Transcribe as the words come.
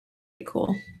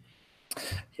cool.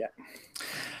 Yeah.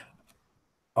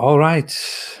 All right.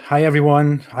 Hi,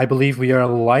 everyone. I believe we are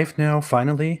live now,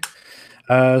 finally.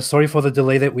 Sorry for the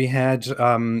delay that we had.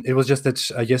 It was just that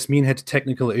Yasmine had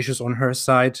technical issues on her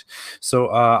side, so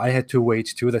I had to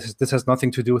wait too. This has nothing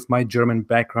to do with my German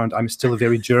background. I'm still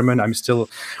very German. I'm still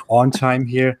on time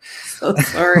here. So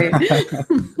sorry.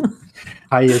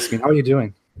 Hi, Yasmine. How are you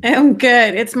doing? I'm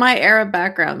good. It's my Arab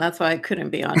background. That's why I couldn't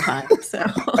be on time. So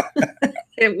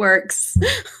it works.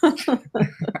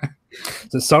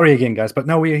 So sorry again, guys, but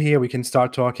now we are here. We can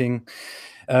start talking.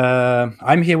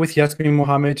 I'm here with Yasmine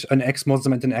Mohammed, an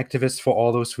ex-Muslim and an activist, for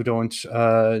all those who don't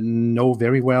know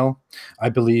very well. I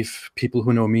believe people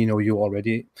who know me know you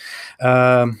already.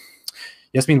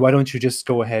 Yasmine, why don't you just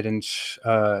go ahead and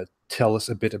tell us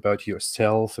a bit about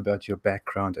yourself, about your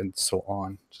background, and so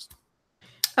on.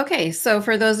 Okay, so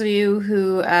for those of you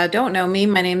who don't know me,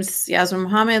 my name's Yasmine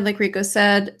Mohammed, like Rico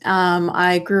said.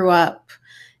 I grew up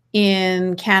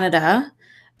in Canada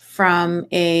from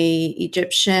a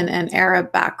Egyptian and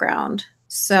Arab background.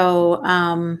 So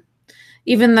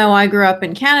even though I grew up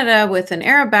in Canada with an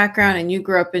Arab background and you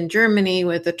grew up in Germany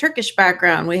with a Turkish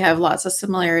background, we have lots of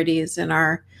similarities in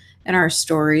our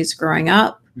stories growing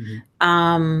up.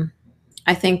 Mm-hmm.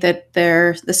 I think that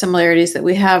the similarities that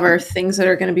we have are things that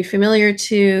are going to be familiar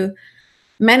to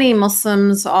many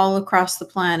Muslims all across the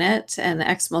planet and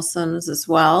ex-Muslims as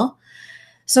well.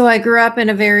 So I grew up in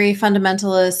a very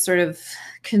fundamentalist, sort of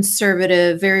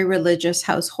conservative, very religious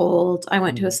household. I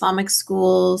went to Islamic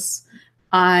schools.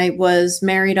 I was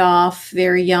married off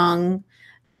very young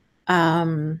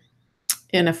in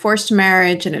a forced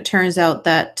marriage. And it turns out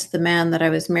that the man that I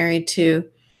was married to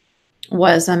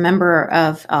was a member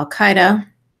of Al-Qaeda.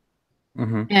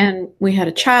 Mm-hmm. And we had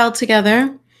a child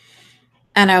together.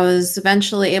 And I was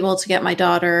eventually able to get my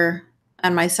daughter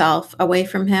and myself away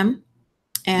from him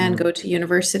and go to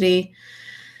university.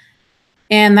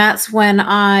 And that's when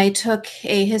I took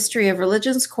a history of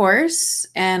religions course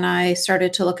and I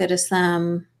started to look at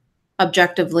Islam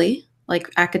objectively, like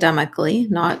academically,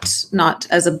 not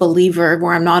as a believer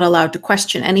where I'm not allowed to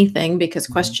question anything, because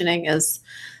questioning is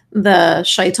the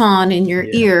shaitan in your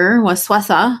ear,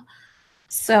 waswasa.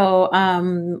 So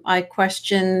I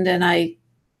questioned and I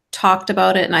talked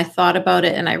about it and I thought about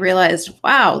it and I realized,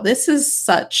 wow, this is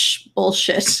such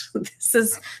bullshit.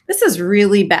 This is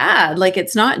really bad. Like,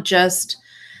 it's not just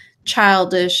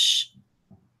childish,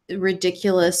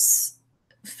 ridiculous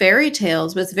fairy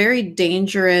tales, but it's very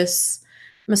dangerous,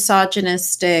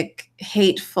 misogynistic,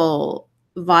 hateful,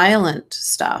 violent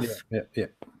stuff. Yeah.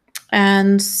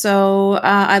 And so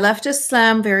I left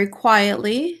Islam very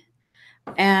quietly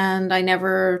and I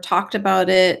never talked about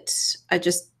it. I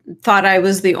just thought I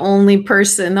was the only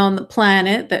person on the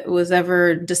planet that was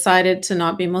ever decided to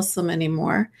not be Muslim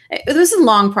anymore. This is a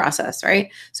long process,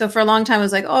 right? So for a long time, I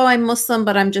was like, oh, I'm Muslim,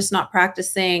 but I'm just not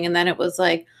practicing. And then it was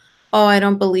like, oh, I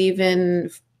don't believe in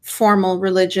formal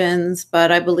religions,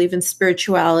 but I believe in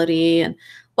spirituality and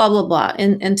blah, blah, blah.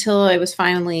 And until I was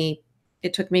finally,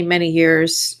 it took me many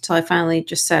years till I finally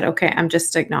just said, okay, I'm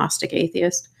just agnostic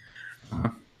atheist.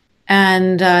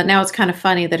 And now it's kind of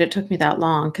funny that it took me that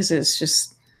long, because it's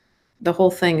just, the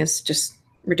whole thing is just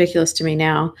ridiculous to me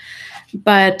now.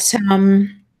 But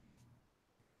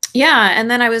yeah, and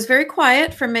then I was very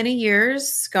quiet for many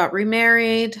years, got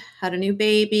remarried, had a new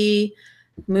baby,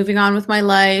 moving on with my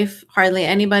life. Hardly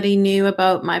anybody knew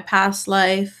about my past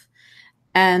life.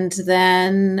 And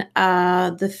then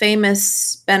the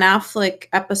famous Ben Affleck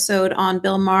episode on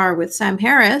Bill Maher with Sam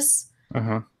Harris,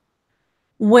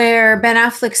 where Ben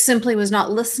Affleck simply was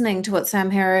not listening to what Sam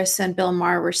Harris and Bill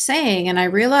Maher were saying. And I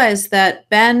realized that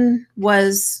Ben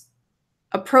was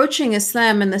approaching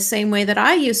Islam in the same way that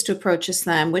I used to approach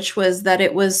Islam, which was that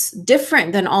it was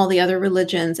different than all the other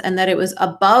religions and that it was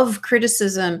above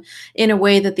criticism in a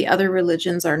way that the other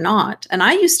religions are not. And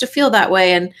I used to feel that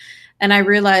way. And I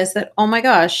realized that, oh my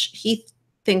gosh, he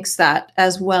thinks that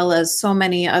as well as so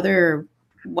many other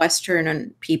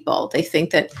Western people. They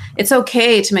think that it's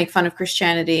okay to make fun of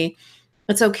Christianity.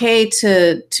 It's okay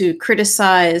to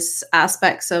criticize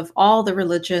aspects of all the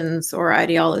religions or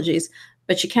ideologies,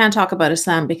 but you can't talk about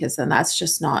Islam because then that's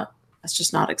just not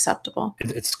acceptable.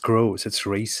 It's gross. It's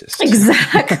racist.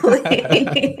 Exactly.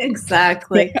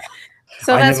 Exactly.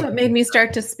 So that's what made me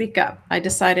start to speak up. I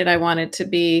decided I wanted to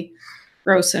be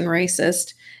gross and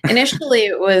racist. Initially,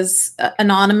 it was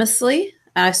anonymously.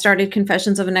 I started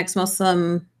Confessions of an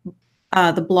Ex-Muslim,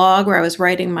 the blog where I was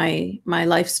writing my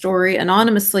life story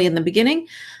anonymously in the beginning.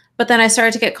 But then I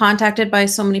started to get contacted by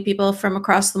so many people from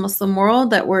across the Muslim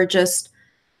world that were just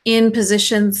in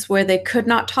positions where they could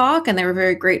not talk. And they were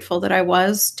very grateful that I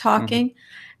was talking.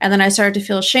 And then I started to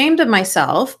feel ashamed of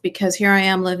myself because here I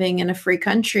am living in a free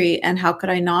country, and how could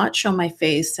I not show my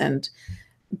face and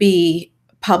be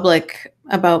public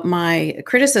about my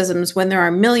criticisms when there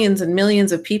are millions and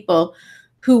millions of people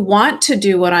who want to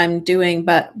do what I'm doing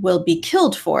but will be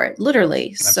killed for it,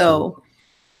 literally. Absolutely. So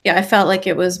yeah, I felt like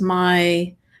it was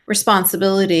my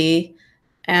responsibility,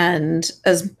 and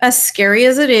as scary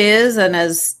as it is, and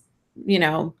as, you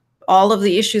know, all of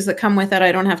the issues that come with it,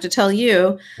 I don't have to tell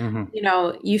you, you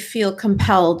know, you feel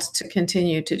compelled to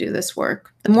continue to do this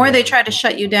work. The more they try to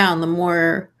shut you down, the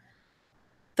more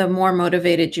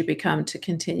motivated you become to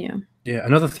continue. Yeah,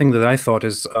 another thing that I thought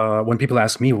is when people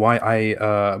ask me why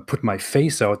I put my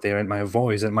face out there and my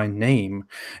voice and my name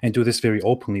and do this very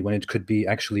openly when it could be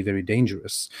actually very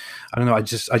dangerous. I don't know. I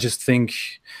just think,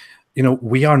 you know,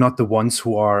 we are not the ones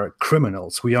who are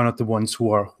criminals. We are not the ones who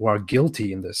are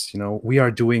guilty in this. You know, we are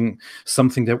doing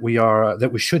something that we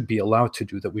should be allowed to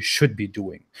do, that we should be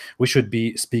doing. We should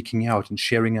be speaking out and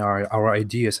sharing our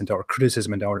ideas and our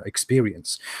criticism and our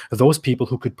experience. Those people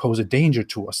who could pose a danger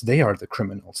to us, they are the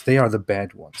criminals. They are the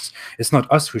bad ones. It's not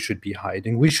us who should be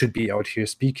hiding. We should be out here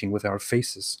speaking with our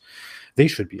faces. They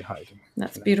should be hiding.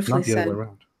 That's beautifully said. Not the other way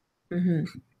around.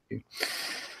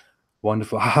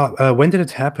 Wonderful. When did it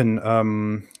happen?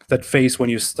 That phase when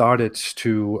you started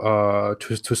to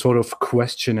sort of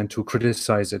question and to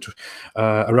criticize it.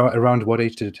 Around what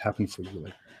age did it happen for you?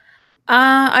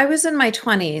 I was in my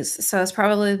 20s, so I was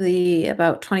probably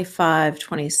about 25,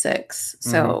 26.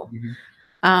 So,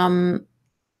 I'll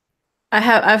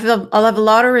have a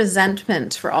lot of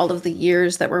resentment for all of the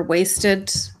years that were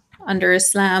wasted under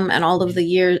Islam, and all of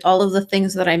the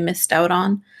things that I missed out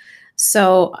on.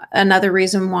 So another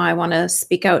reason why I want to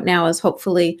speak out now is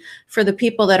hopefully for the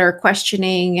people that are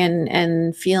questioning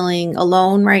and feeling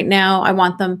alone right now. I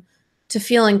want them to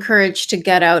feel encouraged to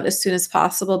get out as soon as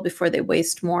possible before they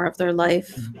waste more of their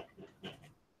life.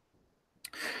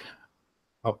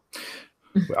 Oh,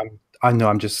 I know.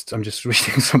 I'm just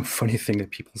reading some funny thing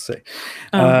that people say.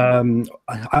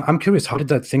 I'm curious. How did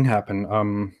that thing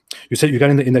happen? You said you got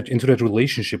into that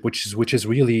relationship, which is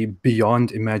really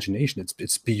beyond imagination.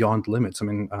 It's beyond limits. I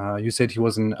mean, you said he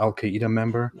was an Al-Qaeda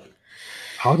member.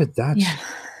 How did that? Yeah.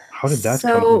 How did that So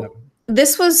come to happen?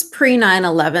 this was pre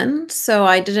 9/11, so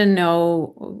I didn't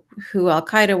know who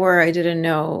Al-Qaeda were. I didn't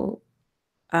know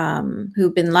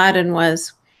who bin Laden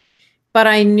was. But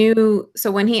I knew,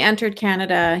 so when he entered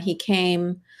Canada, he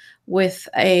came with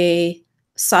a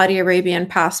Saudi Arabian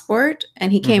passport,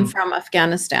 and he came from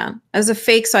Afghanistan as a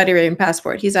fake Saudi Arabian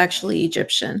passport. He's actually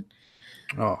Egyptian.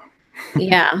 Oh.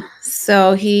 Yeah.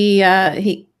 So he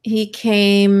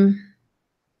came.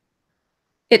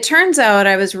 It turns out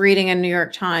I was reading a New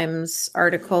York Times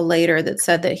article later that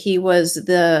said that he was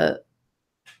the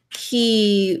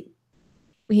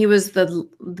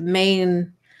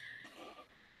main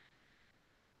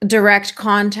direct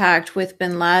contact with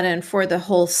bin Laden for the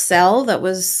whole cell that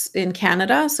was in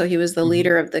Canada. So he was the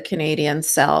leader of the Canadian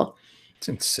cell. It's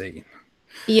insane.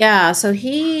 Yeah. So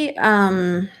he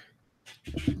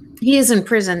is in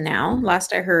prison now.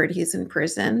 Last I heard, he's in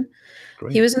prison.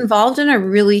 Great. He was involved in a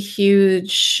really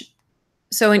huge.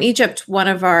 So in Egypt, one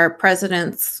of our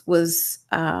presidents was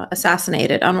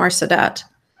assassinated, Anwar Sadat,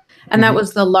 and that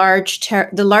was the largest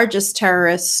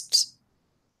terrorist,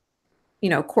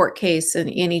 court case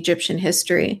in Egyptian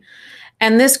history.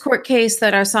 And this court case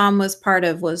that Assam was part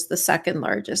of was the second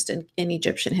largest in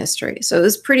Egyptian history. So it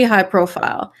was pretty high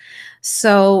profile.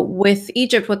 So with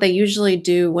Egypt, what they usually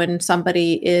do when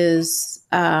somebody is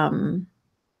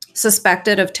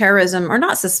suspected of terrorism, or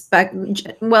not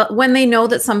when they know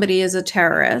that somebody is a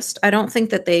terrorist, I don't think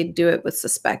that they do it with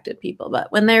suspected people,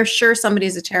 but when they're sure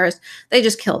somebody's a terrorist, they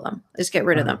just kill them. They just get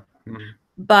rid of them.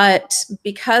 But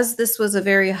because this was a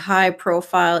very high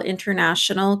profile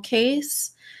international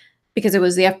case, because it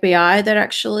was the FBI that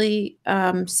actually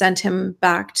sent him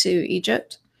back to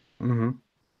Egypt,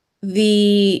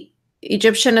 the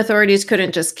Egyptian authorities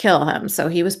couldn't just kill him. So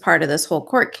he was part of this whole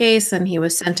court case, and he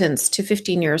was sentenced to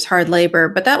 15 years hard labor,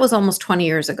 but that was almost 20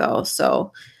 years ago.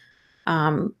 So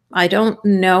I don't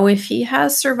know if he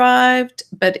has survived,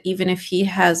 but even if he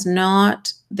has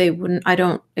not, I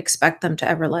don't expect them to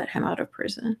ever let him out of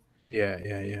prison. Yeah,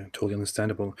 totally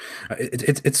understandable.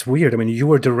 It's weird. I mean, you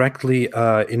were directly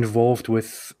involved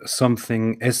with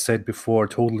something, as said before,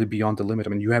 totally beyond the limit. I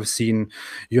mean, you have seen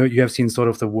sort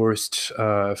of the worst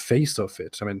face of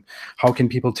it. I mean, how can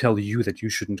people tell you that you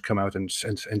shouldn't come out and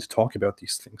talk about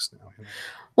these things now?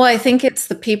 Well, I think it's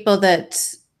the people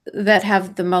that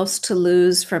have the most to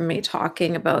lose from me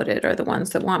talking about it are the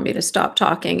ones that want me to stop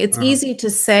talking. It's easy to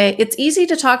say, it's easy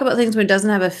to talk about things when it doesn't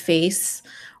have a face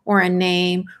or a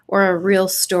name or a real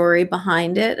story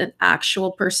behind it, an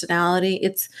actual personality,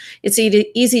 it's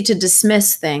easy to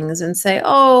dismiss things and say,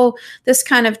 oh, this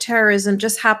kind of terrorism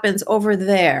just happens over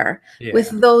there with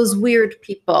those weird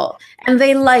people, and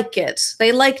they like it.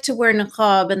 They like to wear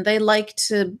niqab, and they like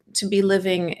to be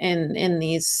living in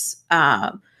these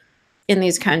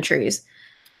countries.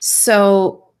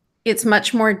 So it's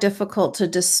much more difficult to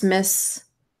dismiss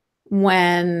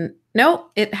when, no,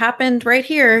 it happened right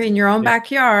here in your own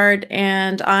backyard,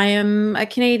 and I am a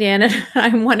Canadian, and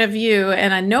I'm one of you,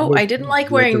 and I know I didn't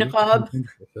like wearing niqab.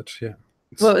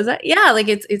 What was that? Yeah, like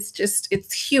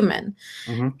it's human.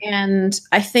 And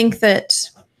I think that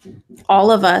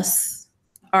all of us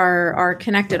are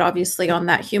connected, obviously, on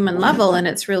that human level, and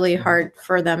it's really hard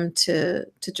for them to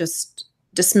just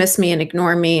dismiss me and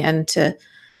ignore me and to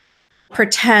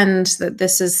pretend that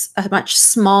this is a much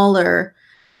smaller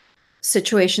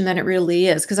situation than it really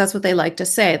is, because that's what they like to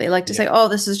say. They like to say, oh,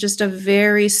 this is just a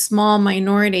very small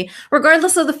minority,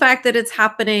 regardless of the fact that it's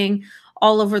happening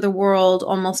all over the world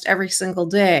almost every single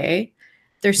day.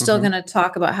 They're still going to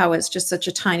talk about how it's just such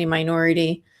a tiny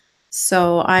minority.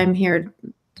 So I'm here,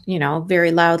 you know,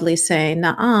 very loudly saying,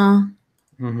 nuh-uh.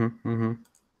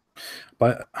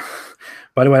 But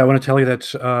by the way, I want to tell you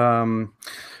that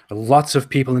lots of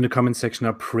people in the comment section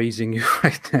are praising you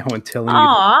right now and telling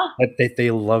you that they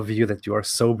love you, that you are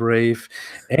so brave.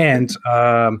 And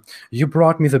you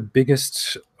brought me the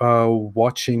biggest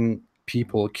watching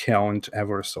people count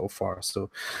ever so far. So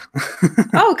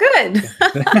oh, good.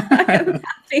 I'm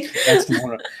happy.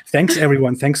 Thanks,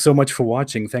 everyone. Thanks so much for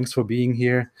watching. Thanks for being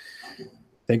here.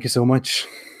 Thank you so much.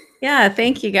 Yeah,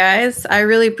 thank you guys. I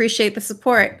really appreciate the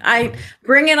support. I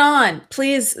bring it on.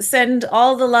 Please send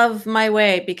all the love my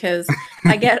way, because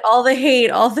I get all the hate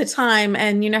all the time,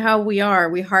 and you know how we are.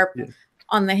 We harp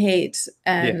on the hate,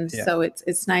 and so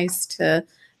it's nice to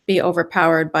be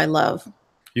overpowered by love.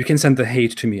 You can send the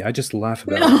hate to me. I just laugh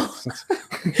about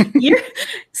it.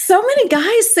 So many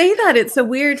guys say that. It's a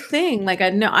weird thing. Like,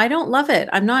 I don't love it.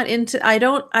 I'm not into, I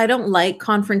don't like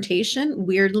confrontation,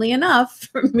 weirdly enough,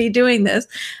 for me doing this.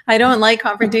 I don't like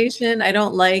confrontation. I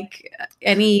don't like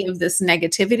any of this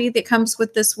negativity that comes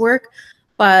with this work.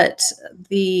 But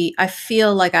I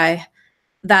feel like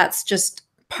that's just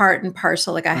part and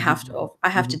parcel. Like I have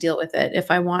to deal with it. If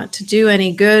I want to do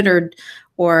any good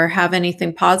or have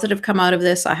anything positive come out of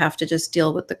this, I have to just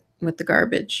deal with the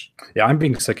garbage. Yeah, I'm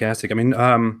being sarcastic. I mean,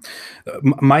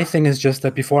 my thing is just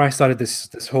that before I started this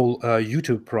whole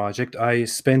YouTube project, I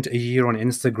spent a year on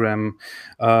Instagram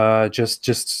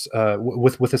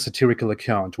with a satirical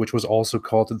account, which was also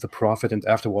called The Prophet, and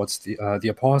afterwards the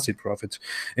Apostate Prophet.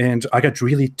 And I got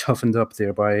really toughened up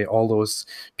there by all those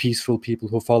peaceful people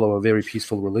who follow a very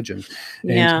peaceful religion.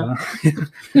 Yeah.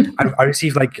 And I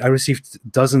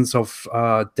received dozens of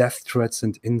death threats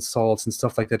and insults and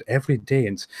stuff like that every day.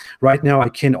 And right now I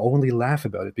can only laugh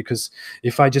about it, because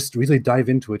if I just really dive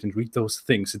into it and read those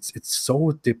things, it's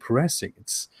so depressing.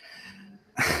 It's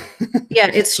yeah,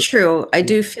 it's true. I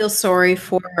do feel sorry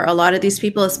for a lot of these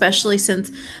people, especially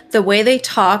since the way they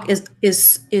talk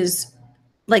is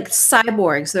like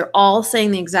cyborgs. They're all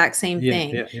saying the exact same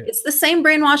thing. It's the same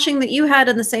brainwashing that you had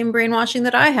and the same brainwashing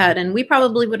that I had, and we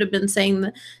probably would have been saying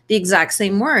the exact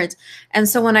same words. And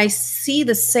so when I see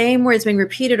the same words being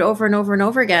repeated over and over and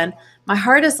over again, my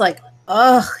heart is like,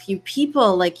 ugh, you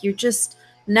people, like, you just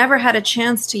never had a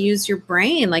chance to use your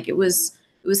brain. Like it was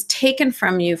taken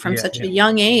from you from such a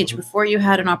young age, before you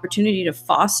had an opportunity to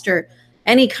foster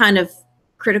any kind of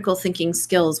critical thinking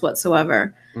skills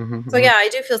whatsoever. So yeah, I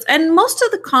do feel, and most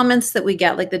of the comments that we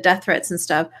get, like the death threats and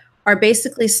stuff, are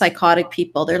basically psychotic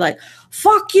people. They're like,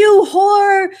 fuck you,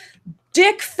 whore,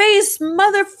 dick face,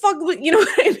 motherfucker. You know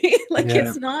what I mean? Like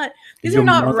it's not, these are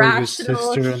not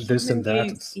rational. Your sister and this and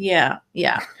that. Yeah.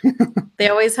 They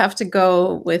always have to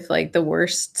go with like the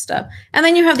worst stuff. And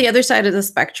then you have the other side of the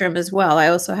spectrum as well. I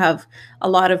also have a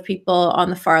lot of people on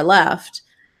the far left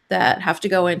that have to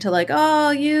go into like, oh,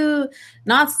 you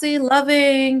Nazi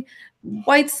loving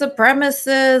white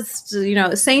supremacist, you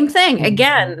know, same thing.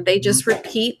 Again, they just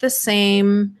repeat the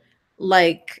same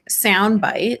like sound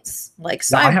bites, like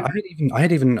I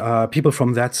had even people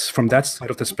from that side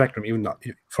of the spectrum, even not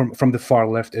from the far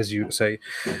left, as you say,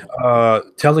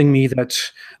 telling me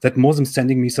that Muslims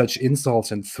sending me such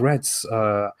insults and threats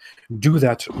do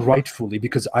that rightfully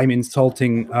because I'm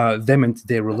insulting them and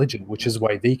their religion, which is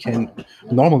why they can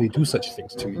normally do such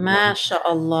things to me.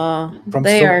 MashaAllah.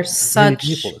 They are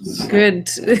such good.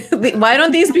 Why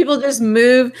don't these people just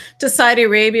move to Saudi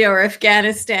Arabia or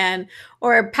Afghanistan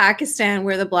or Pakistan,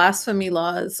 where the blasphemy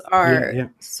laws Yeah, are yeah,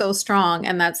 so strong,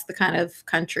 and that's the kind of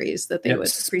countries that they yeah. would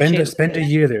Spend appreciate. spend a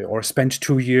year there, or spend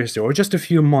 2 years there, or just a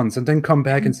few months, and then come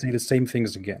back and say the same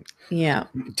things again. Yeah,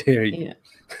 Dare you.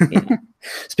 yeah, yeah.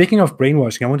 Speaking of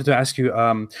brainwashing, I wanted to ask you,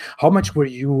 how much were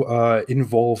you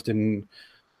involved in?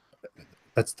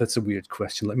 That's a weird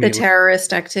question. The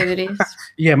terrorist activities.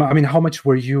 Yeah, I mean, how much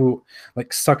were you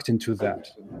like sucked into that?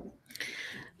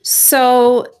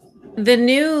 So the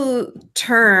new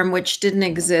term, which didn't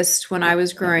exist when I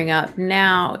was growing up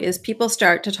now, is people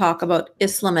start to talk about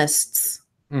Islamists.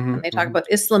 And they talk about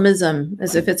Islamism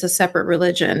as if it's a separate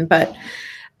religion. But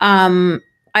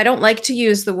I don't like to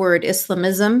use the word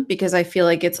Islamism because I feel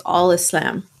like it's all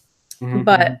Islam.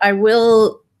 But I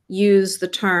will use the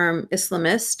term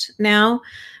Islamist now,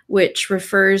 which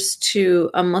refers to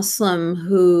a Muslim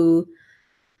who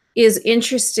is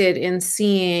interested in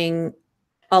seeing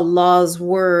Allah's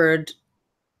word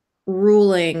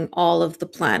ruling all of the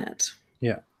planet.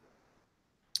 Yeah.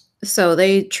 So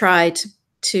they try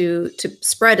to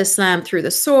spread Islam through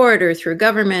the sword, or through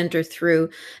government, or through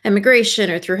immigration,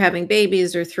 or through having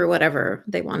babies, or through whatever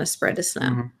they want to spread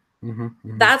Islam.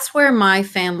 That's where my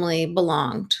family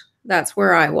belonged. That's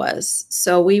where I was.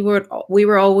 So we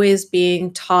were always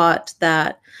being taught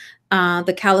that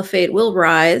the caliphate will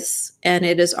rise, and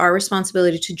it is our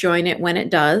responsibility to join it when it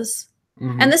does.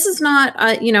 And this is not,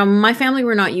 my family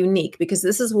were not unique, because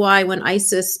this is why when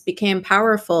ISIS became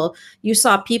powerful, you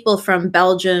saw people from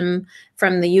Belgium,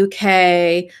 from the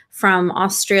UK, from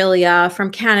Australia,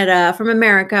 from Canada, from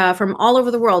America, from all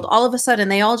over the world. All of a sudden,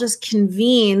 they all just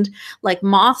convened like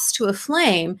moths to a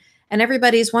flame. And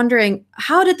everybody's wondering,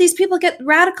 how did these people get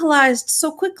radicalized so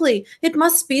quickly? It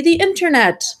must be the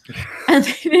internet. And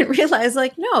they didn't realize,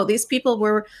 like, no, these people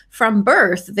were from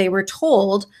birth. They were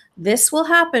told this will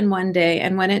happen one day.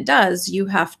 And when it does, you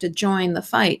have to join the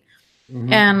fight.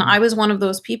 And I was one of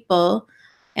those people.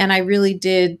 And I really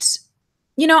did,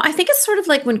 I think it's sort of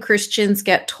like when Christians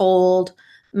get told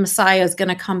Messiah is going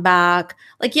to come back.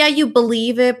 Like, yeah, you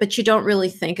believe it, but you don't really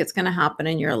think it's going to happen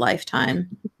in your lifetime.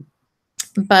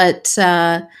 But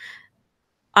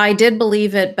I did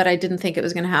believe it, but I didn't think it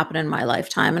was going to happen in my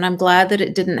lifetime. And I'm glad that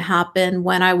it didn't happen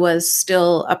when I was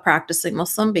still a practicing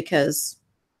Muslim, because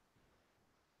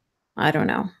I don't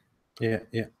know. Yeah,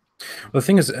 yeah. Well, the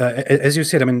thing is, as you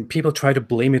said, I mean, people try to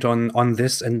blame it on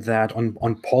this and that,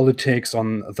 on politics,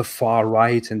 on the far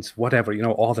right, and whatever,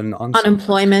 all the nonsense.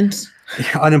 Unemployment.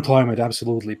 Yeah, unemployment,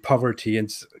 absolutely, poverty,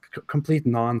 and complete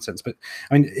nonsense. But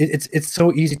I mean, it's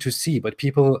so easy to see. But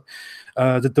people,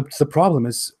 the problem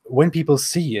is when people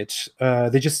see it,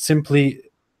 they just simply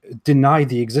deny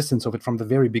the existence of it from the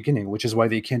very beginning, which is why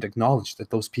they can't acknowledge that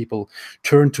those people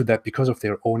turn to that because of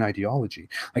their own ideology.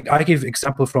 Like, I give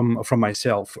example from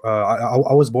myself.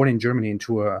 I was born in Germany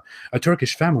into a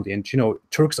Turkish family, and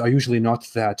Turks are usually not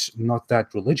that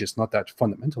religious, not that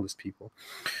fundamentalist people.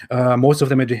 Most of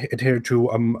them adhere to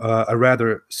a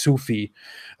rather Sufi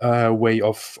way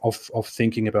of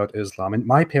thinking about Islam. And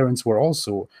my parents are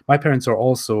also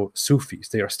Sufis.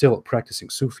 They are still practicing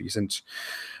Sufis, and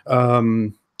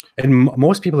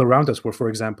most people around us were, for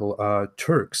example,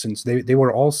 Turks, and they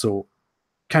were also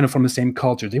kind of from the same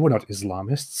culture. They were not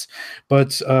Islamists.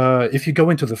 But if you go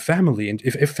into the family, and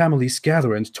if families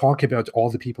gather and talk about all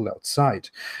the people outside,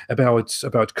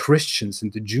 about Christians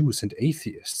and the Jews and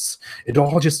atheists, it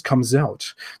all just comes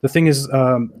out. The thing is,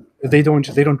 they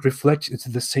don't reflect it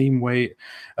the same way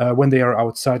when they are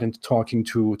outside and talking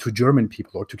to German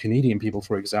people or to Canadian people,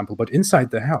 for example. But inside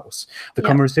the house, the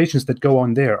conversations that go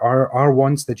on there are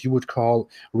ones that you would call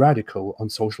radical on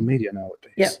social media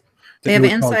nowadays. Yeah. They have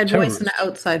an inside voice and an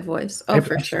outside voice. Oh,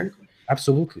 for sure.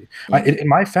 Absolutely. Yeah. In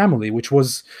my family, which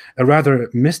was a rather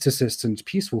mysticist and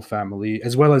peaceful family,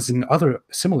 as well as in other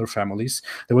similar families,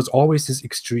 there was always this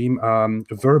extreme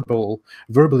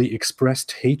verbally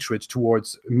expressed hatred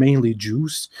towards mainly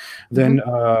Jews, then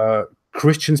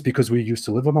Christians, because we used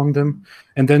to live among them,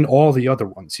 and then all the other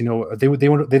ones. They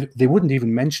wouldn't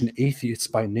even mention atheists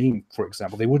by name, for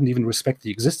example. They wouldn't even respect the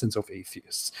existence of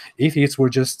atheists. Atheists were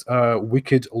just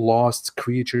wicked, lost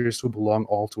creatures who belong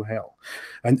all to hell,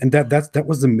 and that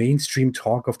was the mainstream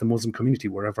talk of the Muslim community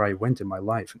wherever I went in my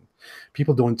life. And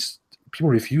people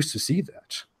refuse to see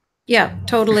that. Yeah,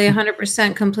 totally,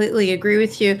 100%, completely agree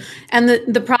with you. And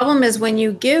the problem is when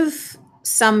you give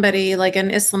somebody like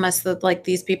an Islamist, that like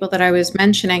these people that I was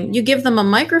mentioning, you give them a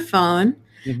microphone,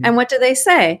 and what do they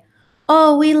say?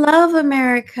 oh, we love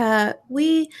America.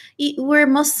 We're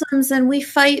Muslims and we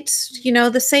fight,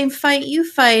 the same fight you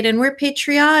fight, and we're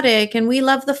patriotic and we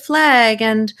love the flag,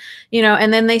 and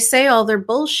and then they say all their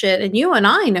bullshit, and you and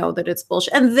I know that it's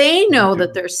bullshit, and they know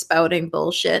that they're spouting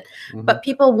bullshit. But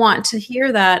people want to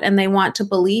hear that and they want to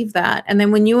believe that. And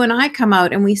then when you and I come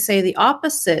out and we say the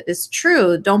opposite is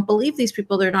true, don't believe these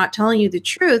people, they're not telling you the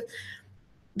truth.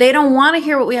 They don't want to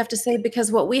hear what we have to say, because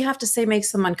what we have to say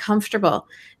makes them uncomfortable,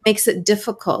 makes it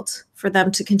difficult for them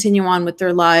to continue on with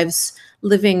their lives,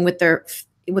 living with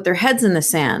their heads in the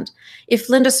sand. If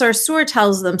Linda Sarsour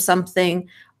tells them something,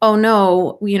 oh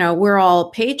no, we're all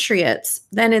patriots,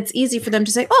 then it's easy for them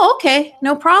to say, oh, okay,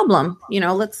 no problem.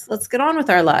 Let's get on with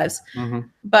our lives.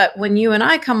 But when you and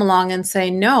I come along and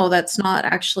say, no, that's not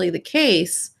actually the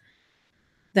case,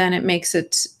 then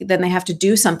then they have to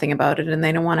do something about it, and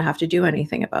they don't want to have to do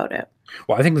anything about it.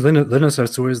 Well, I think Linda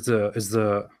Sarsour is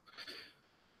the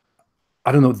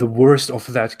I don't know, the worst of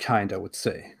that kind, I would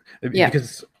say. Yeah.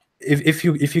 Because if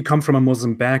you come from a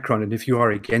Muslim background, and if you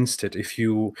are against it, if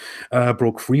you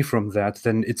broke free from that,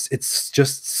 then it's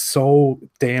just so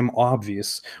damn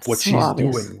obvious what she's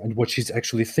doing and what she's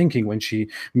actually thinking when she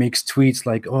makes tweets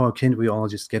like, "Oh, can't we all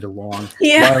just get along?"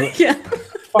 Yeah, yeah.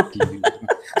 Fuck you.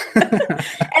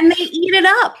 And they eat it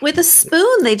up with a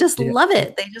spoon. They just love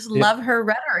it. They just love her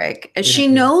rhetoric. She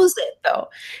knows it, though.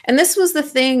 And this was the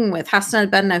thing with Hassan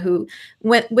al-Banna, who,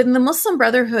 when the Muslim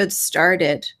Brotherhood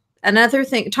started, another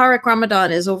thing, Tariq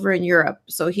Ramadan is over in Europe.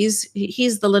 So he's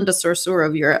the Linda Sarsour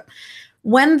of Europe.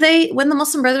 When the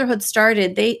Muslim Brotherhood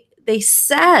started, they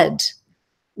said,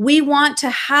 we want to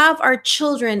have our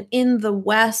children in the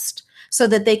West so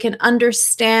that they can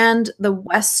understand the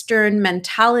Western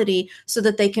mentality, so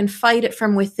that they can fight it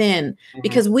from within.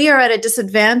 Because we are at a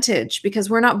disadvantage, because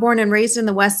we're not born and raised in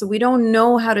the West, so we don't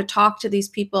know how to talk to these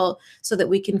people so that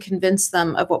we can convince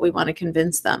them of what we want to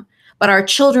convince them. But our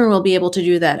children will be able to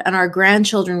do that, and our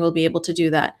grandchildren will be able to do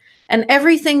that. And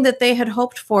everything that they had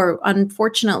hoped for,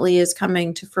 unfortunately, is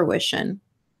coming to fruition.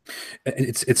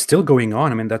 It's still going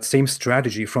on. I mean, that same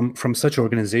strategy from such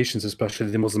organizations, especially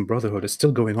the Muslim Brotherhood, is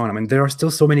still going on. I mean, there are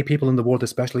still so many people in the world,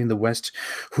 especially in the West,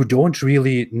 who don't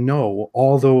really know,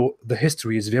 although the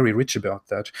history is very rich about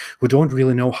that, who don't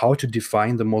really know how to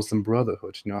define the Muslim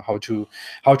Brotherhood, how to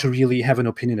really have an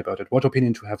opinion about it, what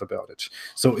opinion to have about it.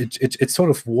 So it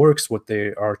sort of works what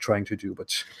they are trying to do,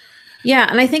 but... Yeah,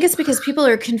 and I think it's because people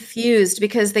are confused,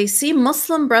 because they see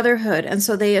Muslim Brotherhood, and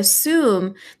so they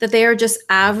assume that they are just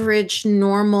average,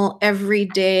 normal,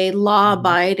 everyday,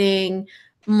 law-abiding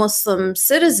Muslim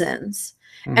citizens.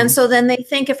 And so then they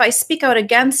think, if I speak out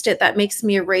against it, that makes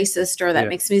me a racist, or that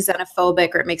makes me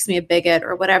xenophobic, or it makes me a bigot,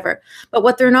 or whatever. But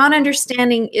what they're not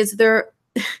understanding is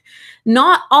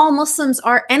not all Muslims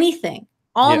are anything.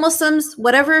 All Muslims,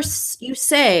 whatever you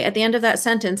say at the end of that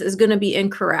sentence is going to be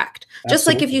incorrect. Just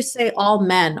like if you say all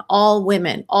men, all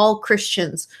women, all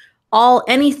Christians, all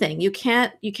anything, you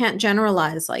can't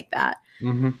generalize like that.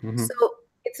 So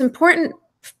it's important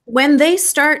when they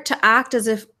start to act as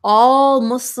if all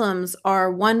Muslims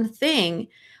are one thing.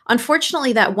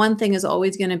 Unfortunately, that one thing is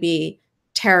always going to be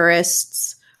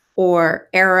terrorists or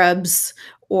Arabs,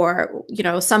 or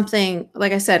something,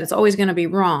 like I said, it's always going to be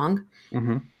wrong.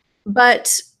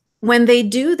 But when they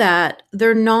do that,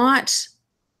 they're not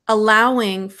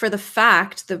allowing for the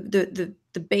fact, the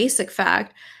basic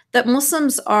fact, that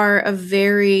Muslims are a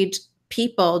varied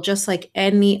people, just like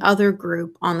any other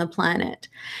group on the planet.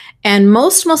 And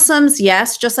most Muslims,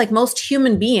 yes, just like most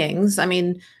human beings, I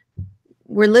mean,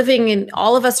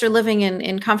 all of us are living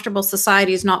in comfortable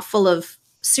societies, not full of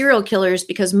serial killers,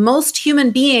 because most human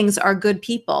beings are good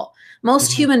people.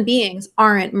 Most human beings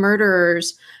aren't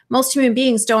murderers. Most human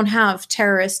beings don't have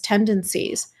terrorist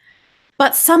tendencies,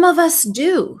 but some of us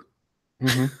do,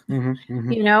 and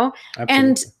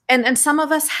some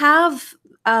of us have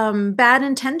bad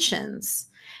intentions.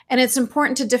 And it's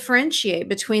important to differentiate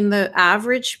between the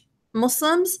average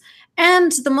Muslims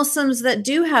and the Muslims that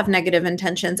do have negative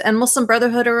intentions. And Muslim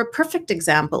Brotherhood are a perfect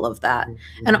example of that.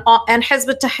 And Hizb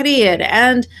ut-Tahrir,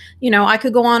 and I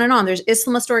could go on and on. There's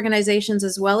Islamist organizations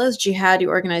as well as jihadi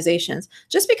organizations.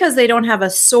 Just because they don't have a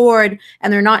sword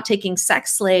and they're not taking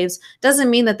sex slaves doesn't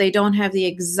mean that they don't have the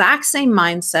exact same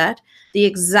mindset, the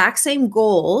exact same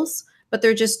goals, but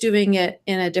they're just doing it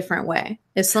in a different way.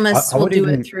 Islamists will do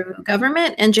it through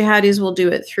government, and jihadis will do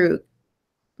it through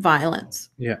violence.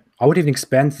 Yeah, I would even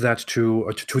expand that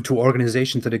to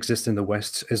organizations that exist in the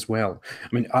West as well. I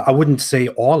mean, I wouldn't say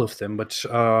all of them, but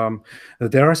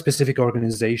there are specific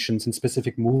organizations and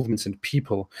specific movements and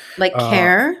people. Like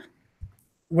CARE?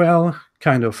 Well,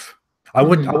 kind of. I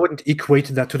wouldn't equate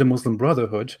that to the Muslim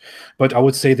Brotherhood, but I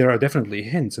would say there are definitely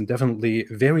hints and definitely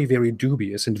very, very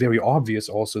dubious and very obvious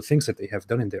also things that they have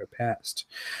done in their past,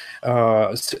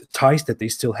 ties that they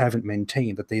still haven't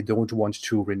maintained, that they don't want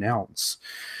to renounce.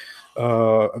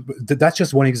 That's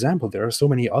just one example. There are so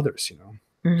many others, you know.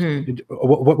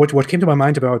 What came to my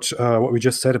mind about what we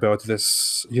just said about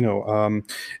this, you know,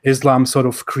 Islam sort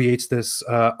of creates this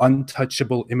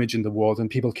untouchable image in the world, and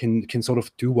people can sort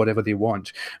of do whatever they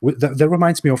want. That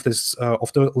reminds me of this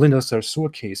of the Linda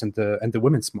Sarsour case and the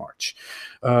Women's March.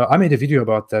 I made a video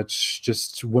about that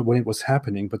just when it was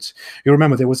happening. But you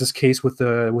remember there was this case with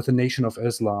the Nation of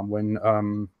Islam when.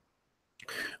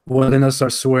 Linda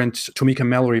Sarsour and Tomika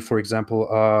Mallory, for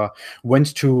example,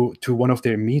 went to one of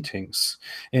their meetings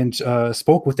and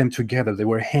spoke with them together. They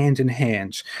were hand in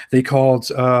hand. They called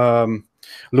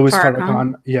Louis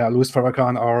Farrakhan, Louis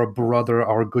Farrakhan, our brother,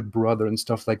 our good brother, and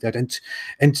stuff like that.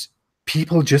 And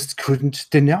people just couldn't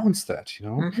denounce that, you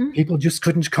know. People just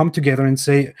couldn't come together and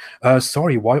say,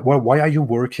 sorry, why are you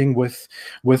working with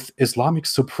Islamic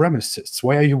supremacists?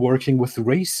 Why are you working with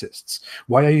racists?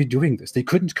 Why are you doing this? They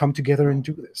couldn't come together and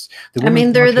do this. I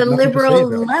mean, they're the liberal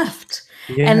left.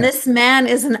 And this man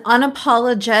is an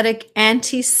unapologetic,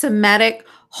 anti-Semitic,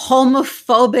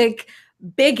 homophobic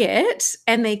bigot,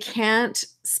 and they can't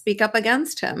speak up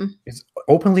against him. It's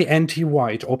openly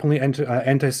anti-white, openly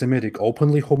anti-Semitic,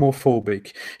 openly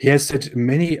homophobic. He has said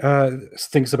many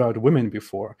things about women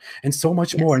before, and so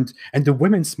much more. And the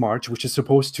Women's March, which is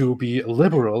supposed to be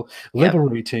liberal,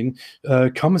 liberating,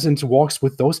 comes and walks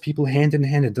with those people hand in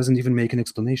hand. It doesn't even make an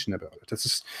explanation about it. It's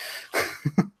just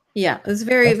yeah, it's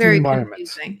very, very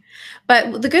confusing.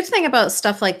 But the good thing about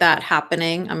stuff like that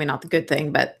happening, I mean, not the good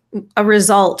thing, but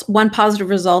one positive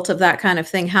result of that kind of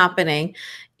thing happening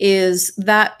is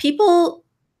that people,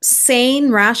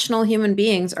 sane, rational human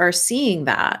beings, are seeing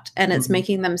that, and it's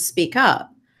making them speak up.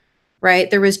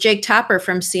 Right? There was Jake Tapper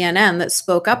from CNN that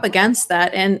spoke up against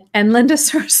that, and Linda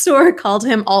Sarsour called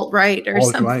him alt-right or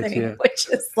something, which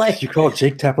is like... You call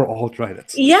Jake Tapper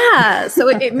alt-right. Yeah, so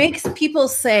it makes people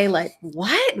say, like,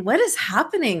 what is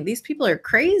happening? These people are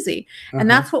crazy. And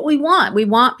that's what we want. We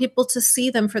want people to see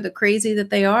them for the crazy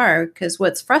that they are, because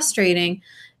what's frustrating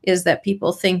is that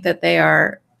people think that they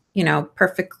are, you know,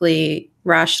 perfectly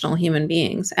rational human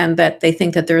beings, and that they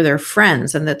think that they're their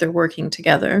friends and that they're working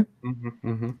together.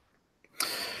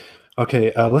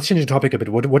 Okay, let's change the topic a bit.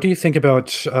 What do you think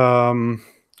about...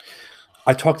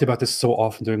 I talked about this so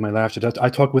often during my live chat. I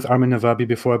talked with Armin Navabi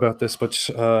before about this, but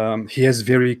he has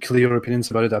very clear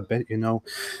opinions about it, I bet you know.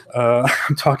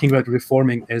 I'm talking about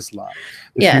reforming Islam,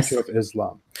 the future of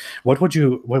Islam. What would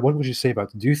you say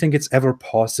about it? Do you think it's ever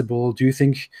possible? Do you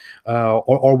think,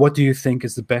 or what do you think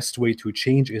is the best way to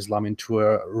change Islam into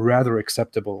a rather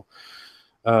acceptable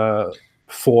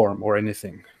form or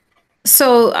anything?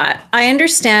 So I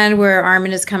understand where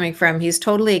Armin is coming from. He's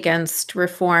totally against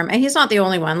reform, and he's not the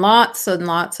only one. Lots and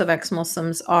lots of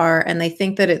ex-Muslims are, and they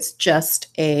think that it's just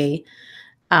a,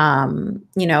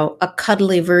 you know, a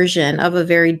cuddly version of a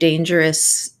very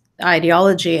dangerous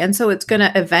ideology, and so it's going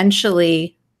to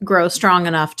eventually grow strong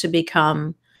enough to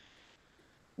become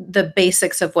the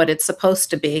basics of what it's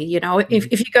supposed to be. You know,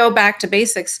 if you go back to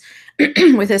basics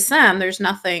with Islam, there's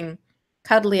nothing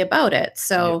cuddly about it.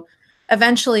 So.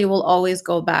 Eventually we'll always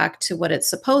go back to what it's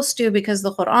supposed to, because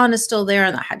the Quran is still there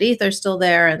and the Hadith are still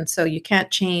there. And so you can't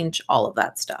change all of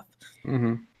that stuff.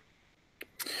 And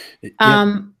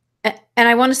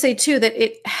I want to say too, that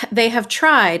they have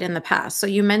tried in the past. So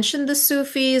you mentioned the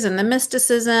Sufis and the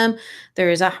mysticism.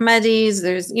 There's Ahmadis.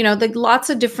 There's, you know, lots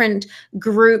of different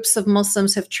groups of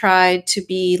Muslims have tried to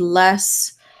be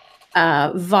less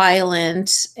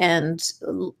violent and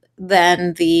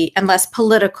less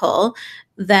political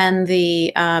than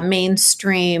the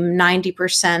mainstream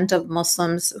 90% of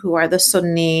Muslims who are the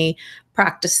Sunni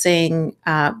practicing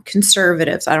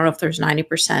conservatives. I don't know if there's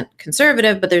 90%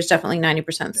 conservative, but there's definitely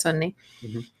 90% Sunni.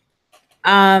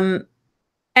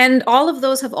 And all of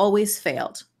those have always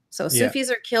failed. So Sufis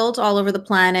are killed all over the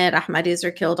planet. Ahmadis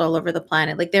are killed all over the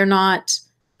planet. Like, they're not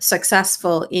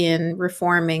successful in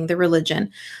reforming the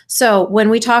religion. So when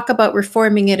we talk about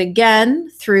reforming it again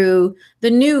through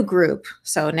the new group,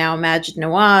 so now Majid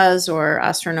Nawaz or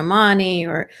Asr Nomani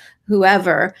or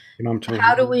whoever,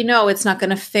 how do we know it's not going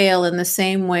to fail in the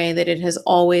same way that it has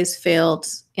always failed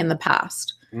in the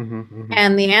past?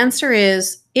 And the answer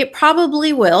is, it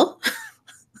probably will.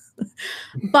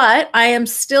 But I am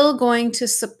still going to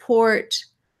support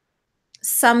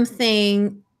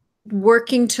something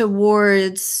working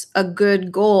towards a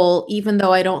good goal, even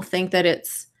though I don't think that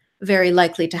it's very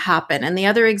likely to happen. And the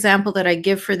other example that I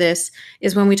give for this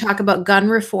is when we talk about gun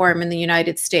reform in the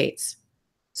United States.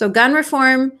 So gun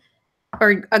reform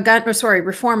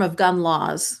reform of gun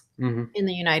laws in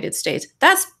the United States.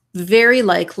 That's very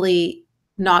likely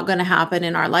not going to happen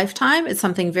in our lifetime. It's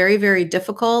something very, very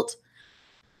difficult.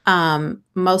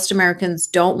 Most Americans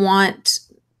don't want,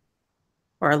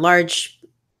 or large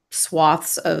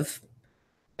swaths of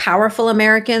powerful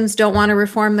Americans don't want to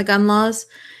reform the gun laws.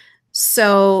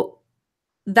 So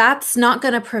that's not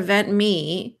going to prevent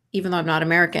me, even though I'm not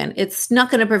American, it's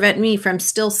not going to prevent me from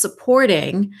still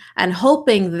supporting and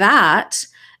hoping that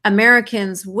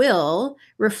Americans will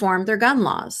reform their gun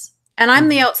laws. And I'm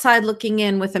the outside looking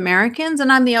in with Americans,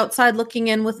 and I'm the outside looking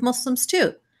in with Muslims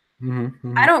too.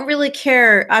 I don't really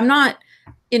care. I'm not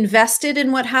invested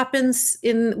in what happens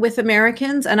with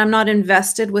Americans, and I'm not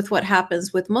invested with what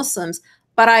happens with Muslims,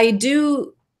 but I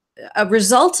do. A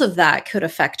result of that could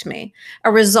affect me.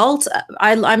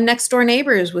 I'm next door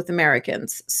neighbors with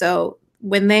Americans. So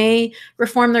when they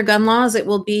reform their gun laws,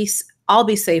 I'll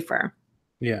be safer.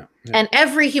 Yeah. And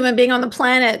every human being on the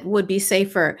planet would be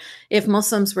safer if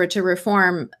Muslims were to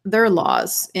reform their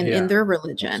laws in their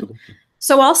religion. Absolutely.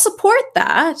 So I'll support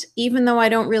that, even though I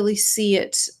don't really see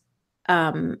it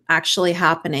actually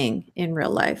happening in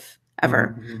real life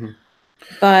ever.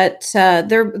 But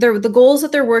the goals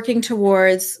that they're working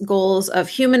towards, goals of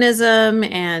humanism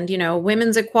and,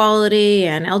 women's equality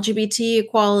and LGBT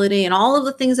equality and all of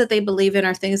the things that they believe in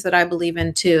are things that I believe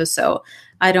in too. So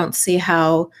I don't see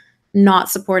how not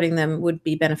supporting them would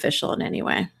be beneficial in any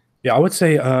way. Yeah, I would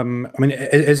say,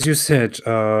 as you said,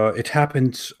 it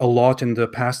happened a lot in the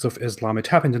past of Islam. It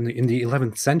happened in the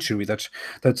 11th century that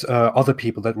other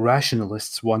people, that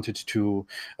rationalists, wanted to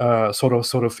sort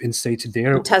of instate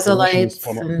their Tezelites,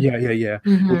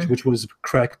 which was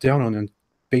cracked down on and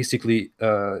basically,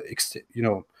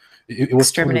 it was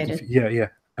exterminated. Totally,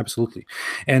 absolutely.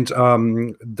 And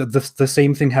the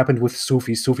same thing happened with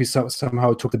Sufis. Sufis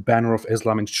somehow took the banner of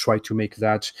Islam and tried to make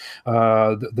that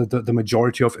the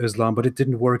majority of Islam, but it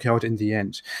didn't work out in the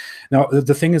end. Now,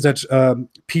 the thing is that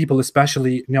people,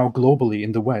 especially now globally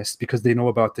in the West, because they know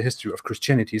about the history of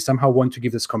Christianity, somehow want to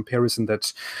give this comparison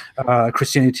that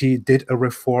Christianity did a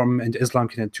reform and Islam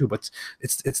can too, but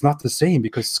it's not the same,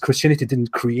 because Christianity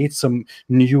didn't create some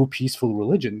new peaceful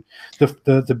religion.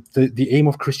 The aim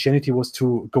of Christianity was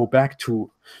to go back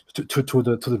to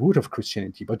the root of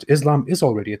Christianity, but Islam is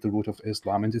already at the root of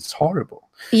Islam, and it's horrible.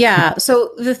 Yeah. So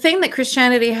the thing that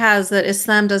Christianity has that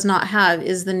Islam does not have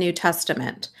is the New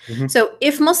Testament. So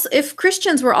if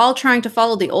Christians were all trying to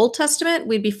follow the Old Testament,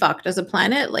 we'd be fucked as a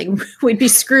planet. Like, we'd be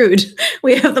screwed.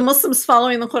 We have the Muslims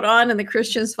following the Quran and the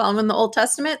Christians following the Old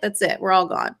Testament. That's it. We're all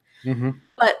gone.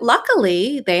 But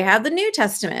luckily, they have the New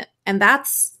Testament, and that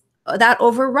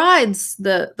overrides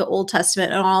the Old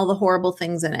Testament and all the horrible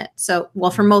things in it. So, well,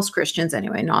 for most Christians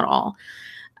anyway, not all.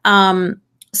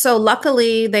 So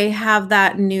luckily they have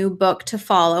that new book to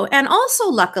follow. And also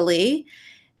luckily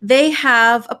they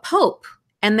have a pope,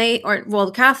 and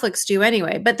the Catholics do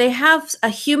anyway, but they have a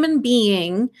human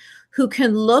being who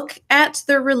can look at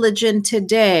their religion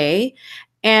today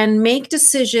and make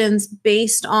decisions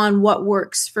based on what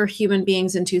works for human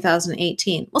beings in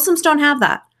 2018. Muslims don't have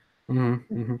that.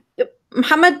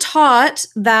 Muhammad taught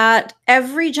that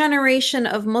every generation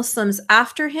of Muslims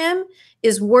after him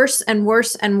is worse and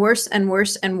worse and worse and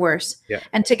worse and worse.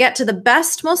 And to get to the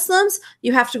best Muslims,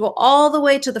 you have to go all the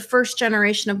way to the first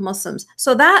generation of Muslims.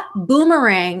 So that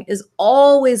boomerang is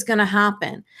always going to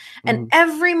happen. And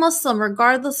every Muslim,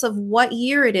 regardless of what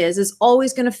year it is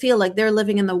always going to feel like they're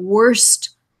living in the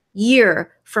worst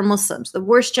year for Muslims, the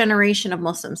worst generation of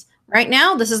Muslims. Right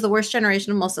now, this is the worst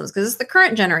generation of Muslims because it's the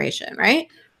current generation, right?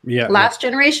 Last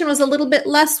generation was a little bit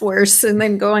less worse, and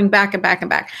then going back and back and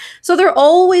back. So they're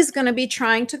always going to be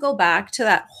trying to go back to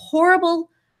that horrible,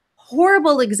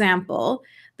 horrible example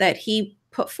that he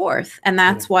put forth. And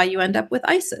that's why you end up with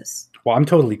ISIS. Well, I'm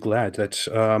totally glad that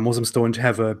Muslims don't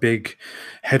have a big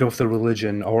head of the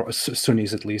religion, or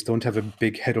Sunnis at least, don't have a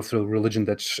big head of the religion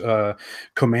that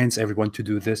commands everyone to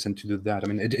do this and to do that. I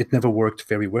mean, it never worked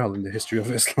very well in the history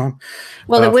of Islam.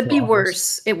 Well, it would be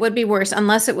worse. It would be worse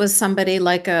unless it was somebody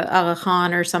like a Aga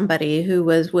Khan or somebody who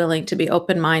was willing to be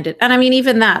open-minded. And I mean,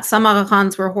 even that, some Aga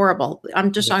Khans were horrible.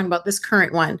 I'm just talking about this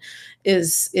current one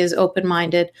is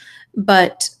open-minded.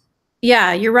 But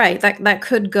yeah, you're right. That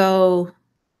could go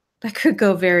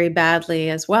very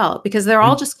badly as well, because they're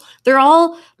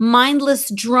all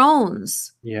mindless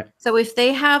drones. So if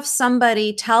they have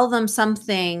somebody tell them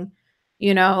something,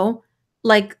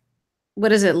 like,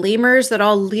 what is it, lemurs that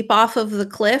all leap off of the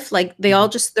cliff, like they're all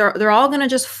going to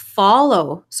just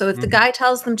follow. So if the guy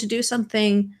tells them to do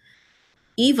something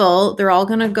evil, they're all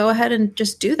going to go ahead and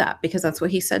just do that because that's what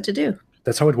he said to do.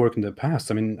 That's how it worked in the past.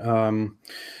 I mean,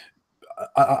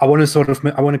 I want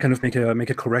to kind of make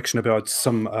a correction about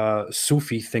some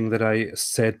Sufi thing that I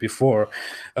said before,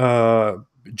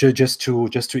 just to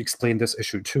explain this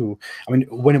issue too. I mean,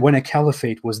 when a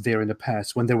caliphate was there in the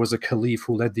past, when there was a caliph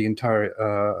who led the entire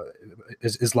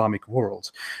Islamic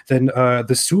world, then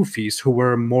the Sufis, who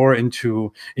were more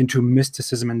into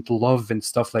mysticism and love and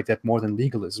stuff like that, more than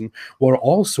legalism, were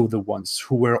also the ones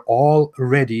who were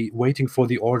already waiting for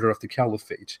the order of the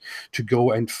caliphate to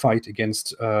go and fight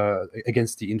against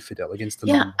the infidel, against the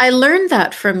Yeah, I learned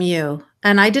that from you.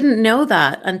 And I didn't know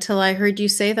that until I heard you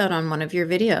say that on one of your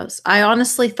videos. I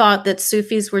honestly thought that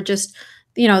Sufis were just,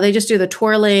 they just do the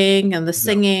twirling and the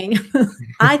singing. No.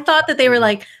 I thought that they were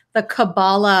like the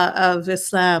Kabbalah of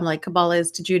Islam, like Kabbalah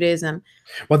is to Judaism.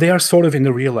 Well, they are sort of in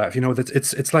the real life, that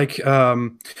it's like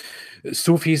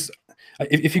Sufis.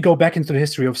 If you go back into the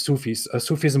history of Sufis,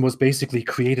 Sufism was basically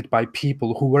created by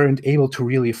people who weren't able to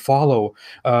really follow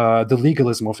the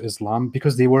legalism of Islam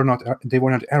because they were not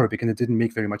Arabic and it didn't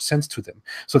make very much sense to them.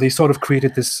 So they sort of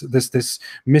created this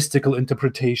mystical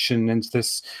interpretation and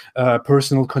this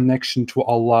personal connection to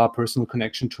Allah, personal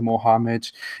connection to Muhammad,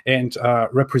 and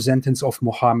representatives of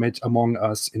Muhammad among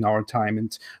us in our time,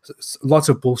 and lots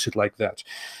of bullshit like that.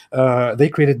 They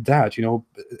created that.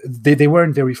 They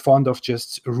weren't very fond of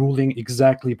just ruling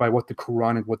exactly by what the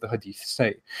Quran and what the Hadith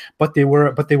say, but they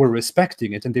were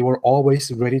respecting it, and they were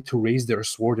always ready to raise their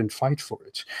sword and fight for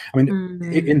it. I mean,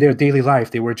 in their daily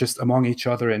life, they were just among each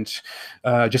other and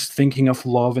just thinking of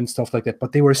love and stuff like that.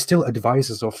 But they were still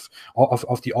advisors of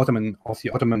the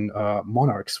Ottoman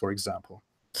monarchs, for example.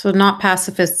 So not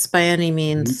pacifists by any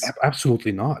means.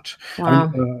 Absolutely not. Wow.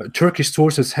 I mean, Turkish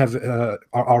sources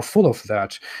are full of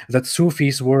that. That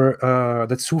Sufis were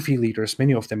that Sufi leaders,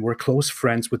 many of them were close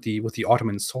friends with the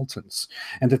Ottoman sultans,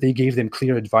 and that they gave them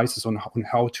clear advices on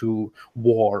how to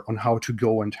war, on how to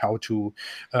go and how to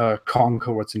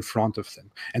conquer what's in front of them.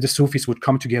 And the Sufis would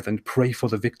come together and pray for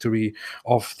the victory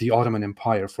of the Ottoman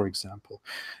Empire, for example.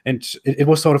 And it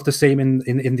was sort of the same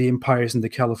in the empires and the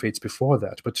caliphates before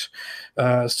that. But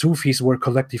Sufis were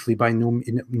collectively by no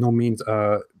means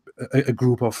a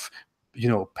group of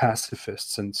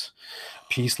pacifists and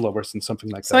peace lovers and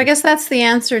something like that. So I guess that's the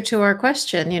answer to our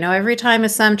question. Every time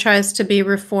Islam tries to be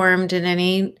reformed in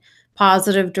any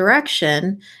positive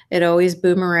direction, it always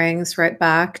boomerangs right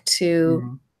back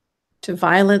to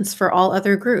violence for all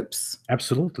other groups.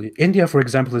 Absolutely. India, for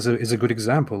example, is a good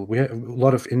example. We have a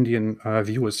lot of Indian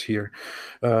viewers here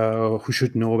who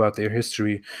should know about their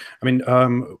history. I mean,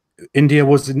 India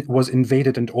was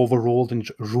invaded and overruled and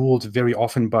ruled very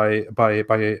often by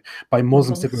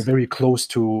Muslims that were very close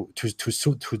to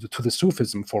the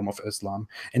Sufism form of Islam,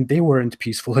 and they weren't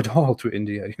peaceful at all to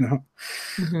India.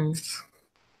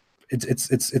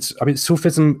 It's I mean,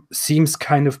 Sufism seems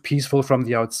kind of peaceful from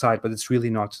the outside, but it's really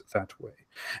not that way.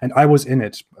 And I was in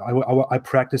it. I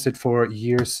practiced it for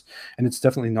years, and it's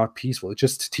definitely not peaceful. It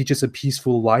just teaches a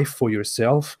peaceful life for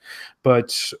yourself,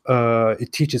 but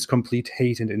it teaches complete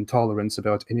hate and intolerance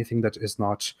about anything that is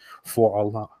not for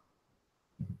Allah,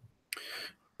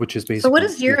 which is basically. So, what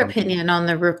is your opinion on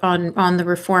the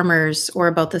reformers or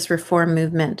about this reform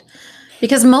movement?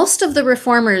 Because most of the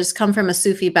reformers come from a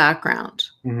Sufi background,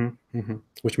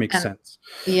 which makes sense.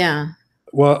 Yeah.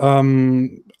 Well,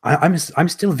 I'm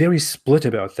still very split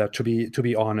about that, to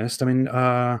be honest. I mean,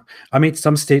 I made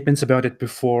some statements about it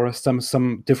before,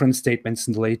 some different statements,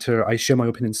 and later I share my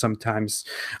opinion sometimes.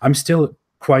 I'm still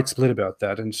quite split about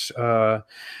that, and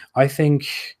I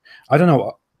don't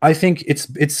know. I think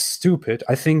it's stupid.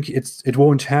 I think it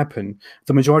won't happen.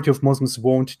 The majority of Muslims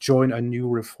won't join a new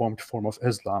reformed form of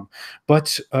Islam,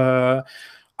 but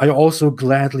I also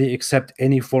gladly accept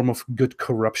any form of good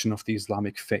corruption of the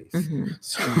Islamic faith.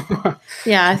 So,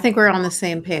 yeah, I think we're on the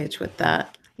same page with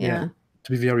that. Yeah.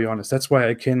 To be very honest, that's why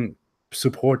I can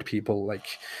support people like,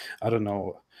 I don't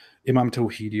know, Imam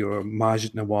Tawhidi or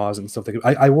Majid Nawaz and stuff like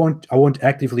that. I won't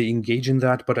actively engage in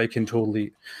that, but I can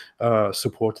totally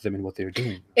support them in what they're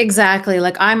doing. Exactly.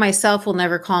 Like I myself will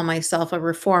never call myself a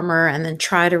reformer and then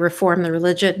try to reform the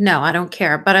religion. No, I don't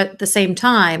care. But at the same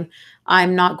time,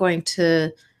 I'm not going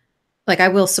to. Like I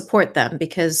will support them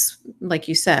because, like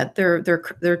you said,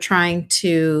 they're trying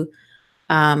to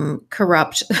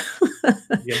corrupt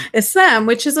Islam,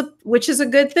 which is a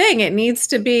good thing. It needs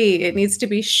to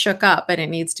be shook up, and it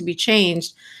needs to be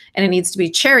changed, and it needs to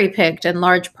be cherry picked, and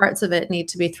large parts of it need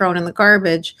to be thrown in the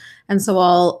garbage. And so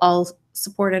I'll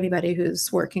support anybody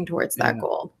who's working towards that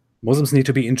goal. Muslims need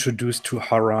to be introduced to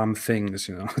haram things,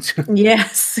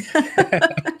 Yes.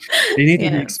 They need to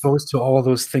be Yes. exposed to all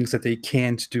those things that they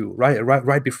can't do right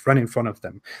in front of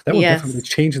them. That would definitely Yes.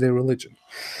 change their religion.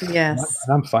 Yes.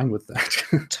 And I'm fine with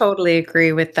that. Totally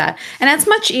agree with that. And it's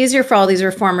much easier for all these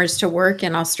reformers to work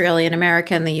in Australia and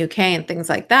America and the UK and things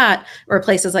like that, or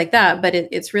places like that. But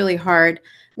it's really hard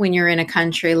when you're in a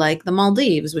country like the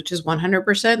Maldives, which is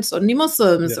 100% Sunni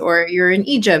Muslims, Yeah. or you're in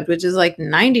Egypt, which is like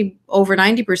over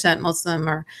 90% Muslim,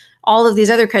 or all of these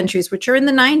other countries, which are in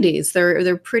the 90s.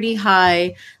 They're pretty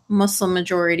high Muslim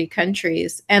majority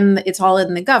countries. And it's all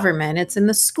in the government, it's in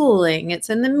the schooling, it's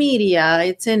in the media,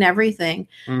 it's in everything.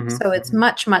 So it's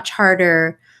much, much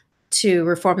harder to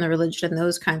reform the religion in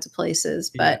those kinds of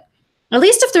places. Yeah. But at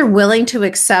least if they're willing to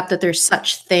accept that there's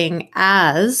such thing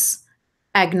as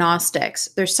agnostics,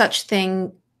 there's such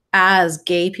thing as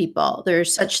gay people,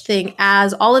 there's such thing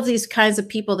as all of these kinds of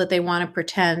people that they want to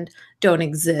pretend don't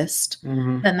exist,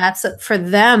 then that's for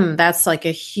them, that's like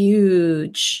a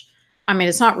huge, I mean,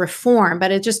 it's not reform,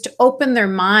 but it just to open their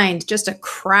mind just a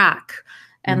crack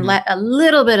and let a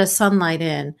little bit of sunlight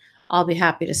in. I'll be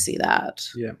happy to see that.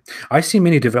 Yeah, I see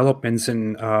many developments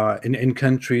in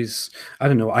countries. I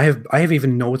don't know. I have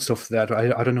even notes of that.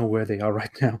 I don't know where they are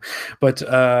right now, but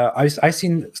I've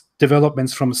seen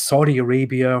developments from Saudi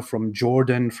Arabia, from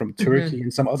Jordan, from Turkey,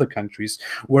 and some other countries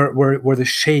where the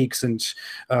sheikhs and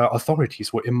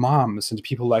authorities, where imams and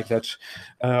people like that,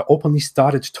 openly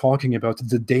started talking about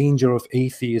the danger of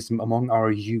atheism among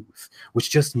our youth, which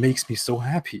just makes me so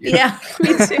happy. Yeah,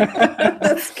 me too.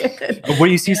 That's good. Where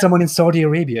you see someone in Saudi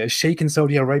Arabia, a sheikh in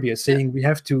Saudi Arabia, saying we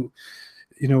have to,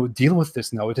 deal with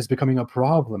this now. It is becoming a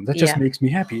problem. That just makes me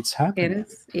happy. It's happening. It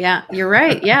is. Yeah, you're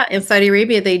right. Yeah, in Saudi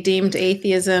Arabia, they deemed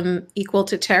atheism equal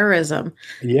to terrorism.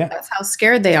 Yeah, that's how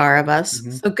scared they are of us.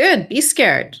 So good, be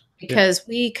scared, because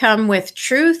we come with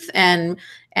truth and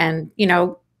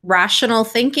rational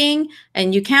thinking,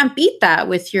 and you can't beat that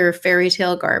with your fairy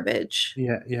tale garbage.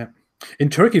 Yeah.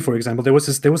 In Turkey, for example, there was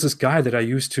this guy that I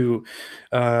used to,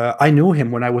 I knew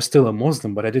him when I was still a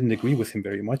Muslim, but I didn't agree with him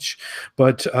very much.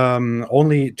 But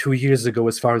only 2 years ago,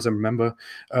 as far as I remember,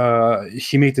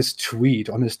 he made this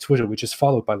tweet on his Twitter, which is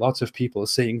followed by lots of people,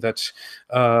 saying that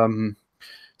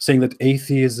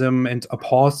atheism and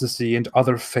apostasy and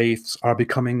other faiths are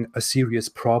becoming a serious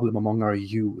problem among our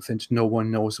youth, and no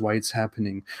one knows why it's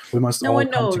happening. We must all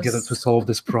come together to solve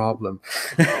this problem.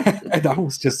 And I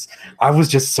was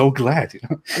just so glad.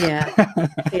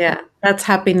 Yeah, that's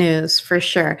happy news for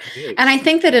sure. And I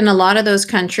think that in a lot of those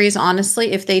countries,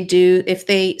 honestly, if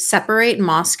they separate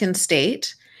mosque and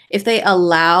state, if they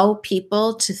allow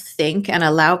people to think and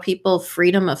allow people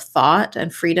freedom of thought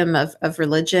and freedom of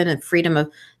religion and freedom of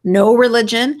no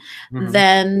religion,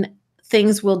 then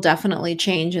things will definitely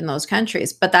change in those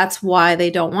countries. But that's why they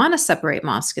don't want to separate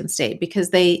mosque and state, because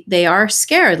they are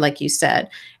scared, like you said,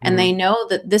 and they know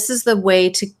that this is the way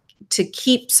to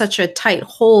keep such a tight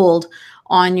hold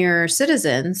on your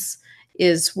citizens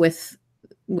is with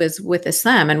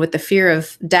Islam and with the fear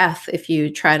of death if you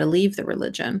try to leave the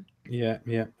religion. Yeah,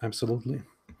 absolutely.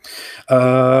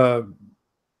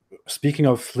 Speaking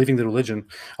of leaving the religion,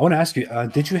 I want to ask you,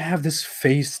 did you have this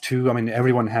phase too? I mean,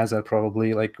 everyone has that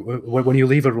probably, like when you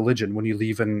leave a religion, when you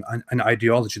leave an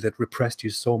ideology that repressed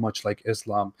you so much, like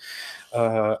Islam.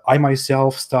 I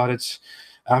myself started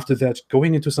after that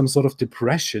going into some sort of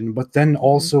depression, but then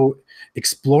also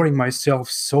exploring myself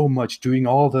so much, doing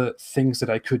all the things that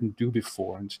I couldn't do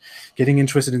before and getting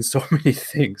interested in so many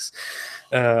things.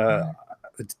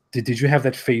 Did you have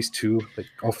that phase too, like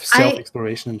of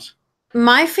self-exploration?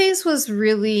 My phase was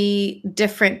really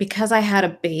different because I had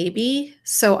a baby.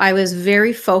 So I was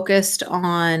very focused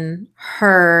on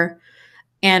her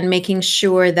and making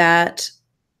sure that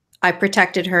I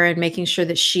protected her and making sure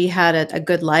that she had a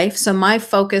good life. So my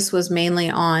focus was mainly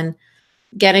on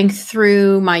getting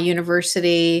through my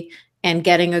university and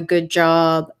getting a good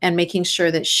job and making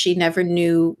sure that she never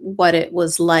knew what it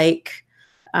was like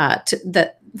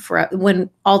for when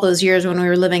all those years when we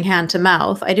were living hand to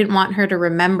mouth. I didn't want her to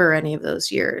remember any of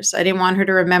those years. I didn't want her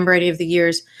to remember any of the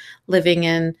years living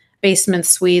in basement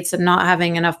suites and not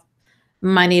having enough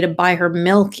money to buy her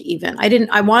milk even.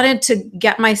 I wanted to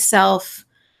get myself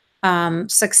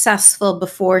successful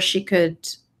before she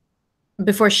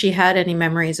had any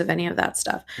memories of any of that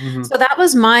stuff. So that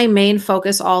was my main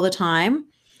focus all the time.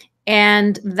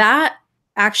 And that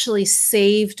actually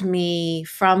saved me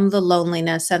from the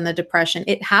loneliness and the depression.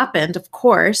 It happened, of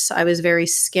course. I was very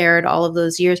scared all of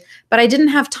those years, but I didn't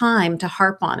have time to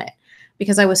harp on it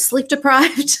because I was sleep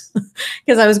deprived,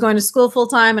 because I was going to school full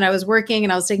time and I was working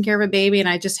and I was taking care of a baby, and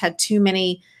I just had too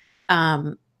many,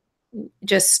 it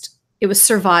was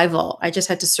survival. I just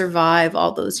had to survive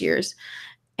all those years.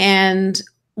 And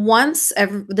once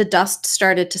the dust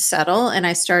started to settle and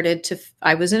I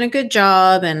was in a good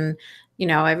job, and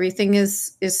everything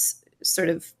is sort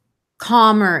of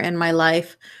calmer in my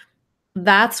life,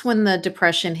 that's when the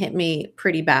depression hit me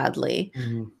pretty badly.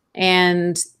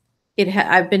 And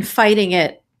I've been fighting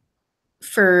it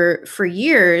for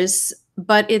years,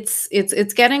 but it's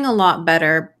getting a lot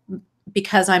better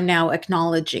because I'm now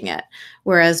acknowledging it.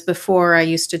 Whereas before I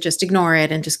used to just ignore it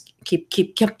and just keep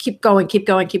going.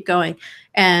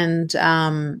 And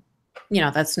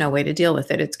that's no way to deal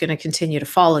with it. It's going to continue to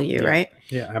follow you, right?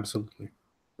 Yeah, absolutely.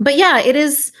 But yeah, it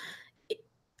is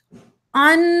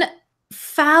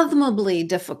unfathomably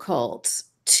difficult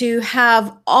to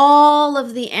have all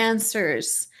of the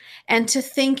answers and to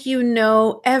think you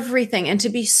know everything and to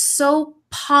be so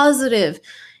positive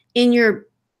in your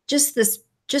just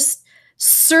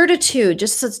certitude,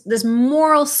 just this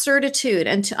moral certitude,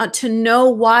 and to know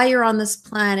why you're on this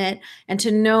planet and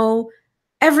to know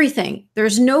everything.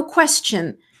 There's no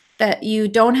question that you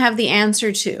don't have the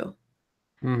answer to.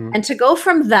 And to go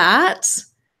from that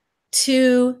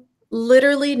to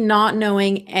literally not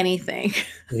knowing anything.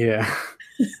 Yeah.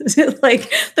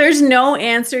 Like there's no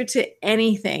answer to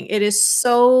anything. It is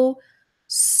so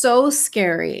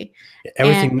scary.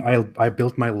 Everything I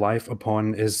built my life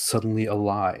upon is suddenly a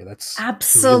lie. That's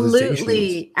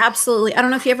absolutely. I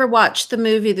don't know if you ever watched the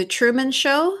movie The Truman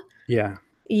Show. Yeah.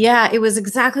 Yeah, it was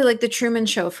exactly like The Truman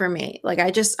Show for me. Like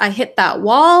I hit that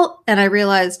wall and I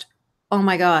realized, oh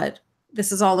my God,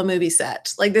 this is all a movie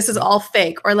set. Like this is all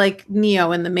fake, or like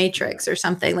Neo in the Matrix or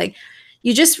something. Like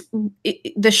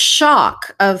the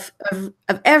shock of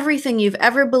everything you've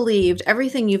ever believed,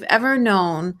 everything you've ever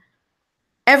known,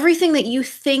 everything that you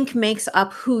think makes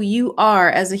up who you are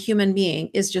as a human being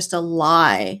is just a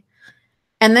lie.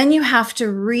 And then you have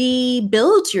to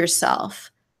rebuild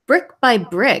yourself brick by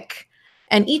brick.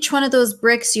 And each one of those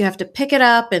bricks, you have to pick it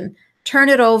up and turn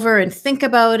it over and think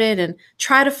about it and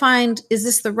try to find, is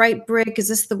this the right brick? Is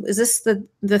this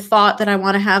the thought that I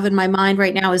want to have in my mind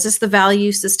right now? Is this the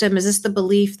value system? Is this the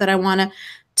belief that I want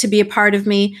to be a part of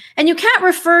me? And you can't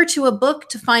refer to a book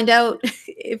to find out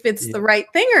if it's the right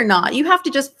thing or not. You have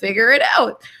to just figure it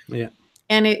out. Yeah.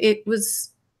 And it was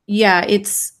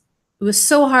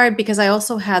so hard because I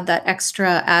also had that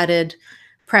extra added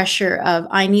pressure of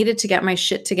I needed to get my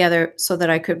shit together so that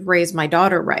I could raise my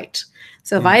daughter right.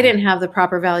 So if I didn't have the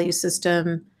proper value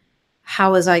system,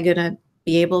 how was I going to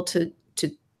be able to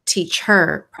teach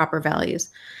her proper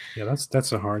values? Yeah,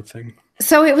 that's a hard thing.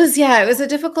 So it was a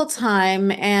difficult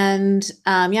time. And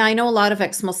I know a lot of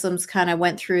ex-Muslims kind of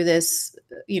went through this,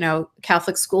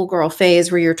 Catholic schoolgirl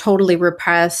phase where you're totally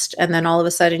repressed. And then all of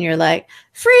a sudden you're like,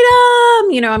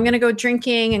 freedom, I'm going to go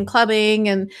drinking and clubbing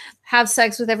and have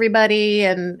sex with everybody.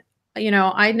 And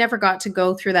I never got to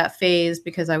go through that phase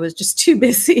because I was just too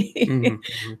busy.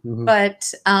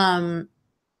 But, for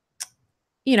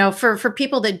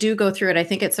people that do go through it, I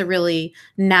think it's a really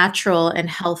natural and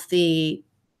healthy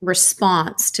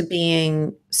response to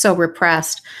being so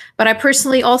repressed. But I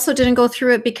personally also didn't go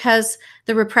through it because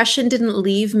the repression didn't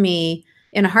leave me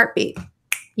in a heartbeat.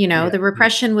 The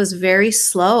repression was very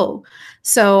slow.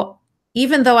 So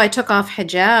even though I took off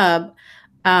hijab,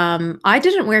 I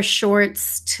didn't wear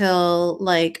shorts till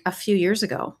like a few years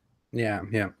ago. Yeah.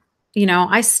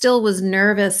 I still was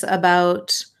nervous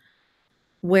about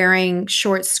wearing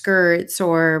short skirts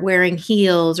or wearing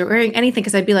heels or wearing anything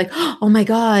because I'd be like, oh my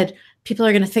God, people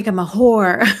are going to think I'm a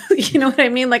whore. You know what I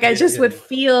mean? Like I just would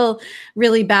feel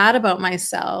really bad about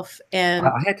myself. And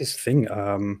I had this thing.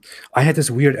 I had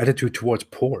this weird attitude towards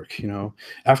pork.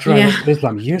 After I left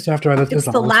Islam, years after I left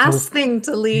Islam, it's the last thing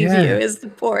to leave you is the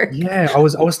pork. Yeah, I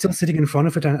was still sitting in front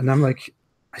of it, and I'm like,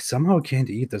 I somehow can't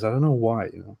eat this. I don't know why.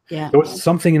 Yeah. There was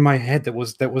something in my head that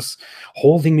was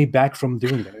holding me back from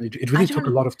doing that. It really took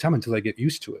a lot of time until I get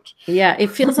used to it. Yeah,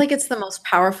 it feels like it's the most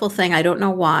powerful thing. I don't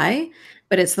know why,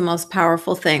 but it's the most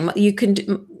powerful thing.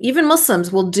 Even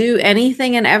Muslims will do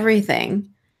anything and everything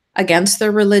against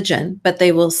their religion, but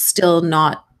they will still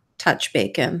not touch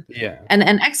bacon. Yeah. And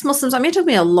ex-Muslims, it took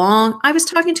me I was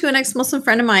talking to an ex-Muslim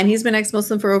friend of mine. He's been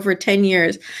ex-Muslim for over 10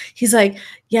 years. He's like,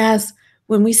 yes,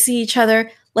 when we see each other,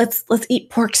 let's eat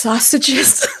pork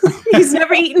sausages. He's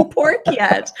never eaten pork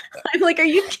yet. I'm like, are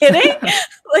you kidding?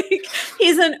 Like,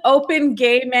 he's an open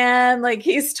gay man. Like,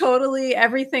 he's totally,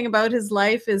 everything about his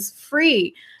life is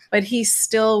free, but he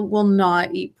still will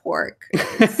not eat pork.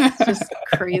 It's just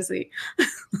crazy.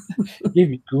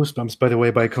 Gave me goosebumps, by the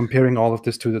way, by comparing all of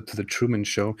this to the Truman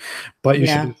Show. But you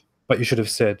should have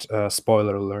said,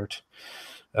 spoiler alert.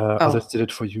 Others did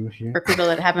it for you here. For people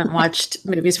that haven't watched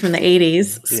movies from the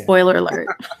 80s, spoiler alert.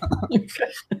 Or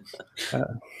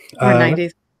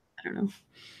 90s. I don't know.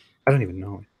 I don't even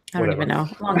know. I don't even know.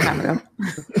 A long time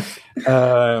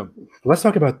ago. Let's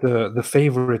talk about the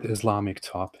favorite Islamic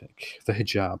topic, the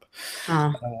hijab.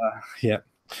 Oh, Yeah.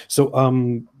 So,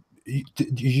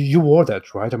 you wore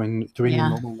that, right? I mean, during your yeah.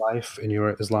 normal life in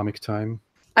your Islamic time.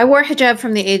 I wore hijab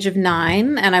from the age of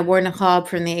 9, and I wore niqab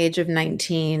from the age of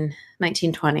 19,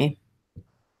 20.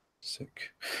 Sick.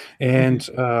 Mhm.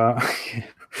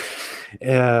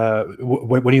 And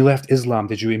when you left Islam,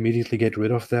 did you immediately get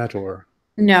rid of that, or?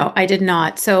 No, I did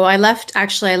not. So I left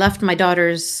my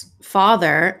daughter's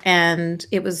father, and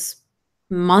it was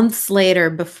months later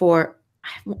before,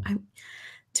 I,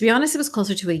 to be honest, it was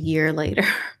closer to a year later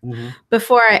Mhm.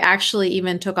 before I actually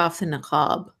even took off the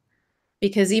niqab.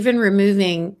 Because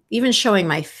even showing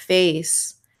my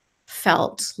face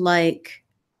felt like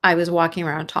I was walking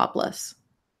around topless.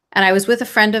 And I was with a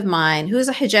friend of mine who is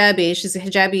a hijabi. She's a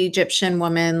hijabi Egyptian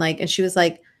woman. And she was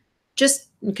like, just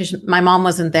because my mom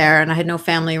wasn't there and I had no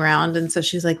family around. And so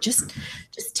she was like, just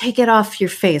take it off your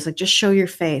face. Like, just show your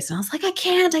face. And I was like, I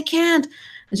can't. And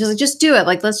she's like, just do it.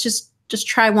 Like, let's just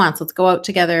try once. Let's go out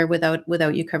together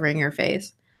without you covering your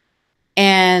face.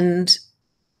 And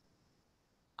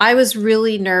I was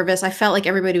really nervous. I felt like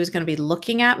everybody was going to be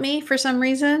looking at me for some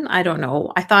reason. I don't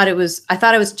know. I felt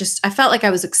like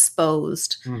I was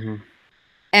exposed. Mhm.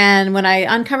 And when I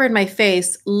uncovered my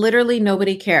face, literally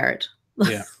nobody cared.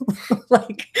 Yeah.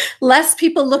 Like less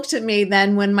people looked at me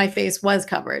than when my face was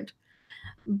covered.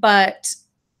 But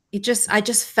I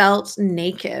just felt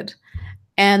naked.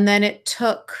 And then it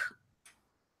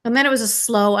was a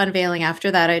slow unveiling after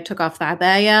that. I took off the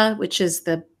abaya, which is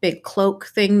the big cloak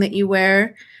thing that you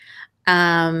wear.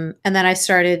 And then I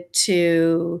started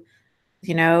to,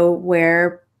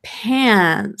 wear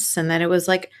pants. And then it was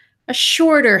like a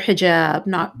shorter hijab,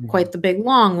 not Mhm. quite the big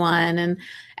long one. And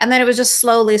then it was just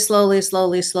slowly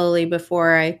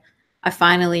before I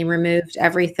finally removed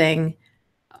everything.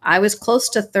 I was close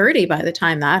to 30 by the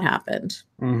time that happened.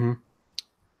 Mhm.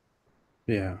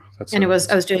 Yeah, that's And I was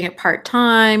doing it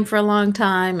part-time for a long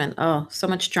time, and oh, so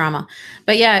much drama.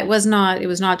 But yeah, it was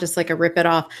not just like a rip it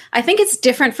off. I think it's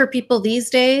different for people these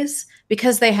days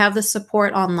because they have the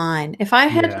support online. If I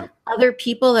had yeah. other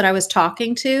people that I was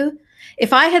talking to,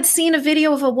 if I had seen a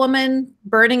video of a woman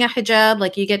burning a hijab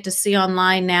like you get to see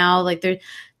online now, like there's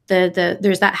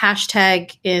that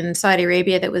hashtag in Saudi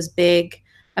Arabia that was big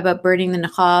about burning the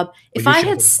niqab. Well, you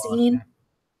shared it a lot. Yeah.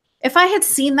 If I had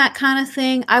seen that kind of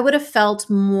thing, I would have felt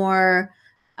more,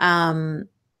 um,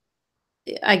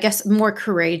 I guess, more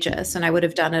courageous, and I would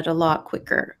have done it a lot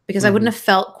quicker because I wouldn't Mhm. have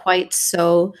felt quite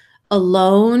so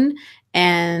alone.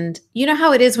 And you know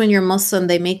how it is when you're Muslim,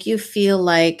 they make you feel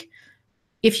like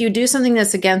if you do something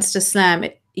that's against Islam,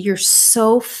 you're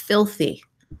so filthy.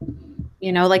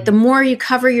 Like the Mhm. more you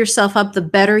cover yourself up, the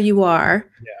better you are.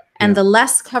 Yeah. And Yeah. the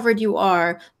less covered you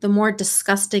are, the more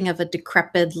disgusting of a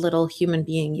decrepit little human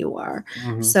being you are.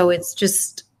 Mhm. So it's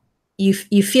just you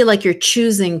feel like you're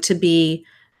choosing to be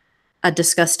a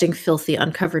disgusting, filthy,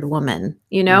 uncovered woman.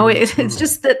 Mhm. It's Mhm.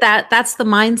 just that's the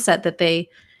mindset that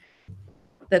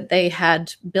they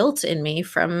had built in me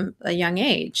from a young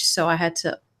age. So I had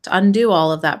to undo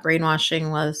all of that brainwashing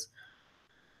was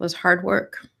hard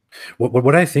work.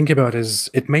 What I think about is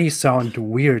it may sound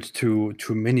weird to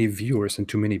many viewers and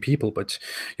to many people, but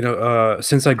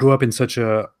since I grew up in such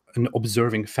an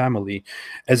observing family,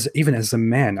 as even as a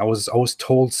man, I was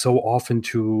told so often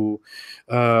to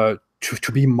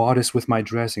be modest with my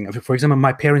dressing. For example,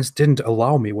 my parents didn't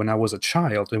allow me when I was a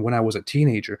child and when I was a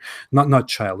teenager, not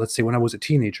child. Let's say when I was a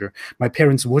teenager, my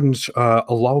parents wouldn't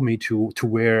allow me to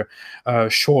wear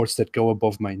shorts that go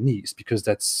above my knees because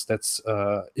that's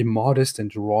immodest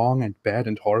and wrong and bad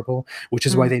and horrible. Which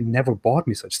is why Mm. they never bought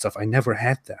me such stuff. I never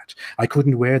had that. I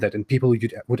couldn't wear that, and people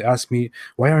would ask me,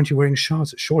 "Why aren't you wearing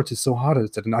shorts? Shorts, it's so hot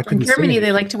outside," and I In couldn't say Germany, they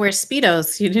anything. like to wear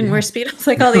Speedos. You didn't wear Yeah. Speedos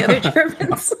like all the other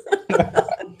Germans.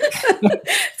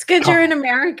 It's good you're in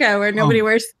America where nobody Come.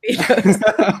 wears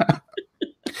Speedos.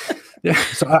 Yeah,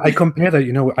 so I compare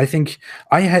that. I think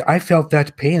I felt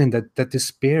that pain and that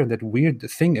despair and that weird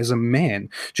thing as a man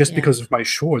just Yeah. because of my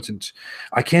shorts, and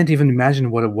I can't even imagine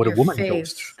what a Your woman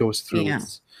goes face. goes through. Yeah.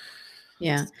 It's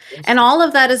Yeah. And disgusting. all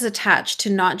of that is attached to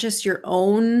not just your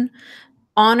own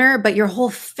honor, but your whole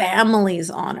family's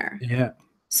honor. Yeah,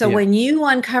 So yeah, when you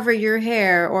uncover your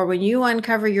hair or when you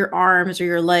uncover your arms or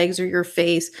your legs or your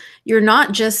face, you're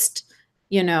not just,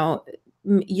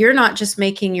 you're not just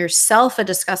making yourself a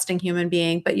disgusting human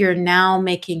being, but you're now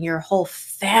making your whole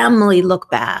family look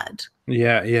bad.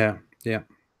 yeah, yeah, yeah.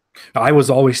 I was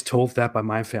always told that by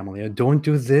my family. Don't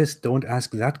do this. Don't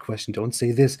ask that question. Don't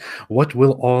say this. What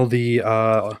will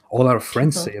all our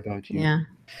friends People. say about you? Yeah.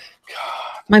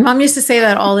 My mom used to say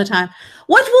that all the time.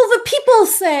 What will the people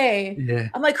say? Yeah.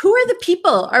 I'm like, who are the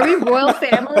people? Are we royal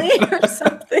family or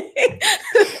something?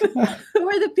 Who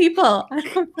are the people? I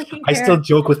don't fucking care. I still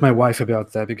joke with my wife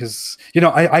about that because, you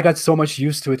know, I got so much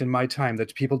used to it in my time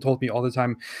that people told me all the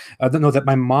time, no, that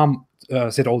my mom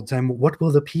said all the time, what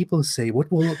will the people say?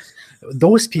 What will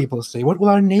those people say? What will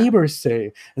our neighbors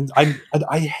say? And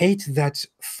I hate that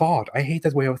thought. I hate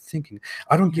that way of thinking.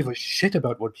 I don't give a shit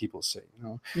about what people say, you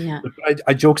know. Yeah. But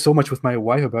I joke so much with my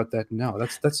wife about that now.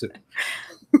 That's it.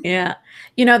 Yeah.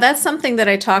 You know, that's something that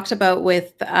I talked about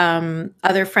with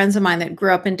other friends of mine that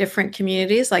grew up in different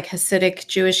communities, like Hasidic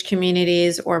Jewish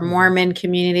communities or Mormon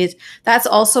communities. That's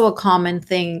also a common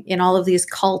thing in all of these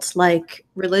cult-like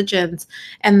religions.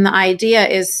 And the idea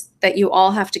is that you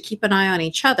all have to keep an eye on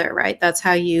each other, right? That's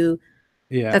how you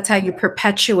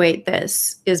perpetuate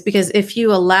this, is because if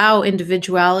you allow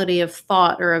individuality of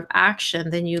thought or of action,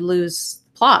 then you lose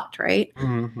plot, right?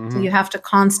 So you have to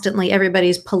constantly,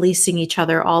 everybody's policing each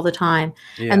other all the time.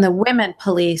 Yeah. And the women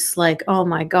police, like, oh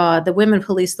my God, the women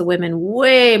police the women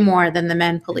way more than the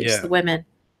men police the women.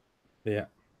 Yeah,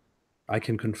 I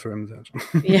can confirm that.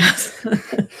 Yes.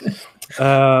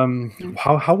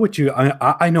 How would you?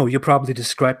 I know you probably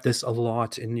describe this a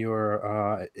lot in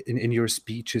your in your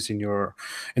speeches,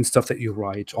 in stuff that you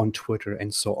write on Twitter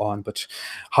and so on. But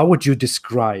how would you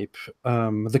describe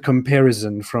the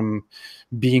comparison from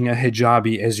being a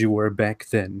hijabi as you were back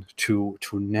then to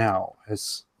now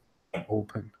as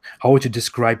open? How would you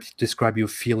describe your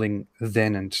feeling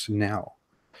then and now?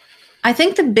 I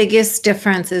think the biggest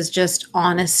difference is just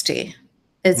honesty.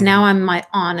 Now I'm my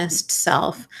honest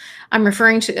self. I'm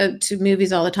referring to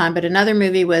movies all the time, but another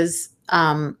movie was,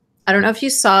 I don't know if you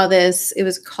saw this. It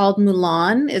was called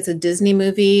Mulan. It's a Disney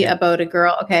movie about a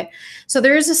girl. Okay. So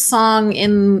there is a song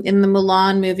in the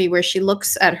Mulan movie where she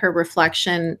looks at her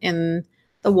reflection in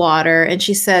the water and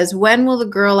she says, "When will the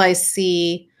girl I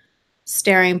see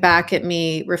staring back at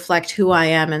me reflect who I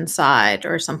am inside?"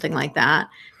 or something like that.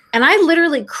 And I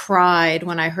literally cried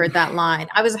when I heard that line.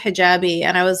 I was a hijabi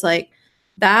and I was like,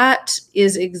 that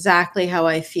is exactly how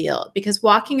I feel. Because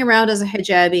walking around as a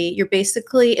hijabi, you're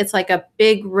basically, it's like a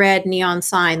big red neon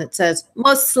sign that says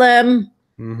Muslim.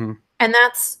 And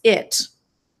that's it.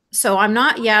 So I'm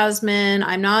not Yasmine.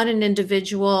 I'm not an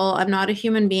individual. I'm not a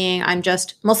human being. I'm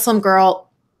just Muslim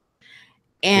girl.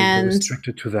 And you're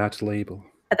restricted to that label.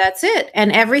 That's it.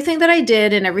 And everything that I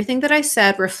did and everything that I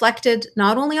said reflected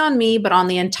not only on me, but on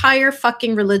the entire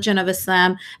fucking religion of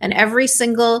Islam and every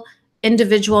single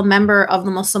individual member of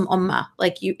the Muslim Ummah.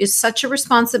 Like, it's such a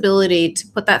responsibility to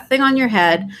put that thing on your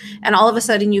head, and all of a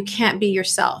sudden you can't be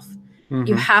yourself.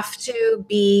 You have to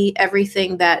be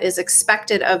everything that is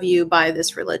expected of you by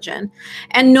this religion.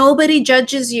 And nobody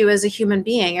judges you as a human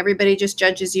being. Everybody just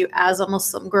judges you as a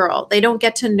Muslim girl. They don't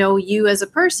get to know you as a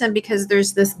person because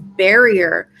there's this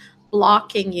barrier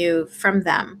blocking you from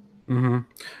them.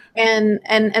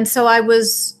 And so I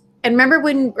was, and remember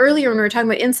when earlier when we were talking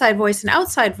about inside voice and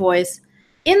outside voice,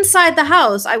 inside the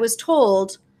house, I was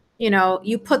told, you know,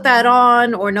 you put that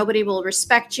on or nobody will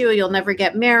respect you. You'll never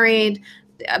get married.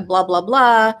 Blah, blah,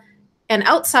 blah. And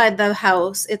outside the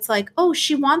house, it's like, oh,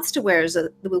 she wants to wear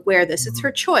this. It's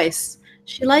her choice.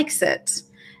 She likes it.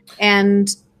 And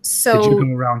so... Did you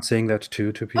go around saying that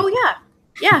too to people? Oh, yeah.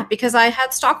 Yeah, because I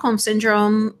had Stockholm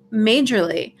Syndrome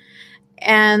majorly.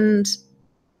 And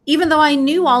even though I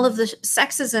knew all of the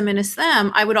sexism in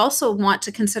Islam, I would also want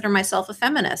to consider myself a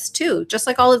feminist too, just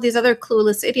like all of these other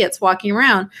clueless idiots walking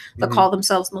around that call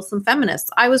themselves Muslim feminists.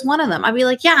 I was one of them. I'd be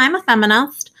like, yeah, I'm a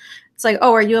feminist. It's like,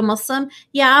 oh, are you a Muslim?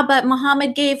 Yeah, but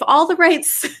Muhammad gave all the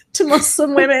rights to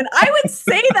Muslim women. I would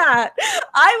say that.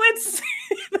 I would say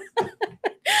that.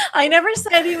 I never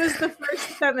said he was the first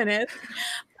feminist,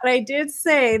 but I did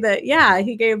say that, yeah,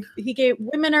 he gave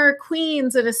women are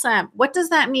queens in Islam. What does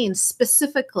that mean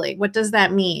specifically? What does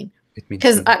that mean?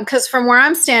 Because from where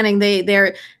I'm standing,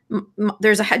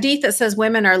 there's a hadith that says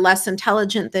women are less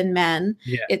intelligent than men.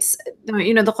 Yeah. It's,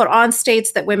 you know, the Quran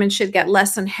states that women should get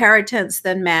less inheritance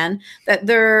than men, that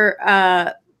they're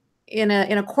in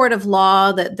a court of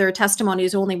law, that their testimony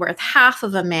is only worth half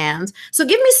of a man's. So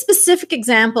give me specific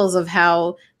examples of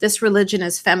how this religion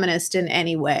is feminist in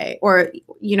any way, or,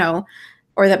 you know,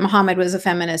 or that Muhammad was a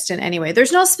feminist in any way.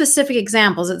 There's no specific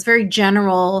examples. It's very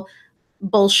general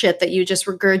bullshit that you just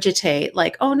regurgitate,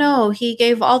 like, oh no, he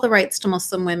gave all the rights to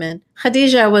Muslim women.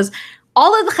 Khadija was,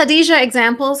 all of the Khadija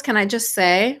examples, can I just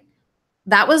say,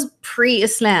 that was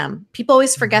pre-Islam. People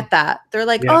always forget that. They're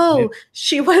like,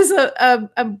 she was a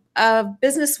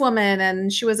businesswoman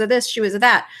and she was a this, she was a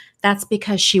that. That's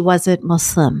because she wasn't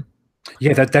Muslim.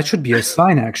 Yeah, that should be a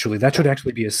sign, actually. That should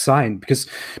actually be a sign, because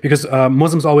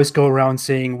Muslims always go around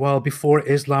saying, well, before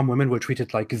Islam, women were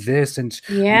treated like this, and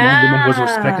women was Yeah,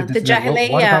 respected the this and that. Well,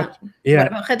 what Jahiliyyah. about, What yeah,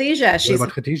 about Khadija? what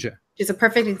about Khadija? She's a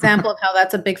perfect example of how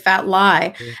that's a big fat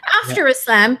lie. Yeah. After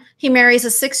Islam, he marries a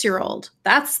 6-year-old.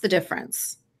 That's the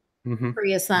difference. Hmm.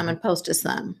 Pre-Islam and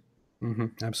post-Islam.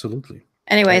 Absolutely.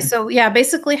 Anyway, so yeah,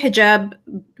 basically hijab,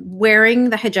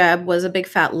 wearing the hijab was a big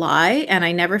fat lie, and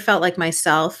I never felt like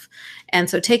myself. And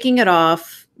so taking it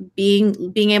off,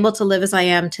 being able to live as I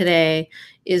am today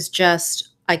is just,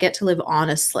 I get to live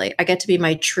honestly. I get to be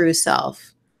my true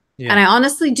self. Yeah. And I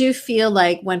honestly do feel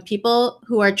like when people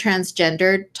who are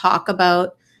transgendered talk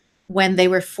about when they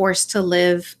were forced to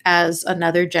live as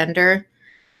another gender,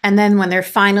 and then when they're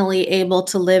finally able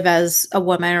to live as a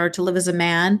woman or to live as a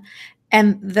man,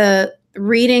 and the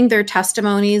reading their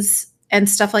testimonies and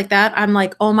stuff like that, I'm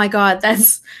like, oh my God,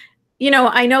 that's,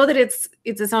 I know that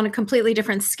it's on a completely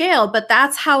different scale, but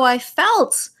that's how I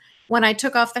felt when I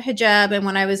took off the hijab and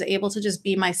when I was able to just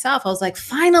be myself. I was like,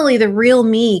 finally, the real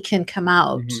me can come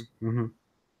out.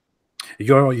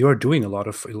 You're doing a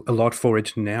lot for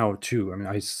it now too. I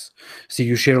mean, see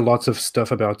you share lots of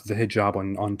stuff about the hijab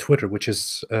on Twitter, which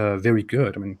is very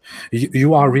good. I mean,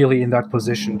 you are really in that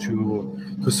position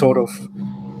to sort of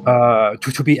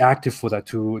to be active for that,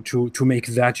 to make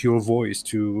that your voice,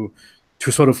 to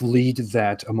sort of lead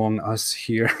that among us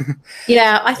here.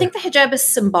 Yeah, I think the hijab is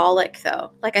symbolic,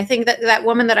 though. Like, I think that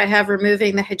woman that I have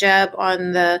removing the hijab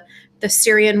on the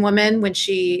Syrian woman when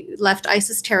she left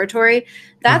ISIS territory,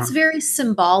 that's very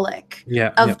symbolic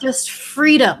of just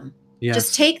freedom. Yes.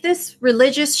 Just take this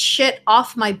religious shit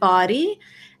off my body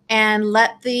and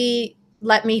let me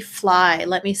fly,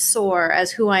 let me soar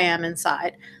as who I am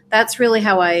inside. That's really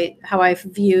how I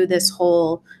view this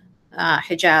whole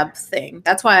hijab thing.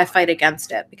 That's why I fight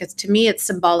against it, because to me it's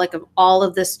symbolic of all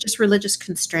of this just religious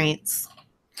constraints.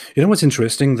 You know what's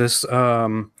interesting? This,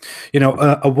 a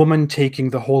woman taking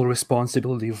the whole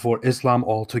responsibility for Islam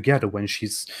altogether when she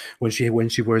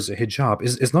wears a hijab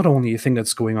is not only a thing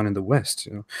that's going on in the West.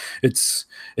 It's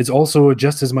also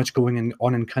just as much going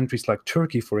on in countries like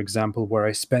Turkey, for example, where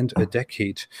I spent a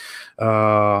decade.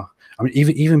 I mean,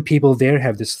 even people there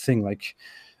have this thing like,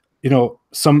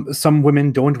 some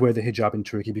women don't wear the hijab in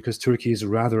Turkey because Turkey is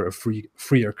rather a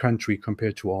freer country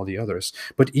compared to all the others.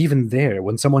 But even there,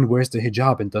 when someone wears the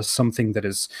hijab and does something that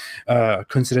is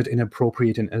considered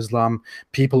inappropriate in Islam,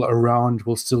 people around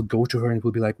will still go to her and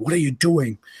will be like, "What are you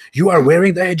doing? You are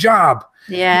wearing the hijab.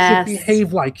 Yes. You should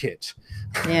behave like it."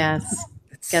 Yes.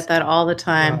 Get that all the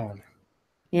time.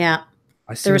 Yeah.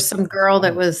 There was some girl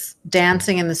that was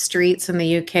dancing in the streets in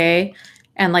the UK,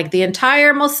 and like the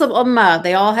entire Muslim Ummah,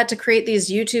 they all had to create these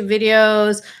YouTube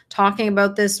videos talking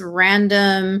about this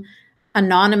random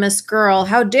anonymous girl.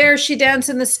 How dare she dance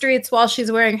in the streets while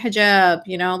she's wearing hijab?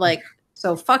 Like,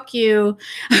 so fuck you.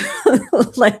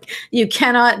 Like, you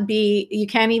can't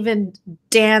even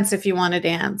dance if you want to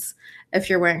dance if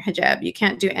you're wearing hijab. You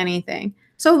can't do anything.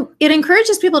 So it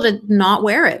encourages people to not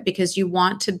wear it because you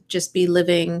want to just be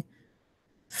living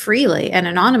freely and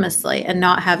anonymously and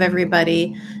not have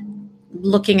everybody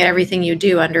looking at everything you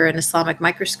do under an Islamic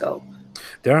microscope.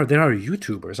 There are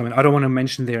YouTubers. I mean, I don't want to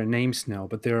mention their names now,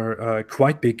 but there are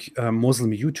quite big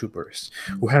Muslim YouTubers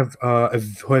who have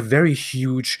very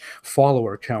huge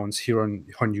follower counts here on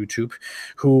YouTube,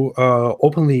 who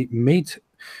openly made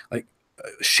like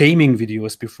shaming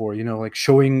videos before, like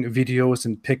showing videos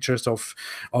and pictures of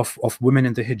women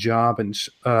in the hijab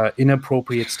and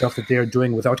inappropriate stuff that they're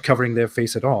doing without covering their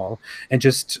face at all, and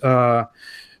just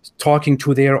talking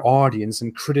to their audience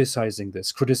and criticizing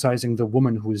the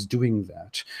woman who is doing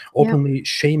that, openly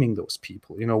shaming those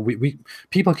people. We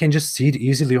people can just see it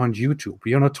easily on YouTube.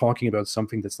 We are not talking about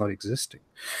something that's not existing.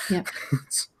 Yeah.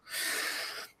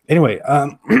 Anyway,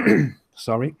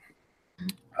 sorry.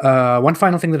 One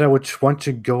final thing that I would want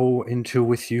to go into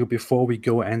with you before we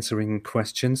go answering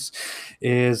questions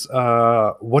is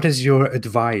what is your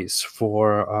advice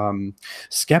for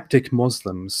skeptic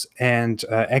Muslims and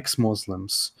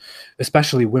ex-Muslims,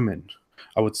 especially women,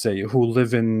 I would say, who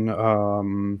live in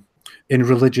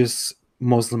religious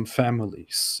Muslim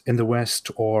families in the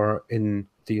West or in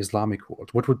the Islamic world?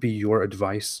 What would be your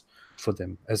advice for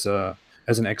them as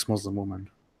an ex-Muslim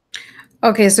woman?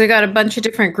 Okay, so we got a bunch of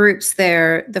different groups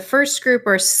there. The first group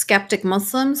are skeptic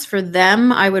Muslims. For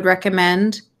them, I would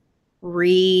recommend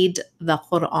read the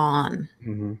Quran.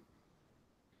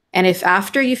 And if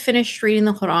after you finish reading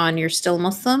the Quran, you're still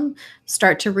Muslim,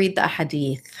 start to read the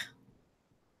Hadith.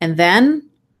 And then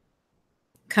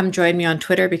come join me on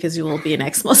Twitter because you will be an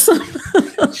ex-Muslim.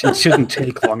 it shouldn't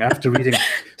take long. After reading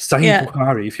Sahih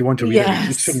Bukhari, if you want to read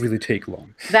it shouldn't really take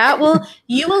long.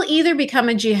 You will either become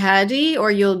a jihadi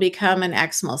or you'll become an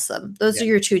ex-Muslim. Those are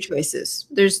your two choices.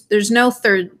 There's no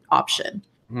third option.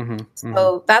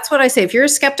 So that's what I say. If you're a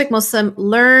skeptic Muslim,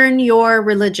 learn your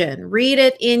religion. Read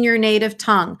it in your native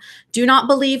tongue. Do not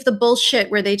believe the bullshit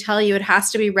where they tell you it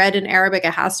has to be read in Arabic.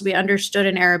 It has to be understood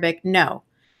in Arabic. No.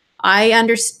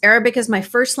 Arabic is my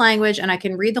first language, and I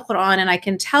can read the Quran, and I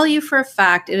can tell you for a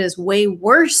fact it is way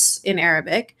worse in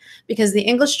Arabic because the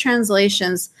English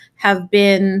translations have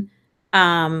been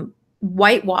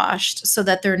whitewashed so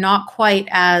that they're not quite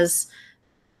as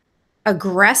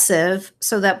aggressive,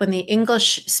 so that when the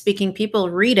English speaking people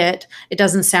read it, it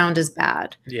doesn't sound as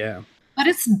bad. Yeah. But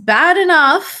it's bad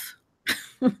enough.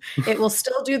 It will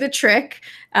still do the trick.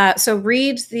 So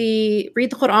read the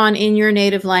Quran in your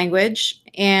native language,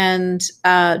 and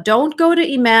don't go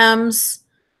to imams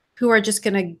who are just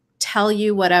going to tell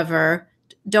you whatever.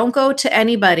 Don't go to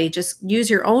anybody. Just use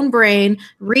your own brain.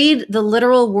 Read the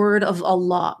literal word of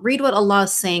Allah. Read what Allah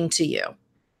is saying to you.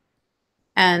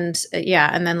 And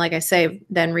and then, like I say,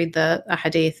 then read the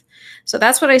hadith. So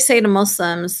that's what I say to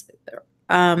Muslims.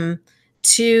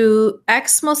 To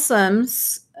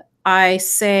ex-Muslims, I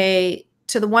say,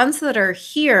 to the ones that are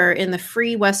here in the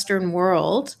free Western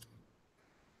world,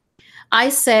 I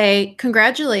say,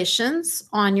 congratulations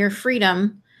on your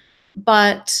freedom,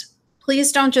 but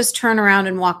please don't just turn around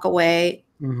and walk away.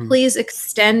 Please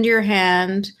extend your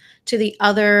hand to the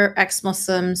other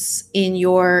ex-Muslims in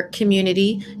your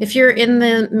community. If you're in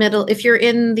the middle, if you're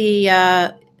in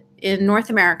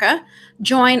North America,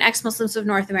 join Ex-Muslims of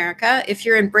North America. If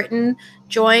you're in Britain,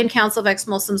 join Council of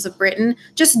Ex-Muslims of Britain.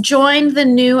 Just join the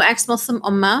new Ex-Muslim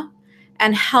Ummah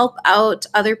and help out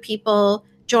other people.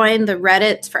 Join the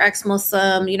Reddit for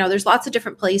Ex-Muslim. You know, there's lots of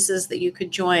different places that you could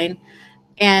join.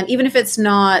 And even if it's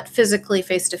not physically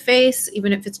face-to-face,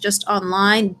 even if it's just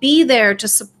online, be there to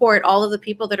support all of the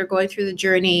people that are going through the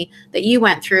journey that you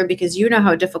went through, because you know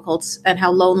how difficult and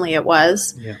how lonely it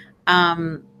was. Yeah.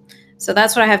 So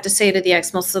that's what I have to say to the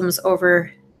ex-Muslims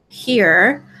over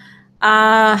here.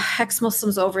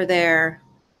 Ex-Muslims over there.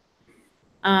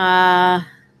 I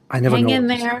never hang know in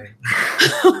there.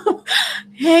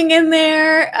 Hang in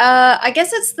there. I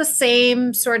guess it's the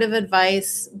same sort of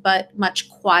advice, but much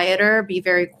quieter. Be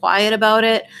very quiet about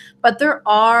it. But there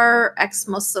are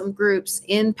ex-Muslim groups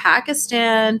in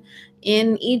Pakistan,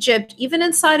 in Egypt, even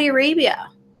in Saudi Arabia.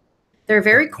 They're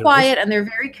very quiet and they're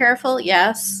very careful.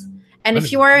 Yes. And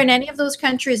if you are in any of those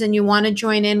countries and you want to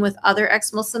join in with other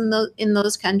ex-Muslim in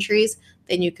those countries,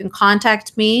 then you can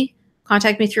contact me.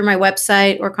 Contact me through my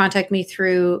website or contact me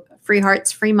through Free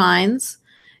Hearts, Free Minds.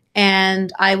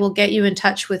 And I will get you in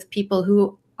touch with people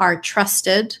who are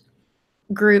trusted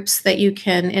groups that you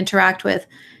can interact with,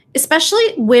 especially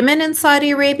women in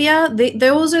Saudi Arabia.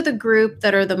 Those are the group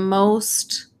that are the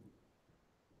most,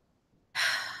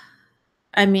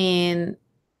 I mean,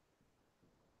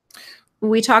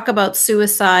 we talk about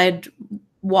suicide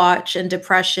watch and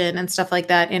depression and stuff like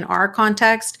that in our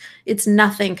context. It's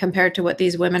nothing compared to what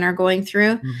these women are going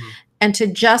through. And to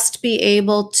just be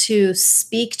able to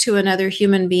speak to another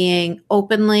human being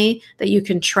openly that you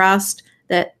can trust,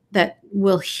 that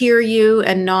will hear you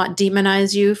and not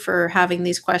demonize you for having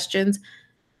these questions,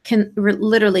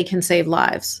 literally can save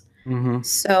lives.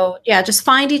 So yeah, just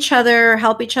find each other,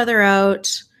 help each other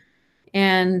out.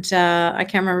 And I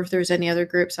can't remember if there's any other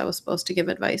groups I was supposed to give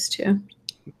advice to.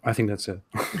 I think that's it.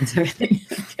 That's everything.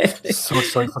 Okay. So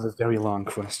sorry for the very long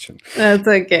question. That's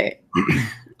okay.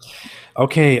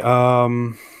 Okay,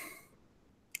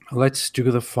 let's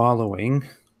do the following.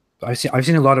 I've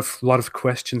seen a lot of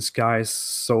questions, guys.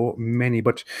 So many,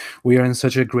 but we are in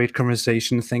such a great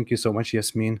conversation. Thank you so much,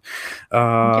 Yasmine.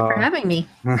 Thank you for having me.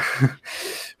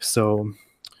 So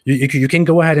you can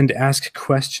go ahead and ask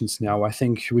questions now. I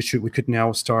think we could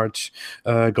now start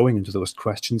going into those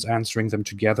questions, answering them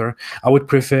together. I would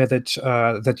prefer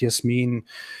that Yasmine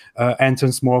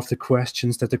answers more of the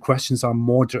questions, that the questions are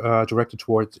more directed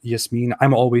toward Yasmine.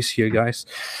 I'm always here, guys.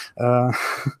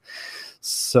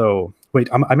 So wait,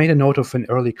 I made a note of an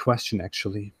early question,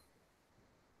 actually.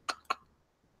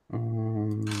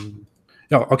 No,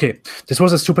 okay. This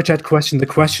was a super chat question. The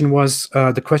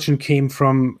question came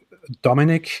from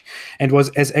Dominic and was,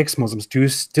 as ex-Muslims, do you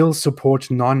still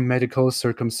support non-medical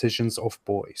circumcisions of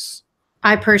boys?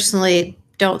 I personally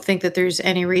don't think that there's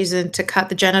any reason to cut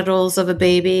the genitals of a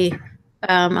baby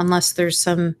unless there's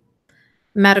some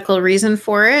medical reason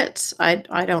for it.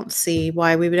 I don't see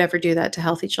why we would ever do that to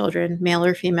healthy children, male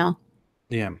or female.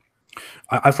 Yeah.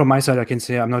 From my side, I can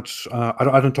say I'm not.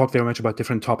 I don't talk very much about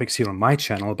different topics here on my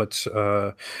channel, but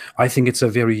I think it's a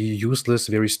very useless,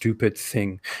 very stupid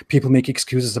thing. People make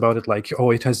excuses about it, like,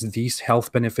 "Oh, it has these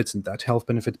health benefits and that health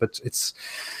benefit," but it's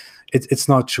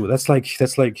not true. That's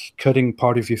like cutting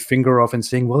part of your finger off and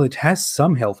saying, "Well, it has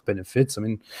some health benefits." I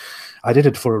mean, I did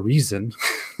it for a reason.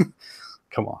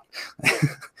 Come on.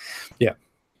 Yeah.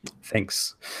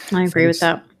 Thanks. I agree with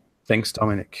that. Thanks,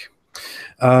 Dominic.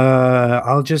 The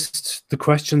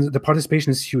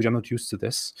participation is huge. I'm not used to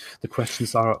this. The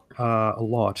questions are a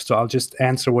lot. So I'll just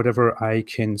answer whatever I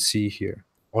can see here,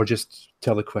 or just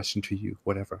tell the question to you,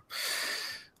 whatever.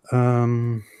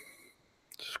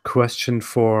 Question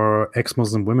for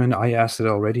ex-Muslim women. I asked it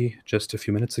already just a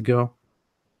few minutes ago.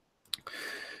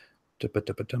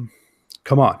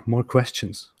 Come on, more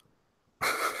questions.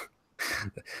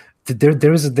 There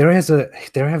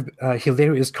have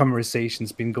hilarious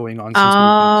conversations been going on since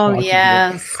oh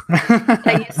yes.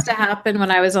 That used to happen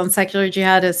when I was on Secular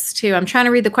Jihadists too. I'm trying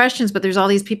to read the questions, but there's all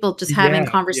these people just having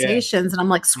conversations, and I'm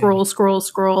like,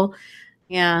 scroll.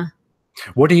 Yeah.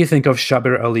 What do you think of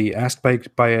Shabir Ali? Asked by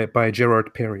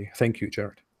Gerard Perry. Thank you,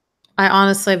 Gerard. I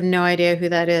honestly have no idea who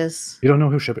that is. You don't know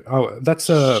who Shabir? Oh, that's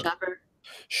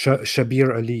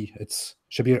Shabir Ali. It's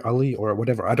Shabir Ali or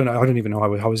whatever. I don't even know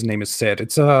how his name is said.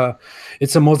 It's a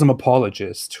Muslim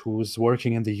apologist who's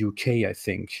working in the UK. I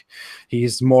think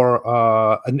he's more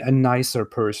a nicer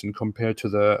person compared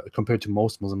to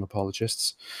most Muslim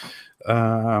apologists.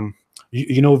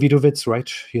 You know Vidovitz,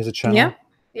 right? He has a channel.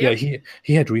 Yeah,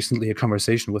 he had recently a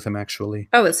conversation with him, actually.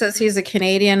 Oh, it says he's a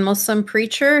Canadian Muslim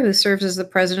preacher who serves as the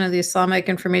president of the Islamic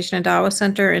Information and Dawah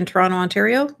Center in Toronto,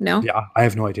 Ontario. No? Yeah, I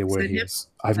have no idea where he is.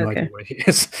 I have no idea where he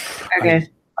is. Okay.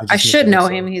 I should know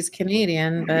him. He's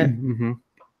Canadian, but...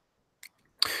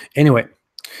 Anyway,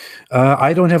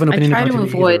 I don't have an opinion about him either. I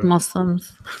try to avoid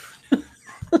Muslims.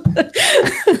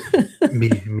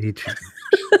 Me too.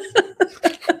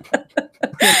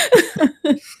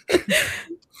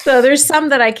 So there's some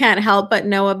that I can't help but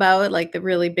know about, like the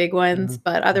really big ones,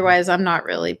 but otherwise I'm not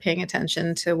really paying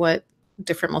attention to what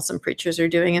different Muslim preachers are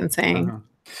doing and saying.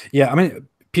 Yeah, I mean,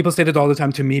 people say that all the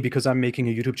time to me because I'm making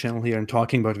a YouTube channel here and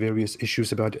talking about various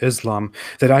issues about Islam,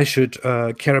 that I should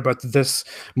care about this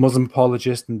Muslim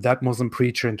apologist and that Muslim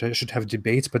preacher, and I should have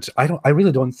debates. But I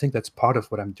really don't think that's part of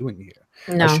what I'm doing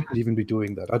here. No. I shouldn't even be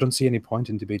doing that. I don't see any point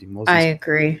in debating Muslims. I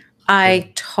agree.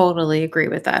 I totally agree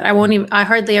with that. I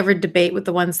hardly ever debate with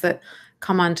the ones that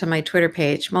come onto my Twitter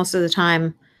page. Most of the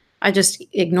time I just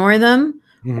ignore them,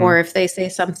 or if they say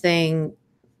something,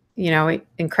 you know,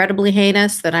 incredibly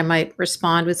heinous, that I might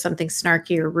respond with something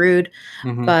snarky or rude.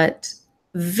 But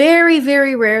very,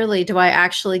 very rarely do I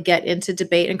actually get into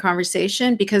debate and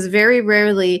conversation, because very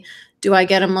rarely do I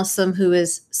get a Muslim who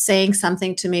is saying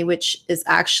something to me which is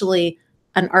actually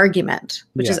an argument,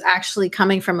 which is actually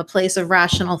coming from a place of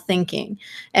rational thinking.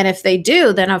 And if they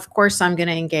do, then of course I'm going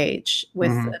to engage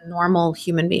with a normal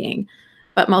human being.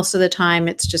 But most of the time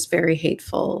it's just very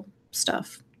hateful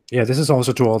stuff. Yeah, this is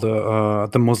also to all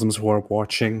the Muslims who are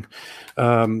watching.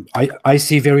 I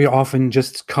see very often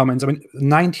just comments. I mean,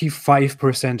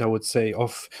 95%, I would say,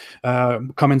 of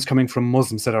comments coming from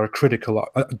Muslims that are critical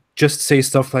just say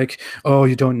stuff like, "Oh,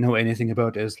 you don't know anything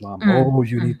about Islam. Oh,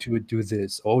 you need to do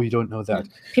this. Oh, you don't know that."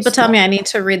 People tell me I need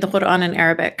to read the Quran in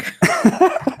Arabic.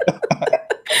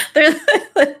 They're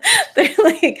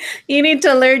like, you need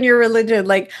to learn your religion.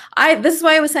 Like, this is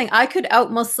why I was saying I could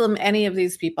out-Muslim any of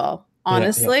these people.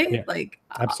 Honestly, like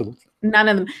absolutely none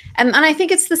of them. And I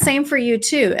think it's the same for you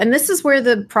too. And this is where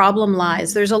the problem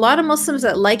lies. There's a lot of Muslims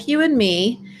that, like you and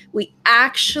me, we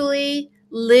actually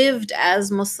lived as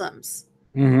Muslims.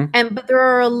 But there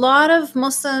are a lot of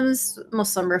Muslims,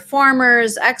 Muslim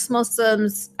reformers,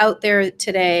 ex-Muslims out there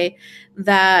today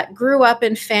that grew up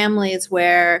in families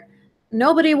where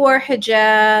nobody wore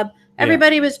hijab,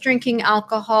 everybody was drinking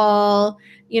alcohol.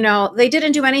 You know, they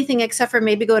didn't do anything except for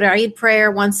maybe go to Eid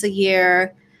prayer once a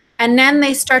year. And then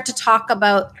they start to talk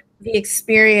about the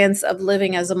experience of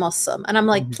living as a Muslim. And I'm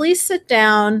like, please sit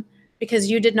down,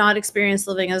 because you did not experience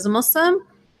living as a Muslim.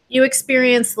 You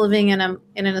experienced living in an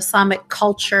Islamic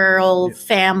cultural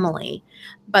family.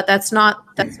 But that's not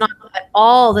at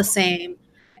all the same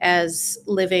as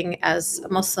living as a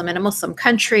Muslim in a Muslim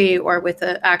country or with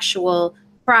an actual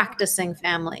practicing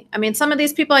family. I mean, some of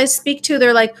these people I speak to,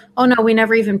 they're like, "Oh no, we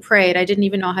never even prayed. I didn't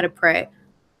even know how to pray."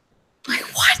 Like,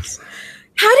 what?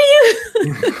 How do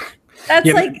you? That's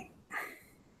like,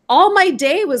 all my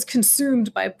day was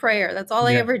consumed by prayer. That's all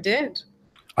I ever did.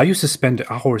 I used to spend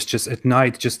hours just at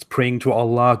night just praying to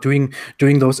Allah, doing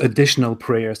those additional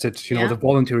prayers that, you know, the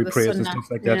voluntary prayers and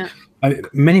stuff like that.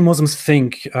 Many Muslims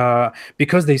think,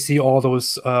 because they see all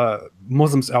those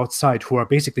Muslims outside who are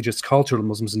basically just cultural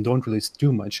Muslims and don't really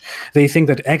do much, they think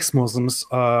that ex-Muslims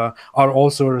are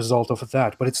also a result of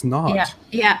that, but it's Yeah, not.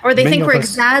 yeah. Or they Many think of we're us,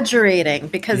 exaggerating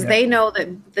because yeah, they know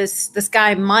that this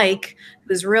guy Mike,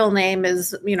 whose real name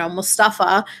is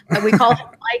Mustafa, and we call him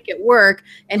Mike at work,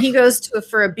 and he goes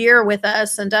for a beer with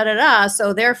us and da da da.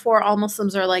 So therefore, all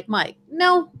Muslims are like Mike.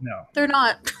 No, no. they're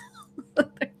not.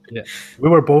 Yeah, we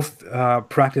were both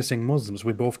practicing Muslims.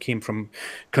 We both came from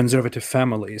conservative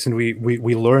families, and we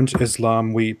learned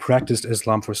Islam. We practiced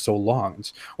Islam for so long.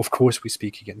 And of course, we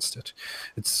speak against it.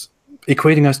 It's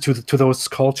equating us to those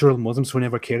cultural Muslims who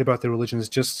never cared about their religion. Is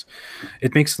just,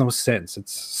 it makes no sense.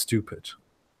 It's stupid.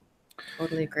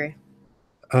 Totally agree.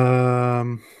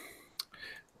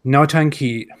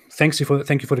 Nautanki, thank you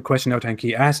for the question.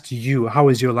 Nautanki asked you, how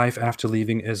is your life after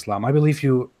leaving Islam? I believe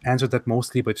you answered that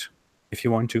mostly, but if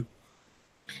you want to.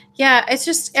 Yeah, it's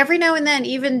just every now and then,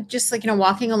 even just like,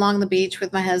 walking along the beach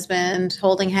with my husband,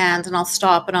 holding hands, and I'll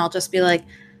stop and I'll just be like,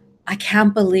 I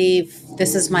can't believe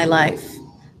this is my life.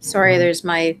 Sorry, there's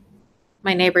my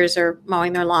neighbors are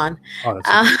mowing their lawn. Oh,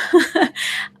 that's okay.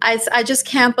 I just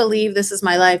can't believe this is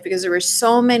my life, because there were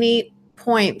so many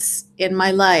points in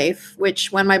my life,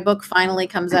 which when my book finally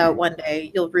comes out one day,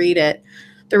 you'll read it.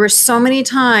 There were so many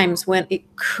times when it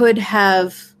could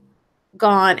have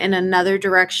gone in another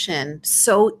direction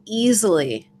so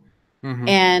easily.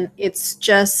 And it's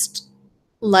just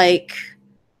like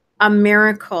a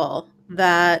miracle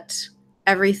that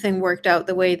everything worked out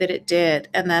the way that it did,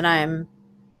 and that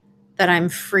I'm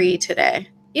free today.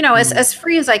 As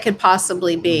free as I could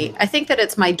possibly be. I think that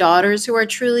it's my daughters who are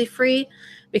truly free,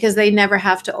 because they never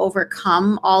have to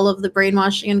overcome all of the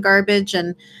brainwashing and garbage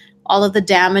and all of the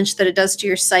damage that it does to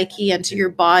your psyche and to your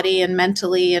body and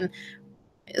mentally and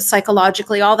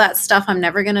psychologically, all that stuff. I'm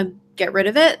never going to get rid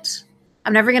of it.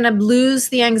 I'm never going to lose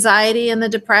the anxiety and the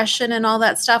depression and all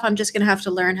that stuff. I'm just going to have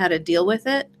to learn how to deal with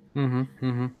it.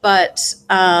 But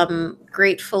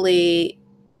gratefully,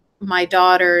 my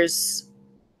daughters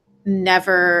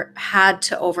never had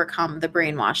to overcome the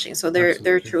brainwashing, so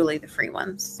they're truly the free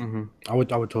ones. I would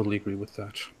totally agree with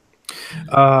that.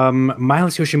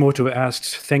 Miles Yoshimoto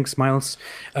asked, thanks Miles,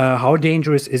 how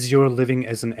dangerous is your living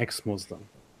as an ex-Muslim?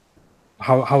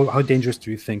 How dangerous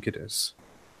do you think it is?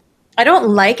 I don't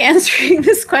like answering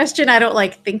this question. I don't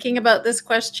like thinking about this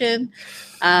question.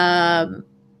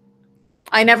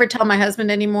 I never tell my husband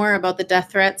anymore about the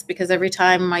death threats, because every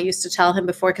time I used to tell him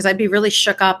before, because I'd be really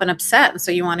shook up and upset. And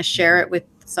so you want to share it with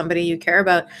somebody you care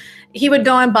about. He would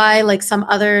go and buy like some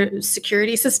other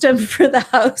security system for the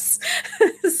house.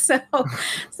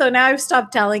 So now I've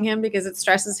stopped telling him because it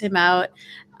stresses him out.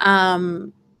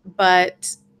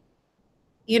 But,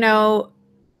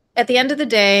 at the end of the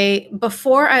day,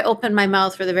 before I opened my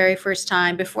mouth for the very first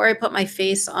time, before I put my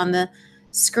face on the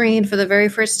screen for the very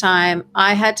first time,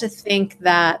 I had to think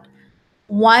that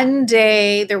one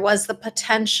day there was the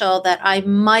potential that I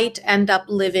might end up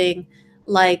living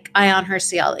like Ayaan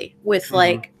Hirsi Ali with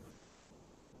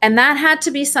and that had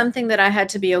to be something that I had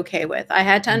to be okay with. I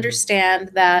had to understand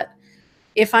that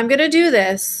if I'm going to do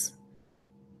this,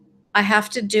 I have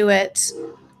to do it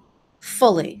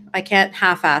fully. I can't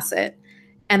half-ass it.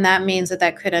 And that means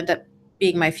that could end up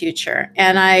being my future.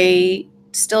 And I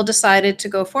still decided to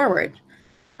go forward.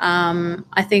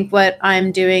 I think what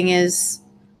I'm doing is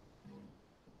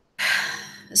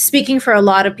speaking for a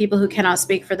lot of people who cannot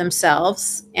speak for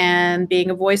themselves and being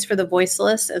a voice for the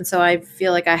voiceless. And so I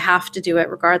feel like I have to do it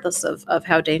regardless of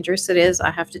how dangerous it is.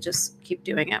 I have to just keep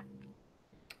doing it.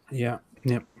 Yeah.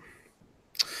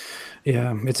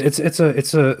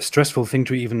 It's a stressful thing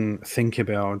to even think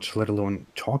about, let alone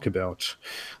talk about.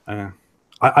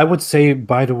 I would say,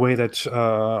 by the way, that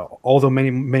although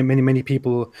many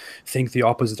people think the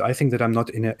opposite, I think that I'm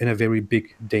not in a very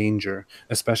big danger,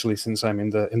 especially since I'm in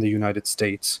the United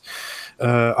States.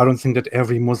 I don't think that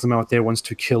every Muslim out there wants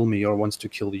to kill me or wants to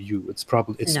kill you. It's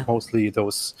mostly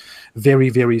those very,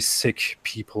 very sick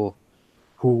people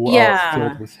who are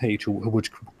filled with hate, who would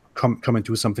come and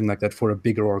do something like that for a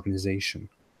bigger organization.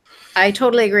 I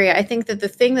totally agree. I think that the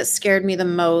thing that scared me the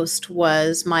most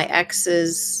was my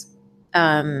ex's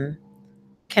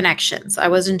connections. I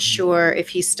wasn't sure if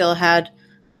he still had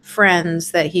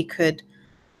friends that he could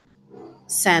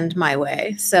send my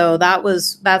way. So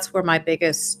that's where my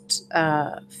biggest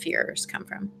fears come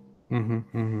from.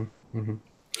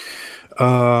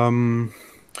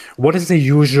 What is the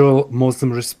usual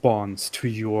Muslim response to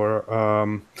your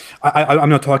I'm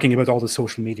not talking about all the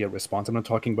social media response. I'm not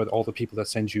talking about all the people that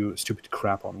send you stupid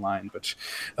crap online. But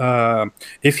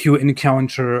if you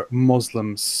encounter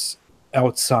Muslims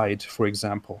outside, for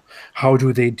example? How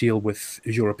do they deal with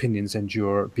your opinions and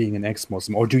your being an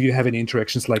ex-Muslim? Or do you have any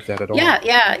interactions like that at all?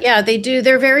 Yeah, they do.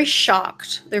 They're very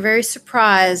shocked. They're very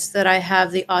surprised that I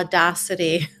have the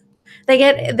audacity. They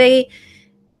get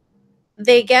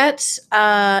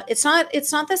it's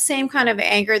not the same kind of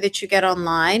anger that you get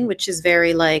online, which is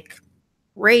very like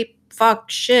rape, fuck,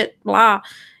 shit, blah,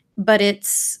 but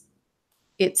it's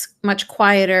much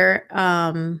quieter.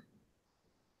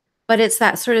 But it's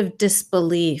that sort of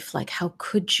disbelief, like, how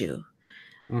could you?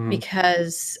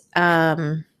 Because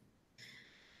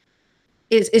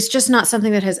it's just not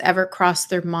something that has ever crossed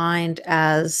their mind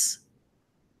as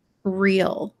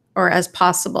real or as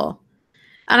possible.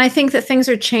 And I think that things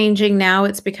are changing now.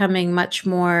 It's becoming much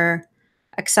more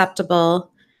acceptable.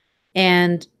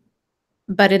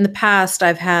 But in the past,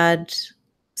 I've had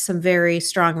some very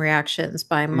strong reactions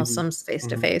by Muslims face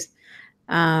to face.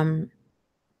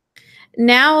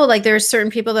 Now, like, there are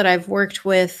certain people that I've worked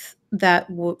with that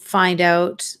find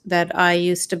out that I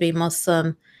used to be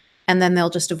Muslim, and then they'll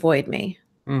just avoid me.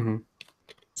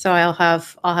 So I'll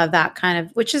have that kind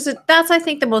of, that's I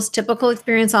think the most typical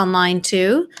experience online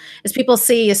too, is people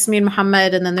see Yasmine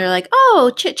Mohammed and then they're like,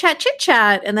 oh, chit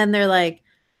chat, and then they're like,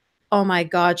 oh my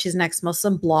God, she's an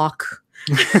ex-Muslim, block.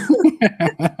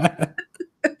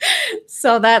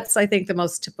 So that's, I think, the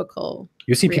most typical.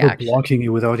 You see people blocking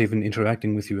you without even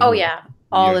interacting with you. Oh yeah,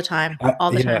 all the time,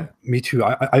 all the time. Me too.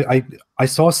 I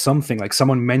saw something like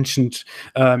someone mentioned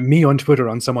me on Twitter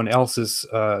on someone else's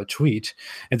tweet,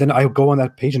 and then I go on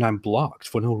that page and I'm blocked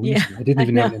for no reason. I didn't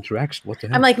even have an interaction. What the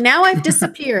hell? I'm like, now I've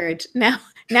disappeared. Now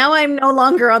I'm no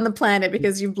longer on the planet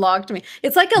because you blocked me.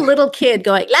 It's like a little kid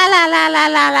going la la la la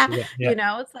la la. You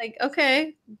know, it's like,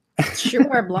 okay,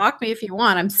 sure, block me if you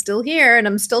want. I'm still here and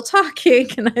I'm still talking,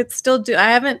 and it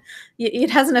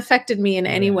hasn't affected me in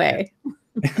any way.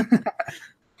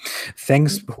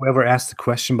 Thanks, whoever asked the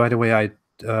question, by the way. I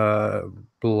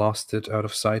lost it out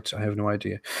of sight. I have no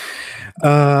idea.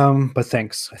 But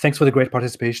thanks for the great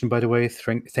participation, by the way.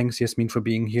 Thanks, Yasmine, for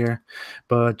being here.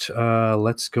 But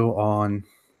let's go on.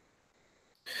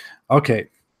 Okay.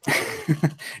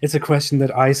 It's a question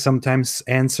that I sometimes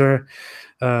answer.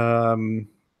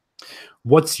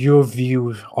 What's your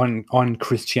view on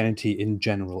Christianity in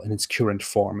general, in its current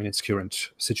form, in its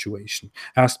current situation?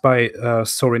 Asked by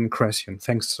Sorin Kression.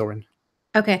 Thanks, Sorin.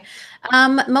 Okay.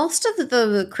 Most of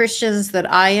the Christians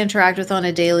that I interact with on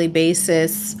a daily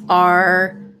basis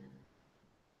are,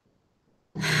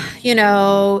 you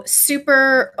know,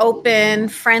 super open,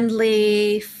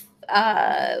 friendly,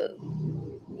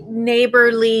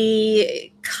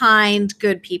 neighborly, kind,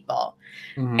 good people.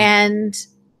 And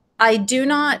I do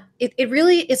not,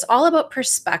 it's all about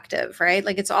perspective, right?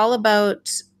 Like, it's all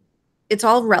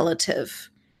relative.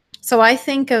 So I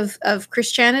think of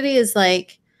Christianity as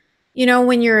like, you know,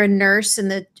 when you're a nurse in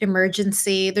the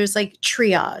emergency, there's like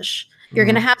triage. You're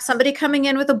going to have somebody coming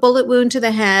in with a bullet wound to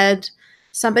the head,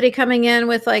 somebody coming in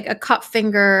with like a cut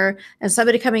finger, and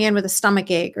somebody coming in with a stomach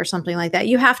ache or something like that.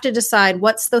 You have to decide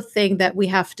what's the thing that we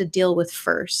have to deal with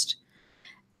first.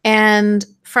 And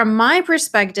from my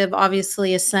perspective,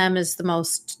 obviously, Islam is the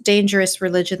most dangerous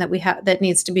religion that we have, that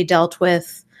needs to be dealt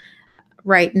with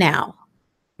right now.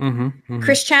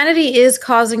 Christianity is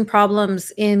causing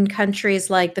problems in countries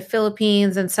like the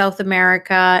Philippines and South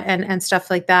America and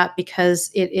stuff like that, because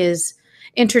it is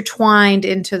intertwined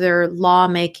into their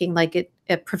lawmaking. Like, it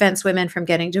prevents women from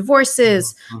getting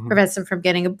divorces, prevents them from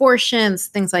getting abortions,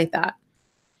 things like that.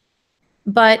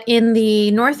 But in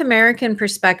the North American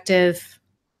perspective,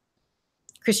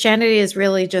 Christianity is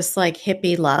really just like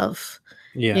hippie love.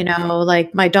 You know,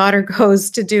 like, my daughter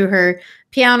goes to do her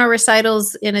piano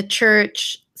recitals in a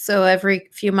church. So every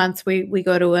few months we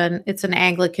go to it's an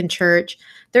Anglican church.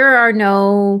 There's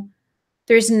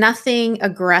nothing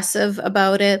aggressive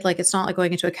about it. Like, it's not like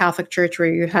going into a Catholic church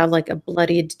where you have like a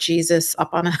bloodied Jesus up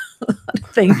on a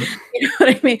thing. You know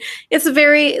what I mean? It's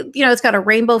very, you know, it's got a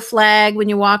rainbow flag when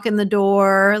you walk in the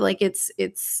door. Like,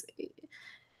 it's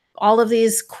all of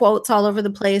these quotes all over the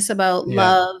place about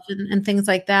love and things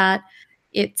like that.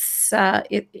 It's a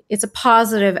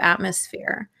positive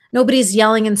atmosphere. Nobody's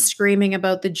yelling and screaming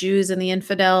about the Jews and the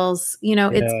infidels. You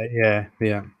know,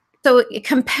 So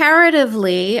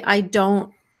comparatively, I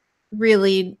don't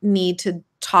really need to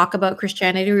talk about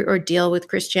Christianity or deal with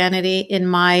Christianity in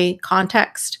my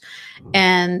context.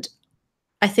 And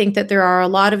I think that there are a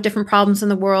lot of different problems in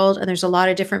the world, and there's a lot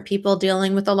of different people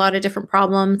dealing with a lot of different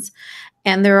problems.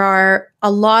 And there are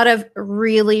a lot of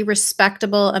really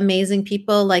respectable, amazing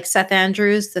people like Seth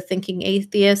Andrews, the thinking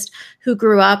atheist, who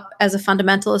grew up as a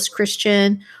fundamentalist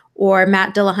Christian, or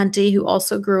Matt Dillahunty, who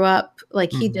also grew up,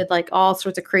 like, he did like all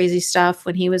sorts of crazy stuff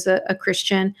when he was a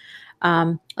Christian.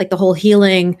 like the whole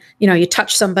healing, you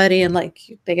touch somebody and like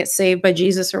they get saved by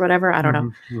Jesus or whatever. I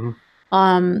don't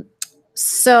know.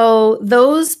 So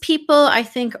those people, I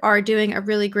think, are doing a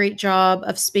really great job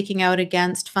of speaking out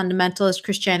against fundamentalist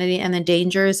Christianity and the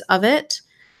dangers of it.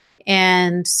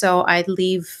 And so I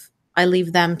leave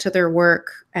them to their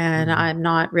work, and I'm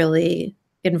not really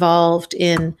involved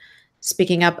in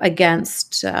speaking up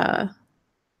against the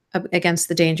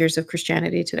dangers of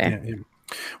Christianity today. Yeah.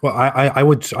 Well, I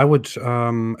would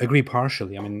agree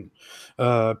partially. I mean,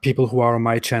 people who are on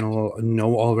my channel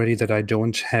know already that I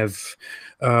don't have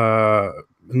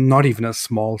not even a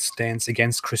small stance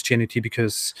against Christianity,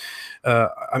 because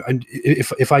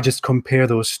if I just compare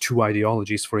those two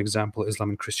ideologies, for example,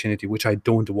 Islam and Christianity, which I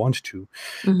don't want to,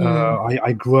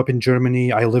 I grew up in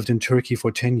Germany. I lived in Turkey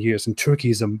for 10 years, and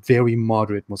Turkey is a very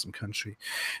moderate Muslim country,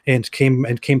 and came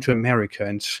to America,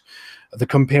 and the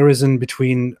comparison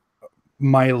between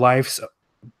my lives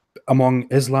among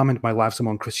Islam and my lives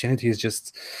among Christianity is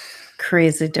just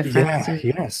crazy different.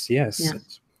 Yes. Yeah.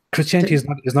 Christianity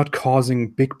is not causing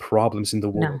big problems in the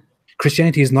world. No.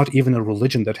 Christianity is not even a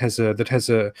religion that has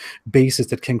a basis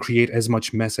that can create as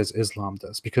much mess as Islam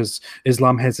does, because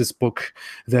Islam has this book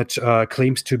that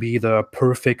claims to be the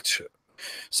perfect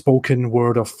spoken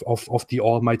word of the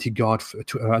Almighty God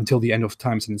until the end of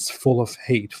times, and it's full of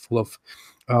hate, full of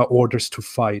orders to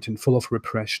fight, and full of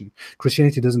repression.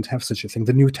 Christianity doesn't have such a thing.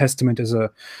 The New Testament is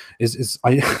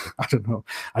I don't know.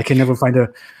 I can never find a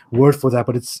word for that,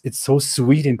 but it's so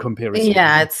sweet in comparison.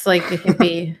 Yeah, it's like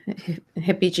the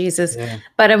hippie Jesus. Yeah.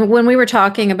 But when we were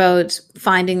talking about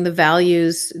finding the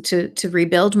values to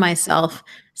rebuild myself,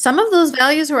 some of those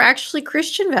values were actually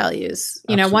Christian values.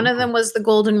 Absolutely. One of them was the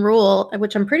golden rule,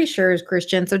 which I'm pretty sure is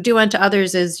Christian. So do unto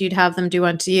others as you'd have them do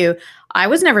unto you. I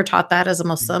was never taught that as a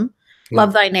Muslim.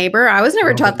 Love thy neighbor. I was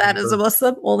never taught that as a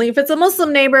Muslim, only if it's a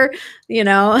Muslim neighbor,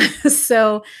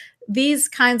 So these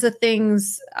kinds of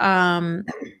things,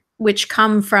 which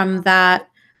come from that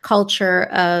culture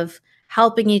of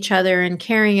helping each other and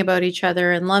caring about each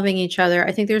other and loving each other,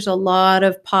 I think there's a lot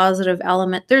of positive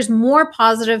element. There's more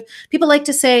positive. People like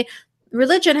to say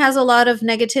religion has a lot of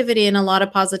negativity and a lot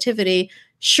of positivity.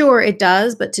 Sure, it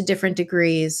does, but to different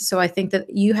degrees. So I think that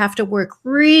you have to work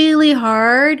really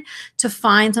hard to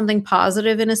find something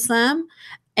positive in Islam,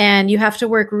 and you have to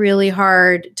work really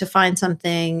hard to find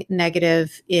something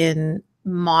negative in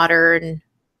modern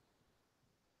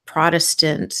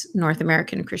Protestant North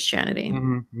American Christianity.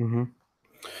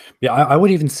 Yeah, I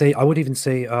would even say,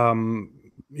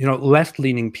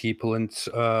 left-leaning people and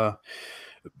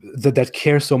that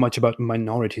care so much about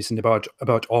minorities and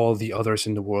about all the others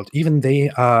in the world, even they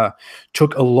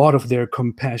took a lot of their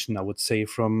compassion, I would say,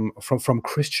 from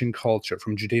Christian culture,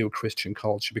 from Judeo-Christian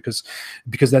culture, because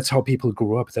that's how people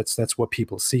grew up. That's what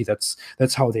people see. That's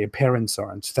how their parents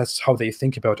are, and that's how they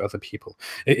think about other people.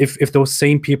 If those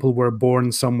same people were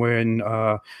born somewhere in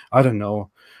I don't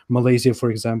know, Malaysia, for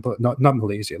example, not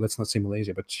Malaysia, let's not say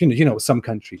Malaysia, but some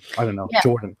country, I don't know, yeah.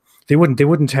 Jordan. They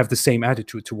wouldn't have the same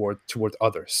attitude toward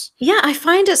others. Yeah, I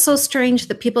find it so strange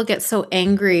that people get so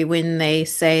angry when they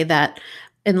say that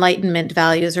Enlightenment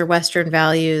values or Western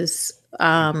values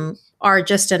are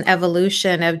just an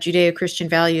evolution of Judeo-Christian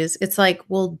values. It's like,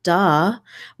 well, duh.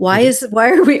 Why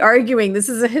are we arguing? This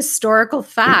is a historical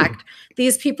fact.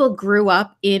 These people grew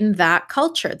up in that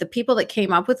culture. The people that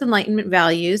came up with Enlightenment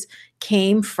values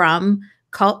came from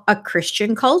a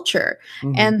Christian culture.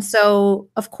 And so,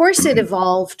 of course, it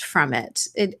evolved from it.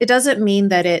 It doesn't mean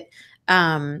that it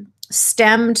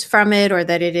stemmed from it, or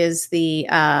that it is the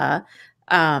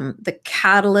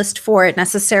catalyst for it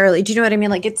necessarily. Do you know what I mean?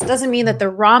 Like, it doesn't mean that the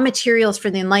raw materials for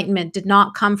the Enlightenment did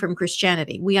not come from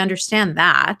Christianity. We understand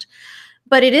that.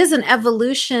 But it is an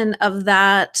evolution of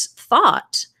that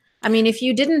thought. I mean, if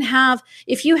you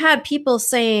had people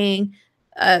saying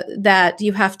that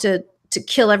you have to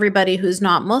kill everybody who's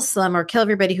not Muslim, or kill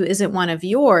everybody who isn't one of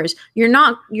yours, your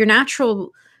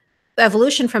natural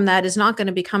evolution from that is not going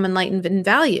to become enlightened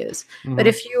values. But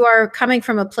if you are coming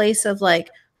from a place of like,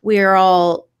 we're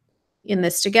all in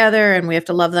this together and we have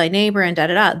to love thy neighbor and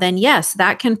then yes,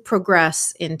 that can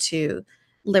progress into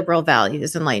liberal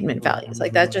values, Enlightenment values.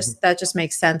 Like that just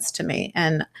makes sense to me.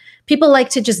 And people like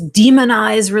to just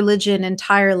demonize religion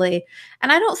entirely.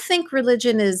 And I don't think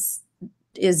religion is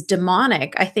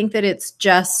demonic. I think that it's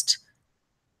just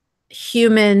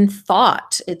human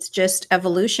thought. It's just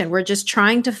evolution. We're just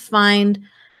trying to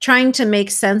make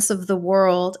sense of the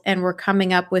world, and we're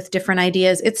coming up with different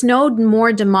ideas. It's no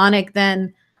more demonic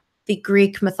than the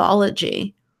Greek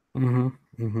mythology.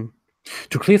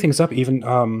 To clear things up, even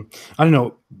I don't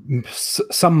know,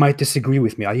 some might disagree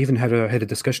with me. I even had a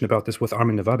discussion about this with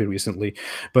Armin Navabi recently.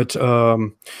 But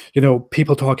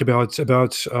people talk about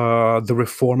the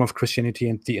reform of Christianity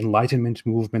and the Enlightenment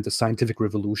movement, the scientific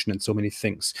revolution, and so many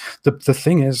things. The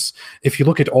thing is, if you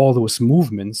look at all those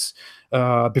movements,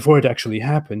 before it actually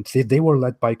happened, they were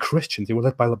led by Christians. They were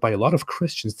led by a lot of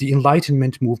Christians. The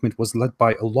Enlightenment movement was led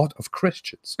by a lot of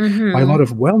Christians, by a lot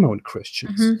of well-known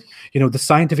Christians. The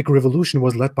scientific revolution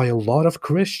was led by a lot of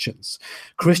Christians.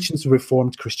 Christians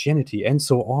reformed Christianity, and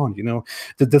so on.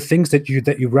 The things that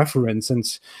you reference and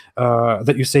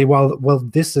that you say, well,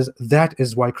 that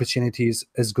is why Christianity is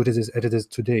as good as it is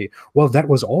today. Well, that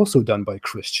was also done by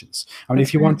Christians. I mean,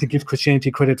 if you want to give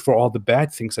Christianity credit for all the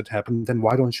bad things that happened, then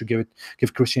why don't you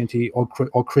give Christianity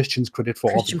or Christians credit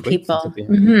for Christian all the great people. things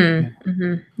that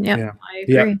they have? Yeah, I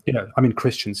agree. Yeah. I mean,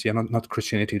 Christians, not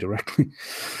Christianity directly.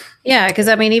 Yeah, because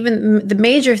I mean, even the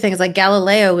major things like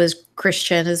Galileo was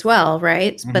Christian as well,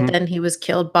 right? But then he was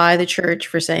killed by the church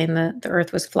for saying that the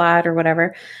earth was flat or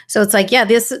whatever. So it's like, yeah,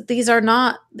 these are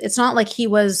not, it's not like he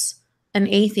was an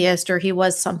atheist or he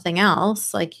was something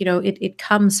else. Like, it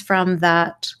comes from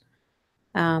that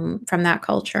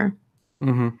culture.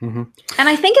 And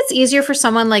I think it's easier for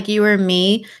someone like you or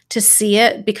me to see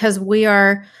it because we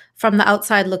are from the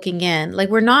outside looking in. Like,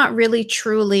 we're not really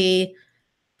truly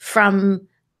from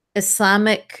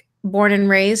Islamic born and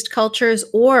raised cultures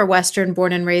or Western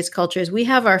born and raised cultures. We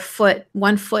have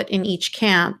one foot in each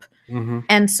camp.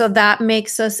 And so that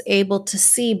makes us able to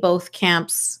see both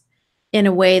camps in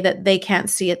a way that they can't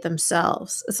see it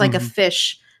themselves. It's like a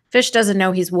fish. Fish doesn't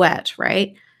know he's wet,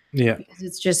 right? Yeah. Because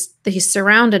it's just, he's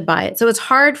surrounded by it. So it's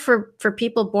hard for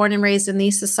people born and raised in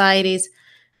these societies,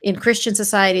 in Christian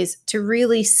societies, to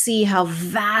really see how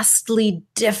vastly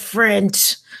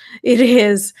different it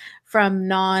is from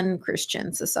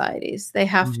non-Christian societies. They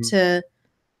have to,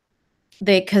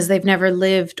 because they've never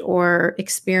lived or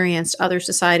experienced other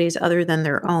societies other than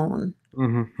their own.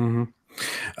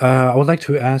 I would like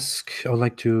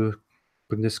to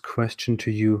bring this question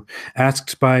to you,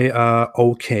 asked by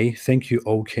OK. Thank you,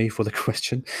 OK, for the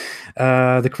question.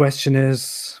 The question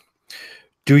is,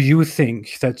 do you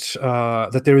think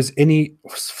that there is any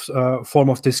form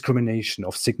of discrimination,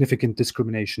 of significant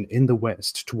discrimination in the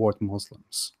West toward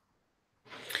Muslims?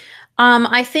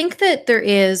 I think that there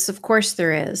is, of course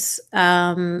there is,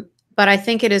 but I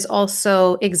think it is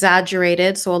also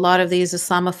exaggerated. So a lot of these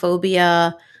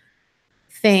Islamophobia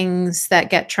things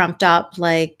that get trumped up,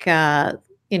 like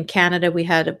in Canada, we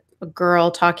had a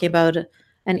girl talking about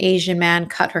an Asian man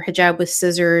cut her hijab with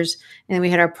scissors, and we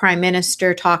had our prime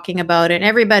minister talking about it, and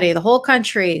everybody, the whole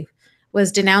country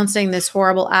was denouncing this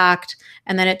horrible act,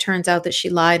 and then it turns out that she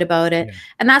lied about it.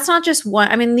 And that's not just one.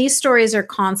 I mean, these stories are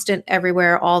constant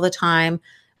everywhere all the time.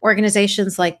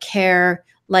 Organizations like CARE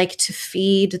like to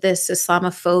feed this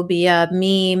Islamophobia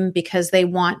meme because they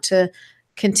want to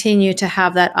continue to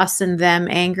have that us and them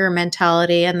anger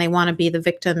mentality, and they want to be the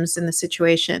victims in the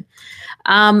situation.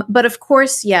 But of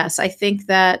course, yes, I think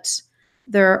that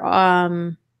there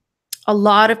a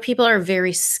lot of people are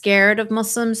very scared of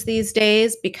Muslims these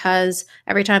days because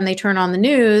every time they turn on the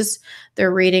news,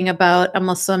 they're reading about a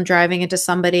Muslim driving into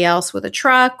somebody else with a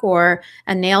truck, or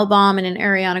a nail bomb in an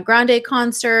Ariana Grande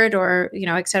concert, or,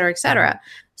 et cetera, et cetera.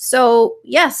 So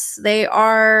yes, they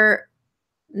are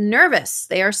nervous.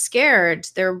 They are scared.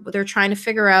 They're trying to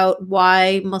figure out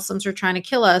why Muslims are trying to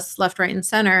kill us left, right, and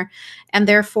center. And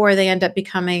therefore they end up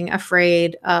becoming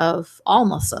afraid of all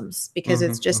Muslims because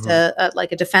it's just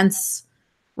like a defense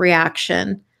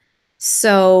reaction.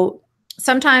 So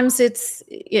sometimes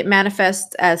it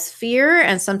manifests as fear,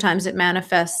 and sometimes it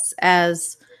manifests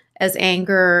as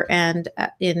anger and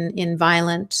in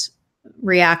violent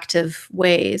reactive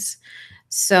ways.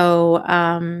 So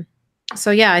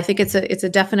yeah, I think it's a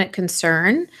definite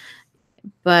concern,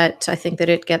 but I think that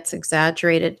it gets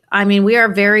exaggerated. I mean, we are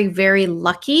very, very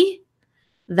lucky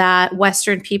that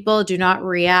Western people do not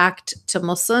react to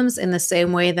Muslims in the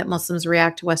same way that Muslims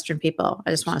react to Western people.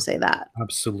 I just want to say that.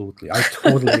 Absolutely. I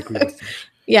totally agree with that.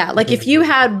 Yeah, like if you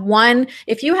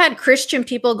had Christian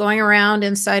people going around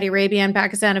in Saudi Arabia and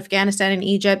Pakistan, Afghanistan, and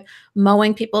Egypt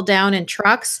mowing people down in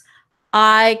trucks,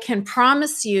 I can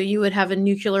promise you would have a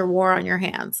nuclear war on your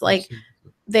hands. Like,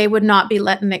 they would not be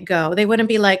letting it go. They wouldn't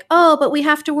be like, oh, but we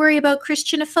have to worry about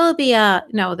Christianophobia.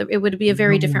 No, it would be a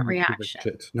very different reaction.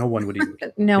 No one would even.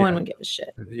 No one would give a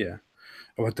shit. Yeah.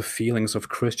 About the feelings of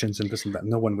Christians and this and that.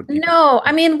 No one would. No,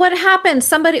 I mean, what happened?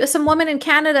 Some woman in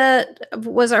Canada,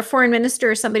 was our foreign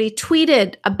minister, somebody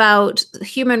tweeted about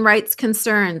human rights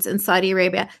concerns in Saudi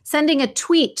Arabia, sending a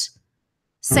tweet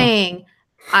saying,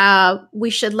 We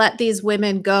should let these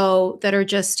women go that are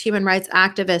just human rights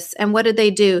activists. And what did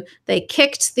they do? They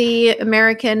kicked the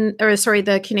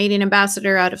the Canadian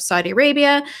ambassador out of Saudi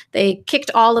Arabia. They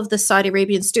kicked all of the Saudi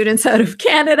Arabian students out of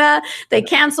Canada. They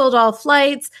canceled all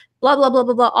flights, blah, blah, blah,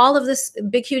 blah, blah. All of this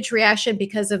big, huge reaction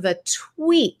because of a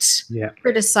tweet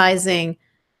criticizing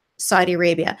Saudi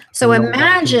Arabia. So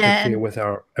imagine, don't interfere with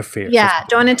our affairs. Yeah,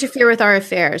 don't interfere with our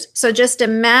affairs. So just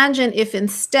imagine if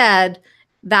instead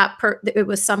it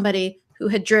was somebody who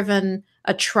had driven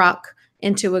a truck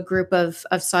into a group of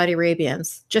Saudi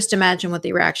Arabians. Just imagine what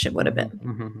the reaction would have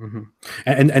been.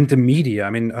 And the media, I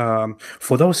mean,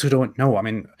 for those who don't know, I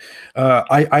mean,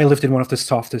 I lived in one of the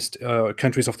softest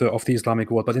countries of the Islamic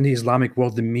world, but in the Islamic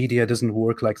world, the media doesn't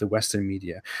work like the Western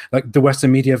media. Like the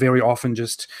Western media very often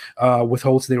just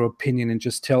withholds their opinion and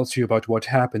just tells you about what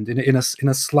happened in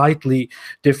a slightly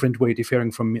different way,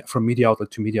 differing from media outlet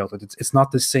to media outlet. It's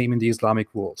not the same in the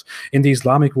Islamic world. In the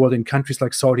Islamic world, in countries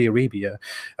like Saudi Arabia,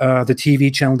 the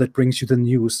TV channel that brings you the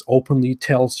news openly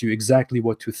tells you exactly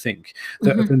what to think.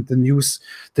 The news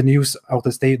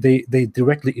outlets, they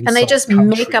directly insult and they just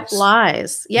countries. make up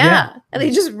lies. And they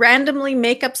just randomly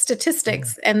make up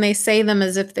statistics and they say them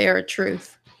as if they are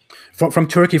truth. From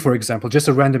Turkey, for example, just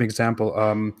a random example.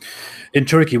 In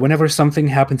Turkey, whenever something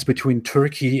happens between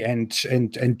Turkey and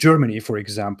Germany, for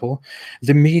example,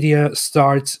 the media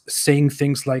starts saying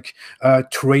things like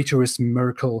 "traitorous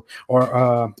Merkel"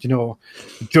 or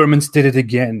 "Germans did it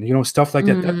again," stuff like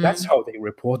that. That's how they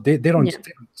report. They don't.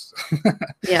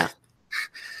 Yeah.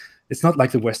 It's not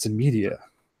like the Western media.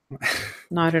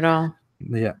 Not at all.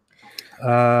 Yeah.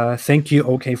 Thank you.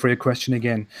 Okay, for your question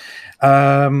again.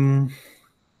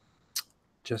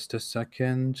 Just a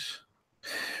second.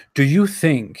 Do you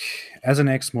think, as an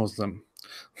ex-Muslim,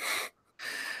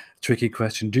 tricky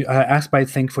question, ask by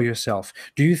think for yourself,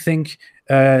 do you think,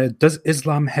 does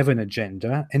Islam have an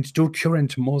agenda, and do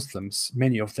current Muslims,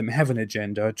 many of them, have an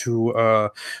agenda to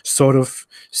sort of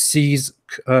seize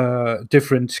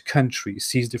different countries,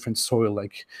 seize different soil,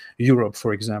 like Europe,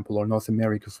 for example, or North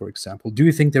America, for example? Do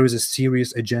you think there is a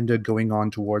serious agenda going on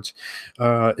towards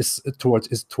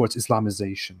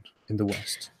Islamization in the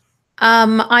West?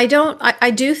 I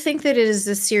do think that it is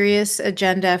a serious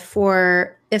agenda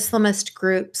for Islamist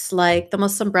groups like the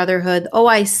Muslim Brotherhood,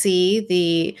 OIC,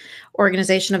 the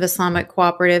Organization of Islamic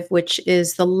Cooperative, which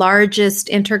is the largest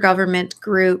intergovernment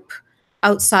group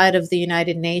outside of the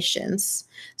United Nations.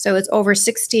 So it's over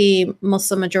 60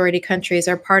 Muslim majority countries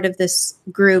are part of this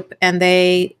group, and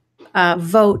they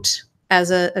vote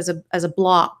as a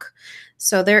bloc.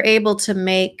 So they're able to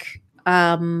make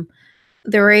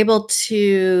they're able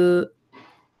to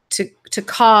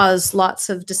cause lots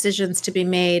of decisions to be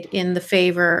made in the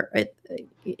favor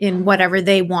in whatever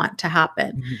they want to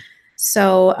happen.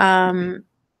 So,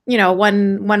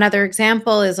 one other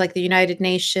example is like the United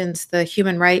Nations, the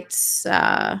Human Rights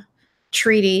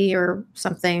Treaty or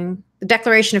something, the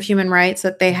Declaration of Human Rights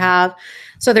that they have.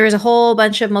 So there was a whole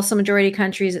bunch of Muslim majority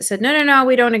countries that said, no,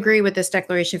 we don't agree with this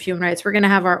Declaration of Human Rights. We're going to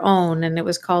have our own. And it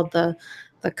was called the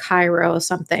Cairo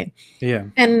something. Yeah.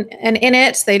 And in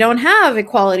it, they don't have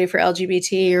equality for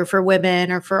LGBT or for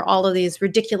women or for all of these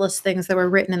ridiculous things that were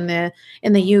written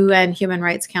in the UN Human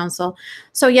Rights Council.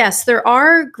 So yes, there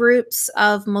are groups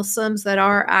of Muslims that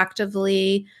are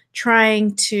actively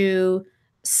trying to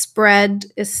spread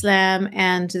Islam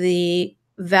and the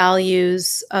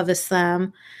values of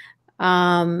Islam.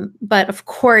 But of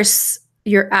course,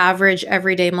 your average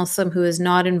everyday Muslim who is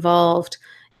not involved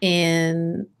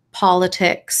in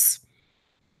politics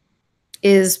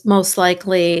is most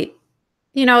likely,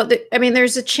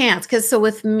 there's a chance, because so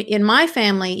in my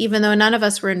family, even though none of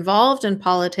us were involved in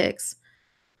politics,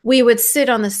 we would sit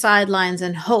on the sidelines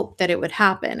and hope that it would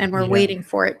happen, and we're waiting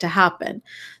for it to happen.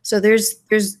 So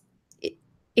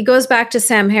it goes back to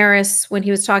Sam Harris when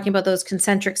he was talking about those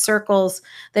concentric circles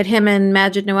that him and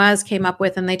Majid Nawaz came up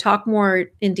with, and they talk more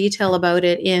in detail about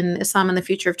it in Islam and the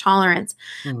Future of Tolerance.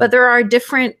 But there are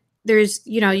different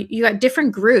you got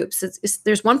different groups.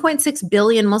 There's 1.6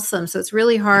 billion Muslims, so it's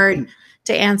really hard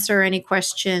to answer any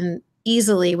question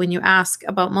easily when you ask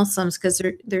about Muslims, because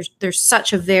there's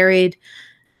such a varied,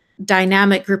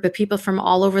 dynamic group of people from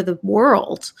all over the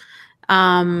world.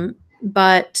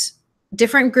 But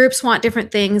different groups want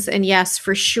different things, and yes,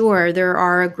 for sure, there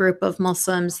are a group of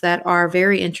Muslims that are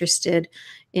very interested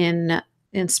in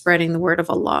spreading the word of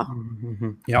Allah.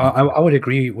 Yeah, I would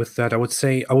agree with that. I would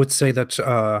say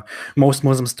that most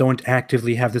Muslims don't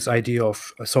actively have this idea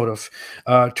of sort of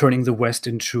turning the West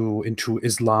into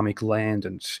Islamic land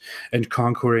and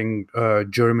conquering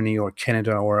Germany or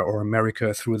Canada or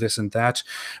America through this and that.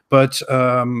 But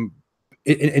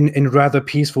in rather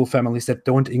peaceful families that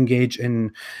don't engage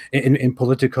in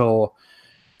political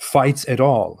fights at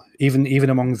all. Even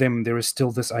among them, there is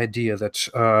still this idea that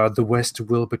the West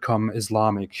will become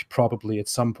Islamic probably at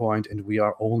some point, and we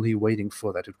are only waiting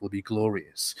for that. It will be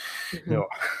glorious.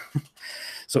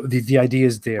 So the idea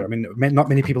is there. I mean, not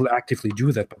many people actively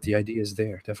do that, but the idea is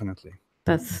there, definitely.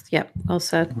 That's, well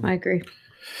said. I agree.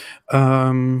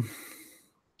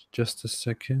 Just a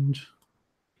second.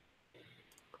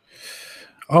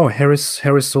 Oh, Harris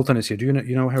Sultan is here. Do you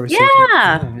know Harris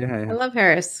Sultan? Yeah. I love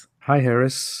Harris. Hi,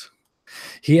 Harris.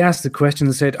 He asked the question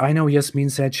and said, I know Yasmine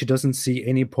said she doesn't see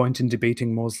any point in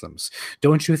debating Muslims.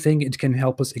 Don't you think it can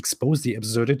help us expose the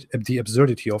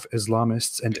absurdity of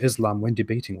Islamists and Islam when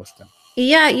debating with them?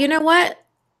 Yeah, you know what?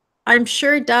 I'm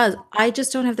sure it does. I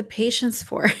just don't have the patience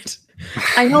for it.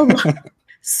 I know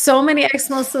so many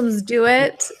ex-Muslims do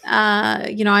it.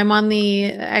 I'm on the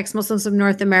Ex-Muslims of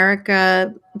North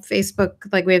America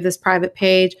Facebook. Like, we have this private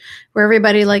page where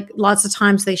everybody, like, lots of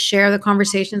times they share the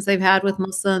conversations they've had with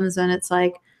Muslims, and it's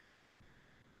like,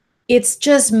 it's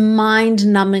just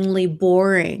mind-numbingly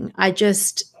boring.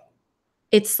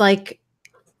 It's like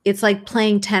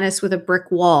playing tennis with a brick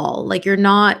wall. Like, you're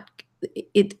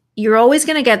always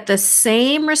going to get the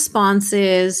same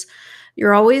responses.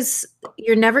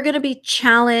 You're never going to be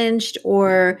challenged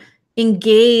or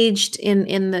engaged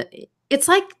in the, it's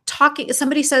like talking.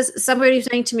 Somebody was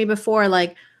saying to me before,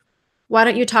 like, why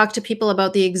don't you talk to people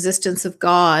about the existence of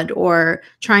God, or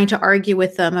trying to argue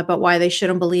with them about why they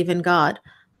shouldn't believe in God?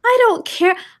 I don't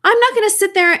care. I'm not going to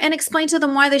sit there and explain to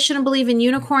them why they shouldn't believe in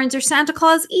unicorns or Santa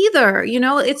Claus either.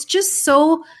 It's just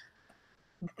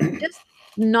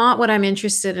not what I'm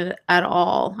interested in at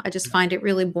all. I just find it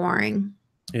really boring.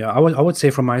 Yeah, I would say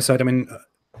from my side, I mean,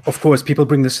 of course, people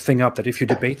bring this thing up that if you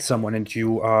debate someone and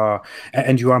you are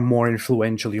more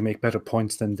influential, you make better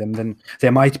points than them, then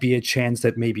there might be a chance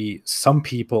that maybe some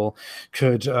people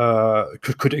could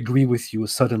agree with you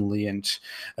suddenly and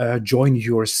join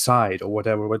your side or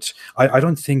whatever. But I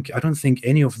don't think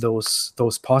any of those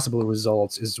possible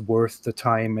results is worth the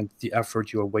time and the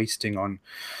effort you're wasting on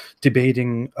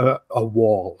debating a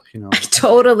wall. I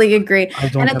totally agree.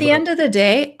 And at the end of the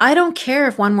day, I don't care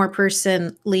if one more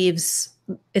person leaves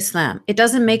Islam. It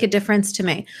doesn't make a difference to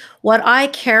me. What I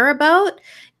care about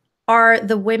are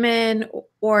the women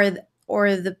or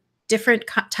the different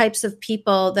types of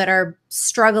people that are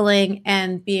struggling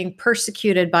and being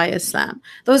persecuted by Islam.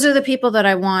 Those are the people that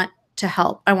I want to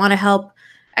help. I want to help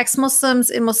ex-Muslims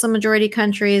in Muslim majority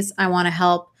countries. I want to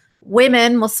help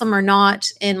women, Muslim or not,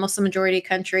 in Muslim majority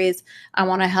countries. I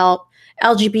want to help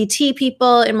LGBT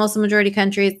people in Muslim majority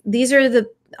countries.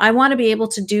 I want to be able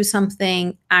to do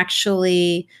something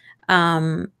actually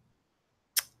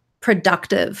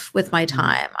productive with my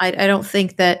time. I don't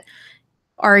think that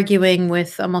arguing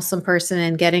with a Muslim person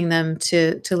and getting them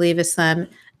to leave Islam,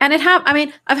 and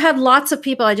I've had lots of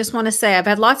people, I just want to say, I've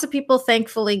had lots of people,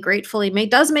 thankfully, gratefully,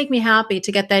 it does make me happy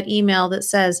to get that email that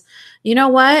says, you know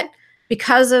what,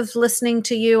 because of listening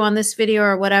to you on this video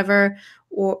or whatever,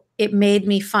 or it made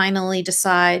me finally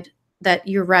decide that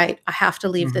you're right, I have to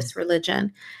leave this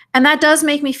religion. And that does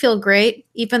make me feel great,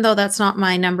 even though that's not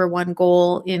my number one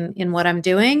goal in what I'm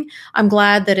doing. I'm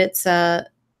glad that it's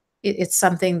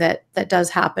something that does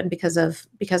happen because of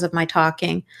my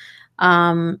talking.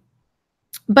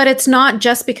 But it's not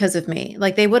just because of me.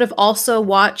 Like, they would have also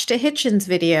watched a Hitchens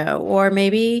video, or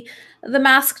maybe The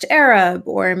Masked Arab,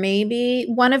 or maybe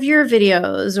one of your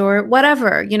videos, or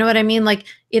whatever. You know what I mean? Like,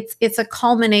 it's a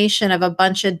culmination of a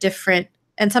bunch of different,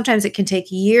 and sometimes it can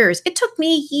take years. It took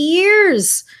me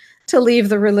years to leave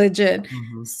the religion.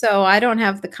 So I don't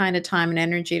have the kind of time and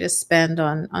energy to spend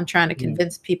on trying to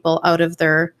convince people out of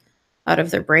their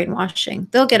brainwashing.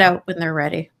 They'll get out when they're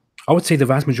ready. I would say the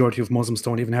vast majority of Muslims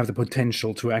don't even have the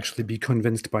potential to actually be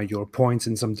convinced by your points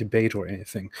in some debate or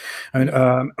anything. I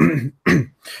mean,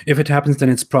 if it happens, then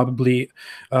it's probably,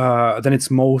 then it's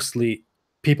mostly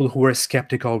people who were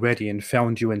skeptic already and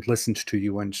found you and listened to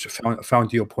you and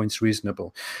found your points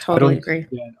reasonable. Totally agree.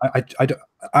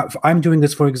 I'm doing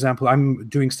this, for example, I'm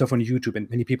doing stuff on YouTube, and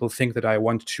many people think that I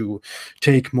want to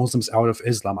take Muslims out of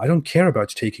Islam. I don't care about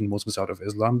taking Muslims out of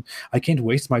Islam. I can't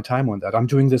waste my time on that. I'm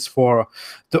doing this for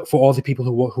all the people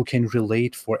who can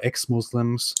relate, for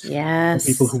ex-Muslims, yes,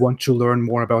 people who want to learn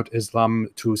more about Islam,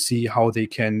 to see how they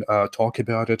can talk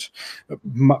about it.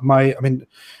 I mean,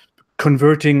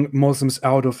 converting Muslims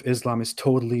out of Islam is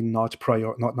totally not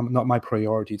my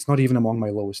priority. It's not even among my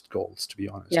lowest goals, to be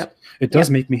honest. It does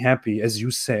make me happy, as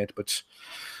you said, but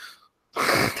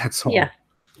that's all.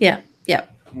 Yeah.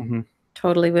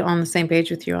 Totally on the same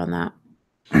page with you on that.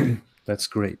 That's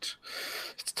great.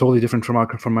 It's totally different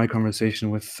from my conversation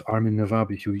with Armin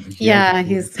Navabi. Yeah,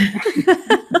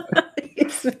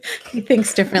 he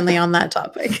thinks differently on that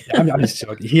topic. I'm just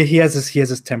joking. He has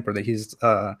his temper that he's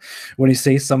when he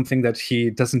says something that he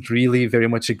doesn't really very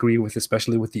much agree with,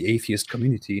 especially with the atheist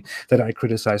community that I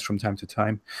criticize from time to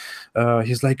time.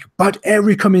 He's like, but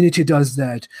every community does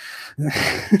that.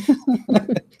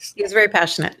 He's very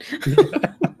passionate.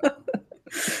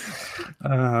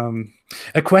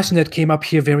 A question that came up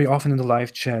here very often in the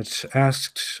live chat,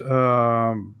 asked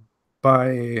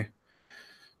by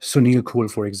Sunil Kool,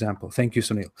 for example. Thank you,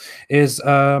 Sunil. Is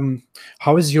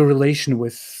how is your relation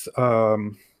with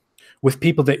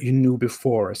people that you knew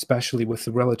before, especially with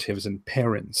the relatives and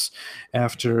parents,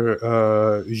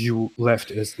 after you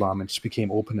left Islam and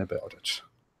became open about it?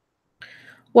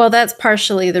 Well, that's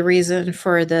partially the reason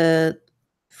for the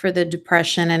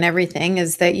depression and everything,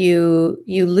 is that you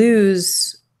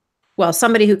lose, well,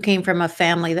 somebody who came from a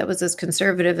family that was as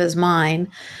conservative as mine,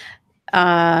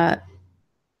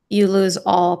 you lose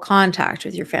all contact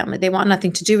with your family. They want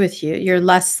nothing to do with you. You're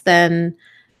less than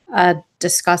a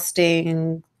disgusting,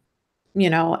 and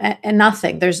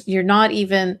nothing.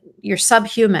 You're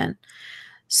subhuman.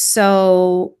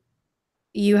 So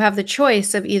you have the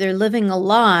choice of either living a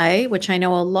lie, which I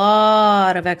know a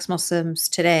lot of ex-Muslims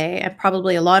today, and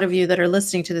probably a lot of you that are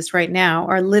listening to this right now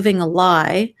are living a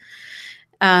lie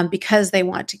because they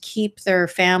want to keep their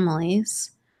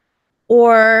families.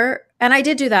 And I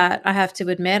did do that, I have to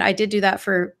admit. I did do that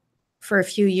for a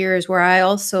few years, where I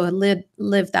also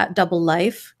lived that double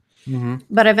life. Mm-hmm.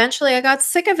 But eventually I got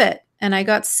sick of it, and I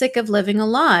got sick of living a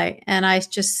lie. And I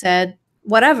just said,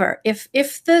 whatever. If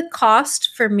the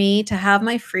cost for me to have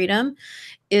my freedom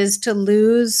is to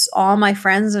lose all my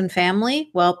friends and family,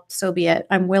 well, so be it.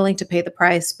 I'm willing to pay the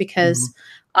price, because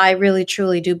I really,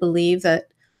 truly do believe that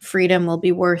freedom will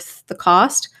be worth the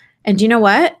cost. And you know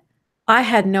what? I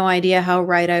had no idea how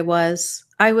right I was.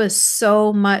 I was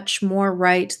so much more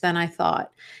right than I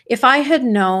thought. If I had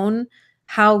known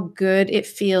how good it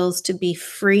feels to be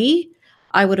free,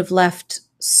 I would have left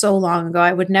so long ago.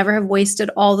 I would never have wasted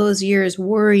all those years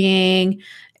worrying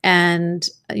and,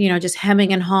 just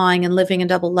hemming and hawing and living a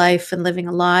double life and living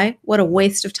a lie. What a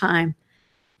waste of time.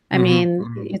 I mean,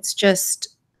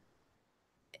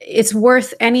 it's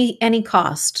worth any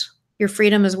cost. Your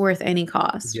freedom is worth any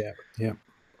cost. Yeah.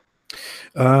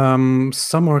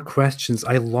 Some more questions.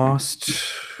 I lost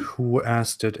who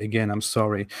asked it again. I'm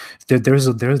sorry.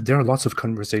 There are lots of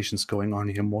conversations going on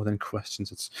here, more than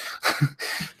questions.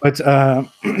 But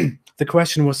the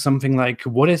question was something like,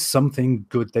 what is something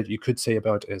good that you could say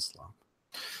about Islam?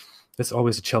 That's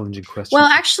always a challenging question. Well,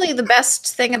 actually, the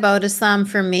best thing about Islam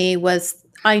for me was,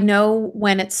 I know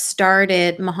when it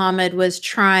started, Muhammad was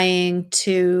trying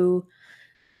to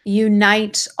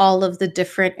unite all of the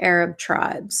different Arab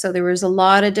tribes. So there was a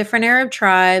lot of different Arab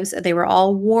tribes. They were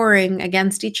all warring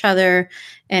against each other,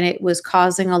 and it was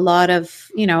causing a lot of,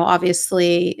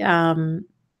 obviously,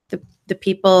 the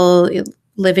people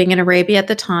living in Arabia at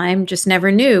the time just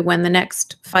never knew when the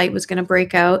next fight was going to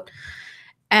break out.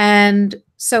 And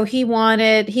so he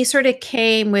sort of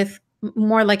came with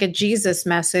more like a Jesus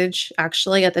message,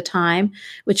 actually, at the time,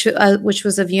 which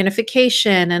was of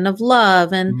unification and of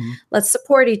love, and let's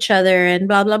support each other and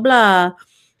blah, blah, blah.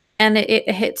 And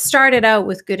it started out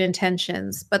with good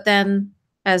intentions. But then,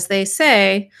 as they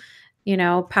say,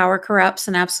 power corrupts,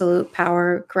 and absolute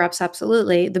power corrupts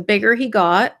absolutely. The bigger he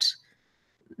got,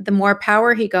 the more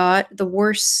power he got, the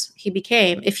worse he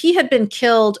became. If he had been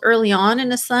killed early on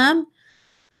in Islam,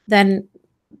 then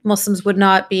Muslims would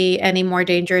not be any more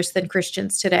dangerous than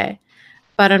Christians today.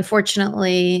 But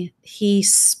unfortunately, he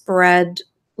spread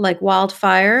like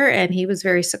wildfire, and he was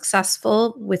very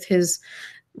successful with his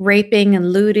raping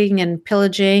and looting and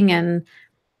pillaging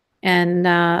and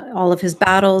all of his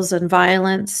battles and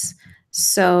violence.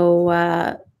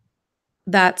 So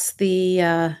that's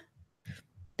the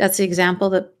example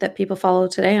that people follow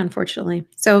today, unfortunately.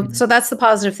 So that's the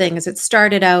positive thing, is it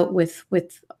started out with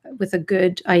a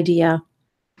good idea.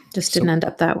 Just didn't end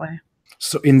up that way.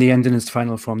 So in the end, in its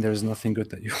final form, there is nothing good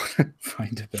that you want to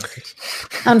find about it.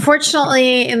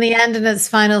 Unfortunately, in the end, in its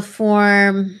final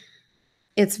form,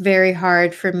 it's very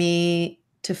hard for me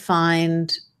to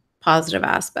find positive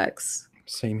aspects.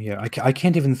 Same here. I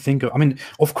can't even think of,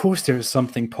 of course there is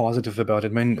something positive about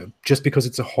it. Just because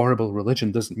it's a horrible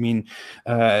religion doesn't mean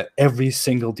every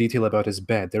single detail about it is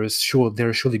bad. There are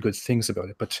surely good things about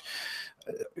it, but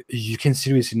you can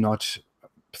seriously not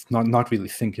not really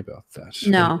think about that.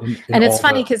 No. In And it's all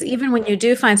funny the because even when you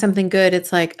do find something good,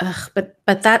 it's like, ugh, but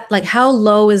that, like, how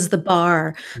low is the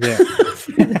bar yeah,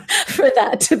 for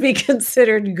that to be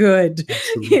considered good? You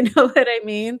absolutely. know what I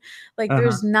mean? Like, Uh-huh.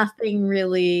 there's nothing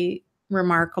really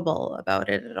remarkable about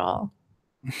it at all.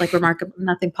 Like, remarkable,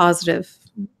 nothing positive,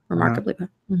 Uh-huh. remarkably.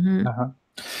 Mhm.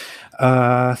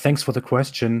 Thanks for the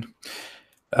question.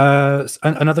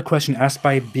 Another question asked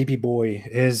by BB Boy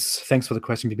is, thanks for the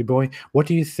question, BB Boy. What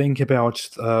do you think about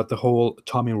the whole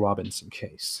Tommy Robinson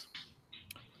case?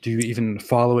 Do you even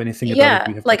follow anything about it? Do Yeah,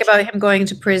 you have like much? about him going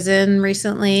to prison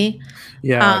recently.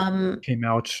 Yeah, Um, came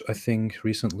out, I think,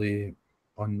 recently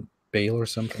on bail or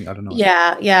something. I don't know.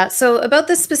 yeah, yeah. So about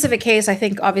this specific case,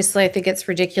 obviously I think it's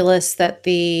ridiculous that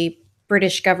the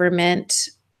British government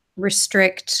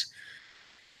restrict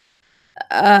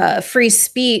free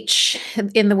speech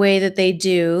in the way that they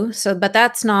do. So, but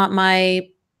that's not my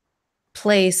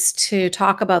place to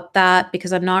talk about that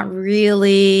because I'm not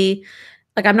really,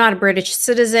 like, I'm not a British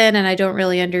citizen and I don't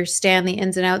really understand the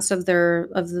ins and outs of the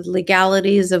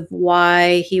legalities of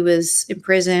why he was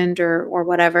imprisoned or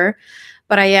whatever.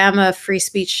 But I am a free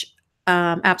speech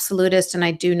absolutist, and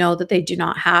I do know that they do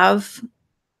not have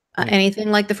Yeah.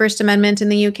 anything like the First Amendment in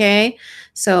the UK.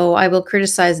 So I will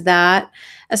criticize that.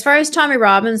 As far as Tommy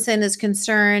Robinson is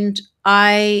concerned,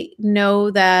 I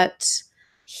know that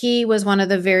he was one of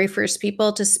the very first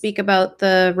people to speak about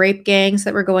the rape gangs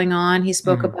that were going on. He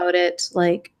spoke Mhm. about it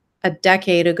like a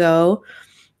decade ago,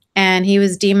 and he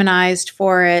was demonized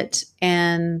for it.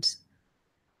 And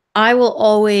I will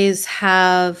always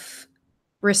have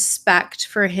respect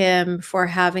for him for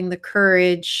having the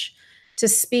courage to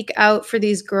speak out for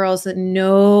these girls that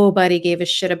nobody gave a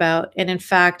shit about. And in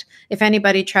fact, if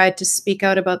anybody tried to speak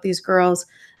out about these girls,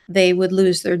 they would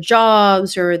lose their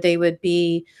jobs or they would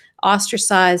be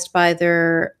ostracized by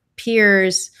their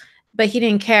peers. But he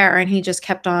didn't care, and he just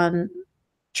kept on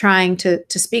trying to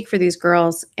speak for these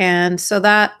girls. And so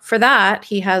that, for that,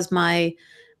 he has my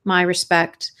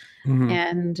respect. Mhm.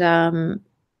 And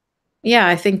yeah,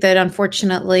 I think that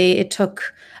unfortunately it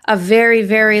took a very,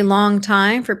 very long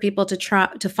time for people to try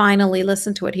to finally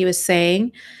listen to what he was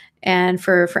saying, and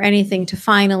for anything to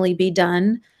finally be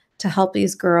done to help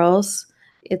these girls.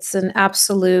 It's an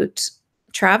absolute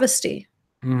travesty.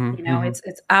 Mhm. You know, Mhm.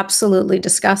 it's absolutely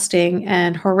disgusting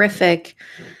and horrific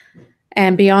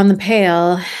and beyond the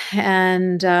pale.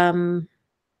 And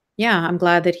yeah, I'm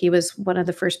glad that he was one of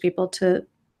the first people to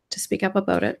speak up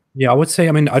about it. Yeah, I would say,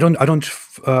 I mean, I don't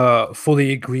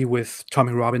fully agree with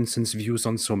Tommy Robinson's views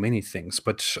on so many things,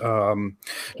 but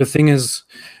the thing is,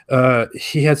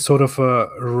 he had sort of a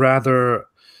rather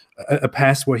a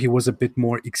past where he was a bit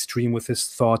more extreme with his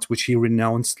thoughts, which he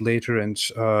renounced later and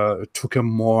took a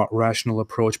more rational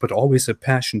approach, but always a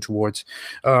passion towards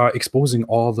exposing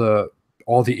all the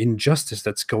injustice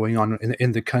that's going on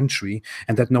in the country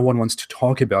and that no one wants to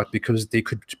talk about because they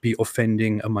could be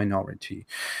offending a minority.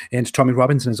 And Tommy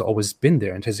Robinson has always been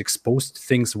there and has exposed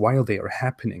things while they are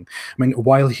happening. I mean,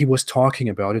 while he was talking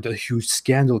about it, a huge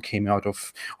scandal came out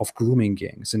of grooming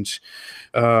gangs, and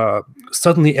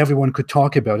suddenly everyone could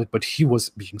talk about it, but he was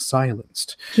being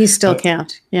silenced. He still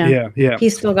can't. Yeah. Yeah, yeah,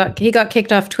 He got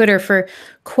kicked off Twitter for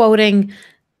quoting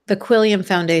the Quilliam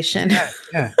Foundation. yeah,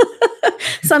 yeah.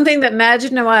 Something that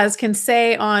Majid Nawaz can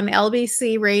say on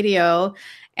LBC radio,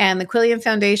 and the Quilliam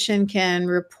Foundation can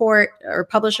report or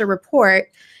publish a report,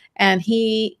 and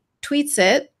he tweets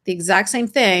it, the exact same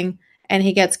thing, and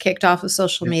he gets kicked off of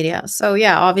social Yeah. media. So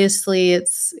yeah, obviously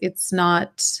it's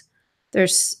not,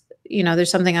 there's, you know,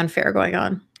 there's something unfair going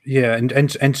on. Yeah, and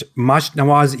Majd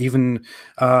Nawaz even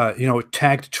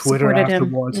tagged Twitter Supported him.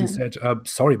 afterwards and Yeah. said,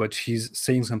 "Sorry, but he's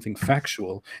saying something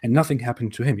factual, and nothing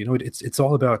happened to him." You know, it's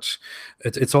all about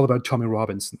it's all about Tommy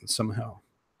Robinson somehow.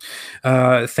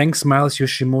 Thanks, Miles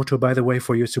Yoshimoto, by the way,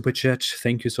 for your super chat.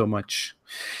 Thank you so much.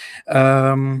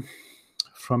 From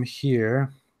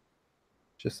here,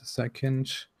 just a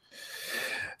second.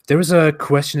 There is a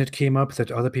question that came up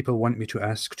that other people want me to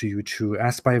ask to you too,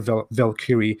 asked by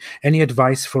Valkyrie. Any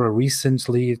advice for a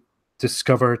recently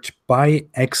discovered by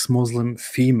ex-Muslim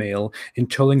female in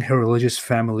telling her religious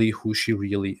family who she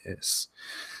really is?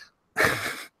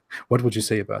 What would you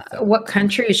say about that? What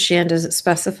country is she in? Does it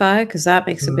specify? Because that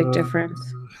makes a big difference.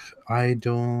 I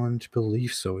don't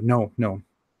believe so. No, no.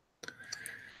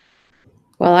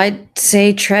 Well, I'd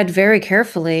say tread very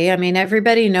carefully. I mean,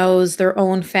 everybody knows their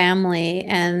own family,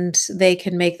 and they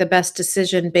can make the best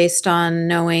decision based on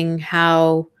knowing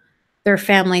how their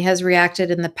family has reacted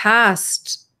in the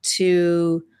past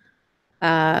to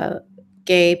uh,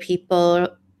 gay people,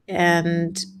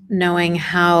 and knowing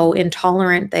how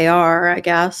intolerant they are, I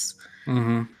guess.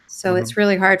 Mm-hmm. So Mm-hmm. it's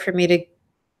really hard for me to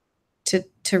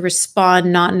to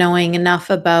respond not knowing enough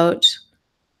about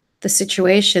the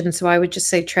situation. So I would just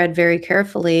say tread very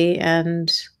carefully.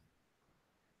 And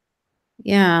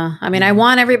yeah, I mean, I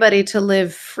want everybody to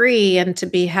live free and to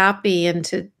be happy and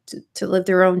to live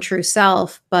their own true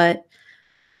self, but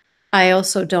I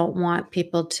also don't want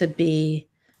people to be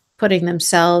putting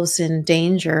themselves in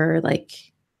danger, like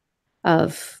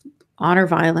of honor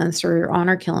violence or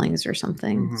honor killings or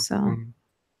something. So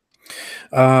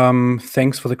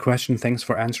Thanks for the question. Thanks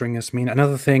for answering, Yasmine.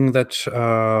 Another thing that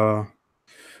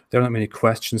there are not many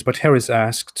questions, but Harris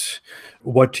asked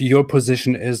what your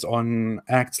position is on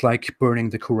acts like burning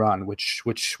the Quran, which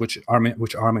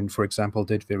Armin, for example,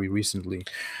 did very recently.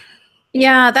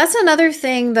 Yeah, that's another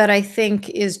thing that I think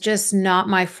is just not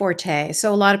my forte.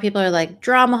 So a lot of people are like,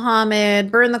 draw Muhammad,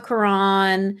 burn the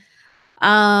Quran.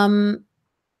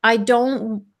 I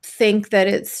don't think that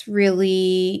it's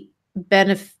really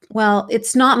well,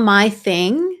 it's not my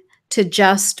thing to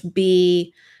just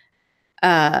be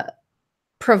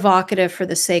provocative for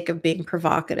the sake of being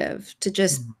provocative, to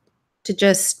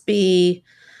just be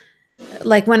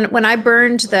like when I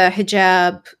burned the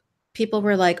hijab, people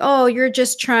were like, "Oh, you're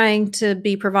just trying to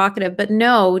be provocative." But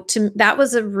no, that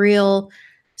was a real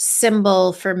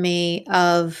symbol for me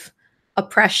of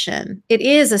oppression. It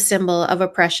is a symbol of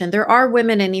oppression. There are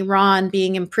women in Iran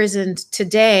being imprisoned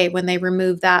today when they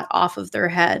remove that off of their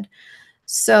head.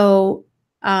 So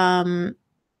I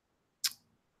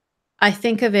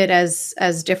think of it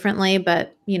as differently,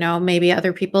 but you know, maybe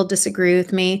other people disagree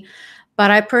with me.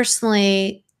 But I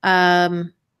personally,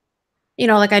 you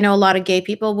know, like I know a lot of gay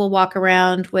people will walk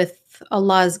around with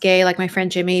Allah's gay, like my friend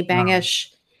Jimmy Bangish.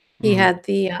 He had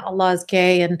the Allah's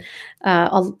gay, and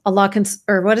Allah can,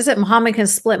 or what is it? Muhammad can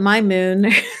split my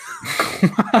moon.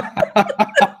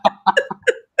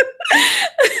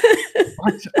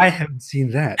 What? I haven't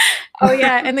seen that. Oh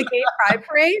yeah, and the gay pride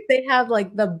parade, they have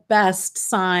like the best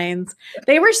signs.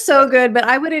 They were so good, but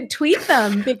I wouldn't tweet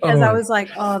them because I was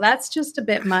like, oh, that's just a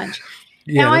bit much.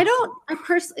 Yeah, now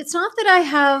it's not that I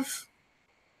have,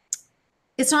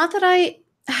 it's not that I,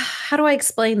 how do I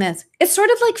explain this? It's sort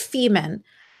of like femin,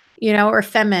 you know, or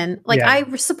femin. Like I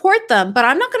support them, but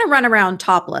I'm not going to run around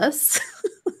topless.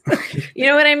 You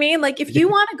know what I mean? Like if you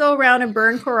want to go around and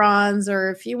burn Qurans,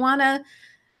 or if you want to,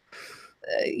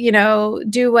 you know,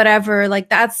 do whatever, like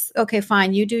that's okay,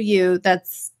 fine. You do you.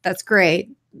 That's great.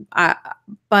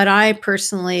 But I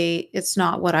personally, it's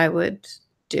not what I would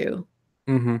do.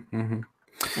 Yeah.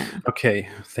 Okay,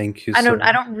 thank you. I don't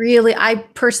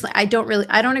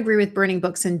agree with burning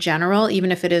books in general,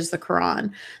 even if it is the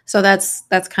Quran. So that's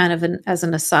kind of as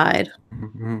an aside.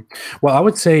 Well, I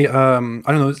would say, I don't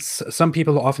know, some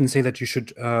people often say that you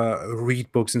should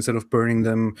read books instead of burning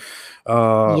them.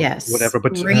 Yes, whatever,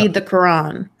 but read the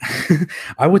Quran.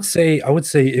 I would say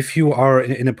if you are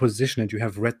in a position and you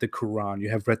have read the Quran, you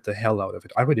have read the hell out of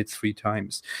it. I read it 3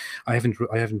 times. I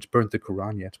haven't burnt the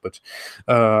Quran yet, but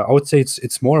I would say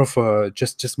it's more of a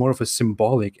just more of a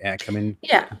symbolic act. I mean,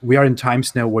 we are in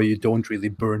times now where you don't really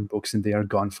burn books and they are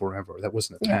gone forever. That was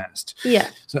in the past. Yeah.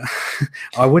 So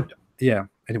I would,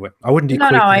 anyway, I wouldn't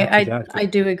equate that. I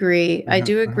do agree. I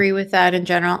do agree with that in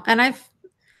general. And I've,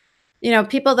 you know,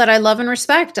 people that I love and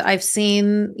respect, I've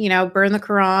seen, you know, burn the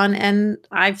Quran, and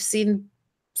I've seen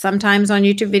sometimes on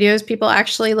YouTube videos, people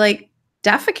actually like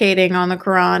defecating on the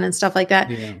Quran and stuff like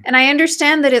that. Yeah. And I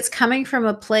understand that it's coming from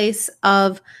a place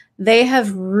of, they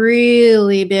have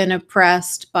really been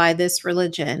oppressed by this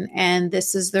religion, and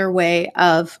this is their way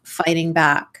of fighting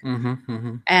back.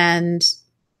 And,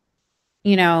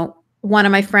 you know, one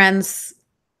of my friends,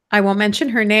 I won't mention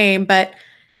her name, but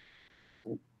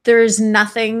there's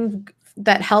nothing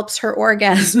that helps her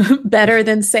orgasm better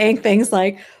than saying things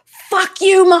like, fuck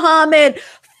you, Muhammad,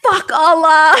 fuck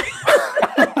Allah.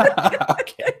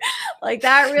 Like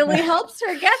that really helps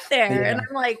her get there. And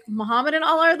I'm like, Muhammad and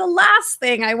Allah are the last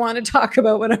thing I want to talk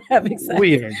about when I'm having sex.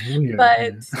 Weird.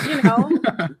 But you know,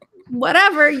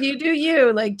 whatever, you do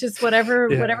you, like just whatever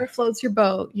floats your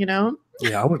boat, you know?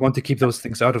 Yeah, I would want to keep those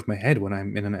things out of my head when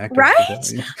I'm in an act.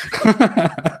 Right?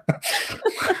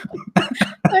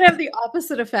 Might have the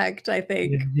opposite effect, I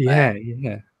think. Yeah.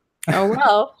 Oh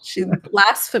well,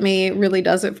 blasphemy really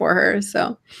does it for her.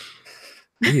 So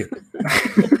weird.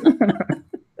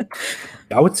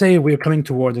 I would say we're coming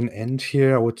toward an end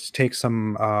here. I would take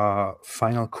some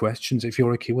final questions if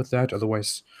you're okay with that.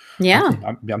 Otherwise,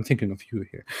 I'm thinking of you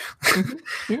here.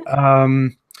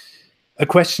 A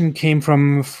question came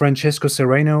from Francesco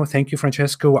Sereno. Thank you,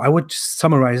 Francesco. I would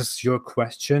summarize your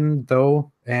question,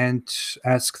 though, and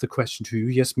ask the question to you,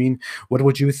 Yasmine.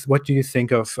 What do you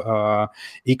think of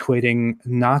equating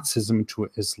Nazism to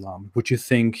Islam? Would you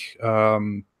think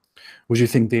Would you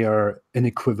think they are an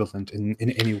equivalent in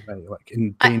any way, like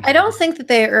in danger? I don't think that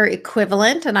they are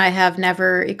equivalent, and I have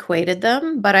never equated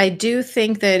them, but I do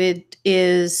think that it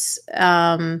is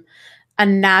a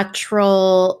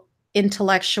natural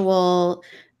intellectual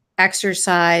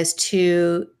exercise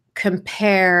to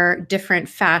compare different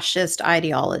fascist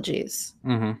ideologies.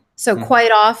 Mm-hmm. So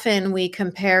quite often we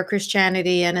compare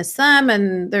Christianity and Islam,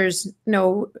 and there's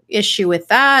no issue with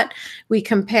that. We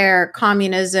compare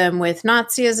communism with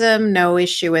Nazism, no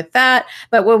issue with that.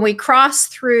 But when we cross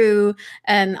through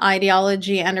an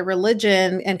ideology and a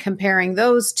religion and comparing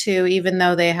those two, even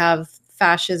though they have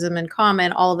fascism in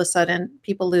common, all of a sudden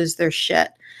people lose their shit.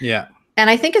 Yeah.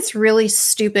 And I think it's really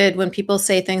stupid when people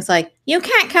say things like, you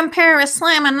can't compare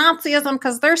Islam and Nazism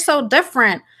because they're so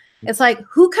different. It's like,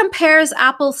 who compares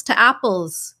apples to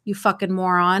apples, you fucking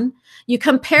moron? You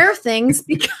compare things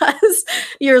because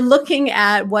you're looking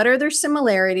at what are their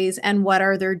similarities and what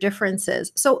are their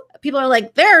differences. So people are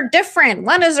like, they're different.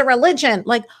 One is a religion.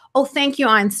 Like, oh, thank you,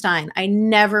 Einstein. I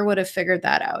never would have figured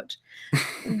that out.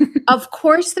 Of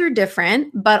course, they're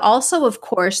different, but also, of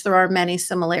course, there are many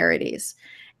similarities.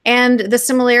 And the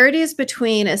similarities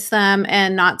between Islam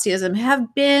and Nazism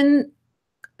have been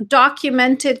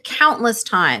documented countless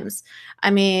times.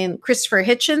 I mean, Christopher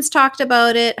Hitchens talked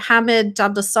about it. Hamid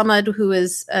Abdel-Samad, who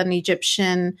is an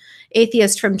Egyptian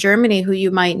atheist from Germany, who you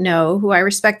might know, who I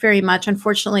respect very much.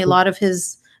 Unfortunately, a lot of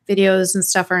his videos and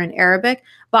stuff are in Arabic.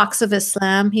 Box of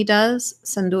Islam, he does.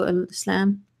 Sandu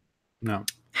al-Islam. No.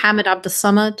 Hamid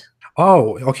Abdel-Samad.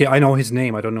 Oh, okay. I know his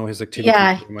name. I don't know his activity.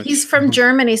 Yeah, he's from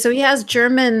Germany. So he has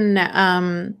German.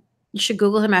 You should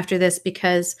Google him after this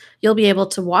because you'll be able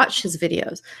to watch his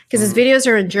videos because his videos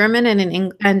are in German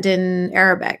and in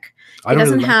Arabic. He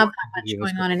doesn't have that much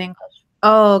going on in English.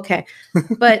 Oh, okay.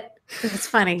 But it's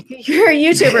funny. You're a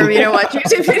YouTuber, but you don't watch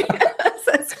YouTube videos.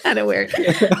 That's kind of weird.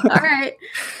 All right.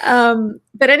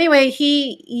 But anyway,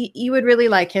 you would really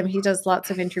like him. He does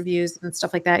lots of interviews and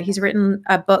stuff like that. He's written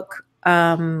a book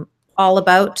all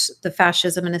about the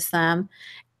fascism in Islam,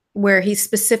 where he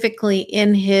specifically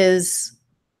in his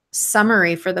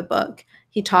summary for the book,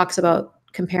 he talks about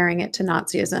comparing it to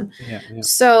Nazism. Yeah.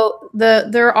 So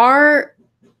there are,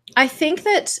 I think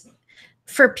that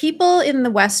for people in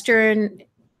the Western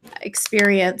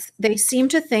experience, they seem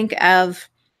to think of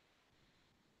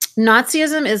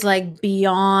Nazism is like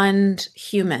beyond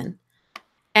human.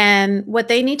 And what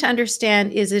they need to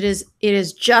understand is it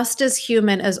is just as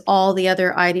human as all the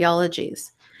other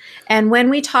ideologies. And when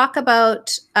we talk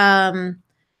about,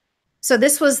 so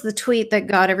this was the tweet that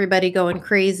got everybody going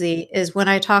crazy, is when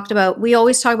I talked about, we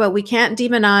always talk about we can't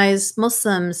demonize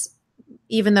Muslims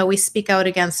even though we speak out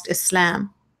against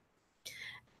Islam.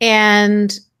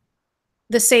 And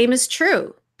the same is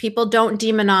true. People don't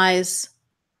demonize,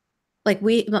 like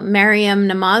Maryam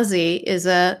Namazi is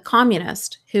a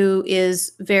communist who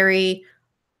is very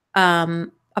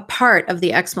a part of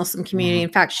the ex-Muslim community.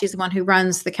 In fact, she's the one who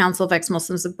runs the Council of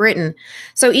Ex-Muslims of Britain.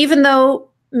 So even though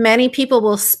many people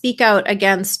will speak out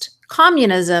against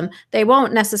communism, they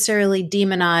won't necessarily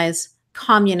demonize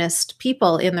communist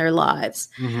people in their lives.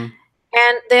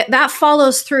 And that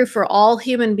follows through for all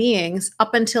human beings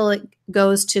up until it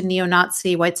goes to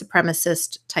neo-Nazi, white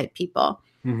supremacist type people.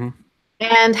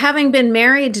 And having been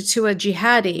married to a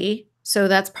jihadi, so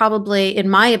that's probably, in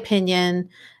my opinion,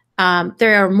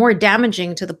 they are more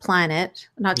damaging to the planet,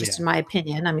 not just in my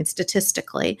opinion, I mean,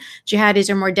 statistically, jihadis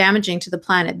are more damaging to the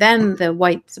planet than the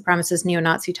white supremacist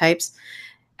neo-Nazi types.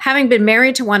 Having been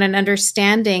married to one and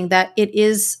understanding that it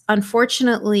is,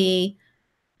 unfortunately,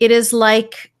 it is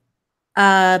like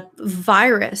a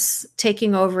virus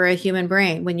taking over a human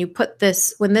brain. When you put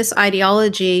this, when this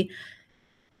ideology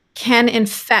can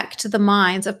infect the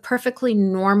minds of perfectly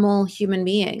normal human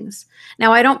beings.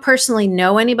 Now, I don't personally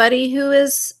know anybody who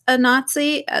is a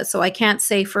Nazi, so I can't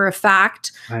say for a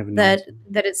fact that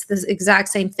it's the exact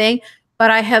same thing, but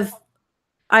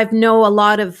I've know a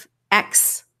lot of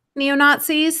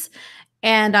ex-neo-Nazis,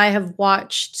 and I have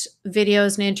watched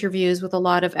videos and interviews with a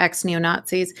lot of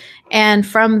ex-neo-Nazis, and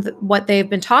from what they've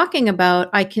been talking about,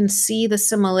 I can see the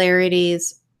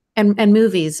similarities, and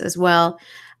movies as well.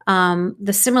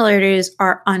 The similarities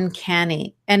are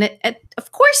uncanny. And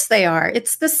of course they are.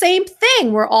 It's the same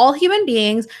thing. We're all human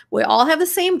beings. We all have the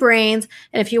same brains.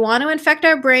 And if you want to infect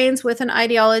our brains with an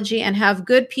ideology and have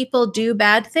good people do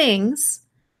bad things,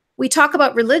 we talk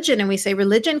about religion and we say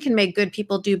religion can make good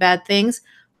people do bad things.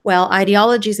 Well,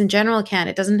 ideologies in general can.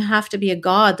 It doesn't have to be a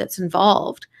God that's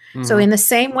involved. So in the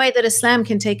same way that Islam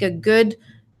can take a good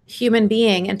human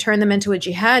being and turn them into a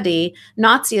jihadi,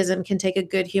 Nazism can take a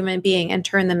good human being and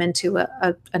turn them into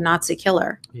a Nazi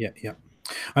killer. Yeah, yeah.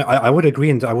 I would agree,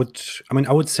 and I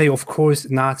would say, of course,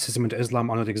 Nazism and Islam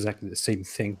are not exactly the same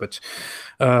thing, but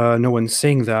no one's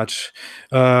saying that.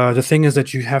 The thing is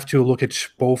that you have to look at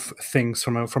both things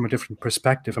from a different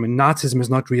perspective. I mean, Nazism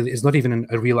is not even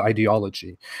a real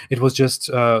ideology. It was just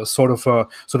sort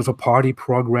of a party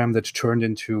program that turned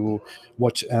into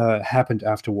what happened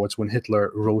afterwards when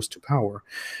Hitler rose to power,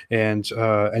 and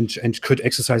could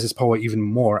exercise his power even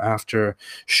more after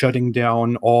shutting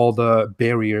down all the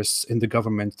barriers in the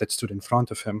government that stood in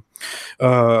front of him.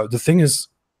 The thing is,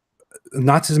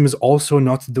 Nazism is also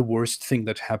not the worst thing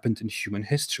that happened in human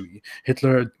history.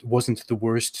 Hitler wasn't the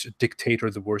worst dictator,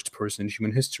 the worst person in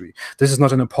human history. This is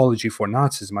not an apology for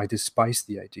Nazism. I despise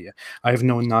the idea. I have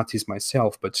known Nazis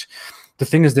myself, but the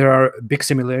thing is, there are big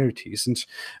similarities. And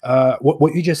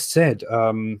what you just said,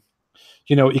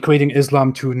 equating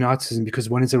Islam to Nazism because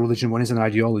one is a religion, one is an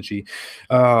ideology,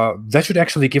 that should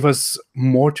actually give us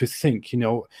more to think.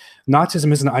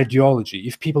 Nazism is an ideology.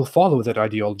 If people follow that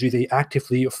ideology, they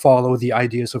actively follow the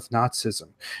ideas of Nazism.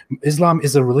 Islam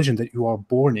is a religion that you are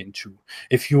born into.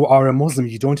 If you are a Muslim,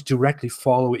 you don't directly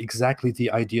follow exactly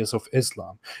the ideas of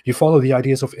Islam. You follow the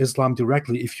ideas of Islam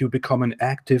directly if you become an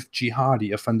active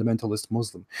jihadi, a fundamentalist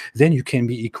Muslim. Then you can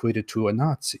be equated to a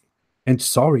Nazi. And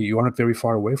sorry, you are not very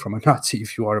far away from a Nazi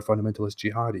if you are a fundamentalist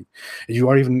jihadi. You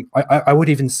are even, I would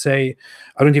even say,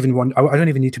 I don't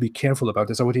even need to be careful about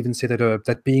this. I would even say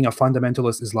that being a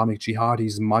fundamentalist Islamic jihadi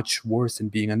is much worse than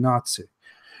being a Nazi.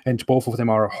 And both of them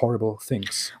are horrible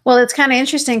things. Well, it's kind of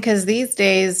interesting because these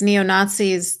days,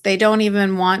 neo-Nazis, they don't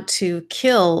even want to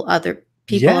kill other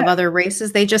people of other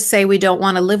races. They just say we don't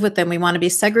want to live with them. We want to be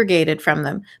segregated from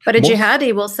them. But a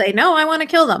jihadi will say, no, I want to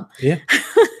kill them. Yeah.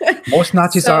 Most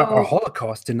Nazis are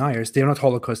Holocaust deniers. They're not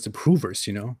Holocaust approvers,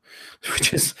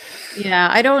 which is. Yeah,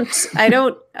 I don't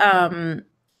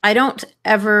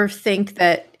ever think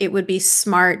that it would be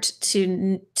smart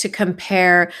to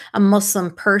compare a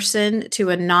Muslim person to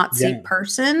a Nazi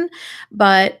person,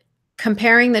 but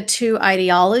comparing the two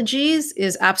ideologies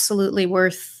is absolutely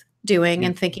worth doing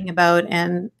and thinking about.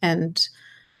 And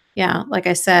yeah, like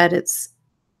I said, it's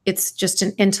just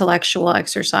an intellectual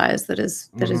exercise that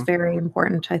is very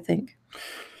important, I think.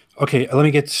 Okay, let me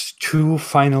get two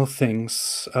final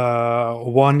things.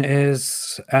 One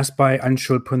is asked by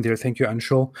Anshul Pundir. Thank you,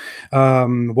 Anshul.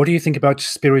 What do you think about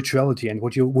spirituality, and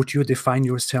would you define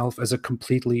yourself as a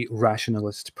completely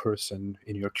rationalist person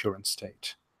in your current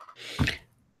state?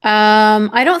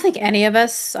 I don't think I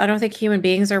don't think human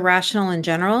beings are rational in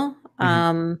general.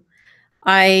 So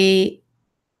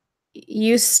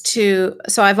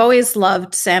I've always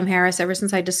loved Sam Harris ever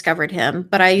since I discovered him,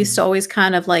 but I used to always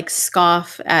kind of like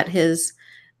scoff at his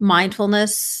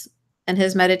mindfulness and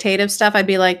his meditative stuff. I'd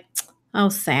be like, oh,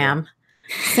 Sam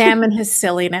and his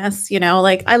silliness,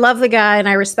 like I love the guy and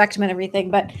I respect him and everything,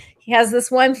 but he has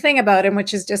this one thing about him,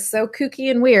 which is just so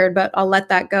kooky and weird, but I'll let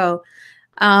that go.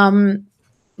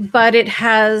 But it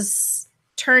has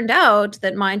turned out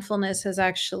that mindfulness has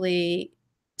actually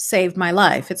saved my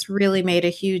life. It's really made a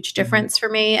huge difference for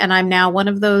me. And I'm now one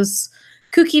of those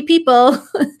kooky people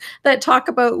that talk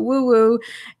about woo-woo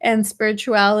and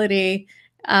spirituality.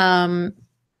 But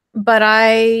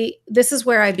this is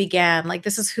where I began. Like,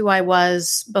 this is who I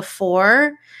was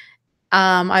before.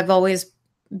 I've always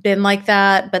been like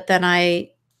that. But then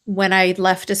when I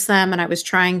left Islam and I was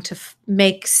trying to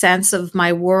make sense of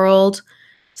my world,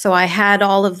 so I had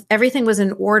everything was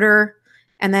in order,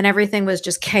 and then everything was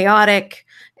just chaotic.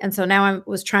 And so now I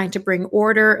was trying to bring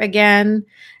order again.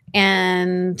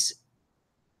 And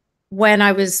when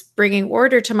I was bringing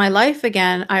order to my life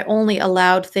again, I only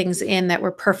allowed things in that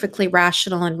were perfectly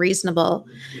rational and reasonable.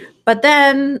 But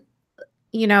then,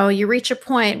 you reach a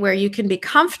point where you can be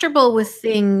comfortable with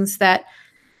things that,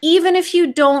 even if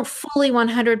you don't fully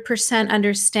 100%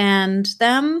 understand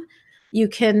them, you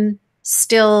can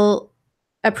still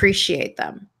appreciate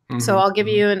them. So I'll give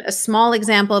you a small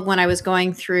example of when I was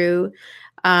going through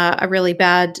a really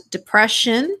bad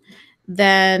depression.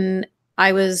 Then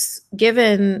I was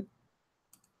given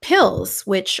pills,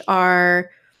 which are,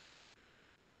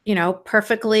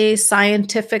 perfectly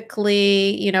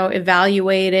scientifically,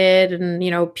 evaluated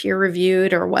and, peer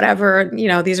reviewed or whatever.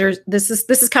 This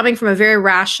is coming from a very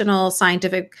rational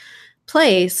scientific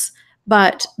place,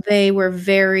 but they were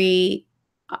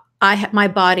my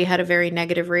body had a very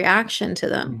negative reaction to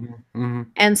them.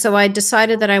 And so I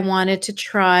decided that I wanted to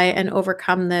try and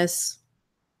overcome this,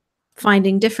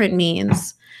 finding different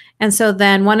means. And so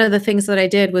then one of the things that I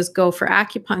did was go for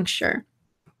acupuncture.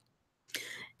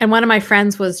 And one of my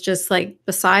friends was just like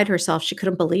beside herself. She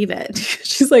couldn't believe it.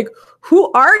 She's like,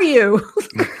 who are you?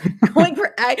 Going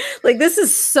for like, this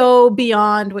is so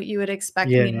beyond what you would expect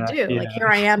me to do. Like, here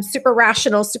I am, super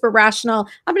rational, super rational.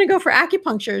 I'm going to go for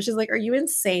acupuncture. She's like, are you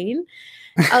insane?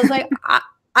 I was like,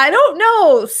 I don't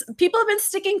know. People have been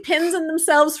sticking pins in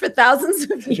themselves for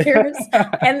thousands of years,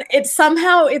 and it's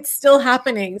still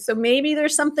happening. So maybe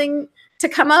there's something to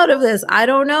come out of this. I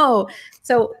don't know.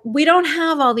 So we don't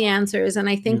have all the answers. And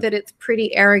I think that it's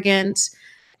pretty arrogant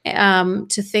to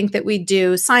think that we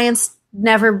do. Science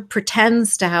never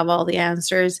pretends to have all the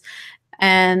answers.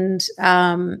 And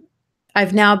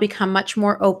I've now become much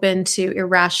more open to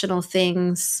irrational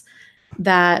things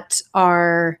that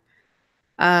are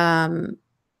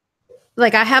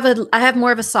like I have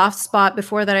more of a soft spot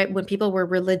before that when people were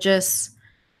religious.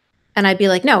 And I'd be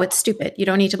like, no, it's stupid. You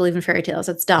don't need to believe in fairy tales.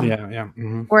 It's dumb. Yeah, yeah.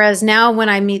 Mm-hmm. Whereas now when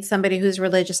I meet somebody who's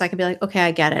religious, I can be like, okay,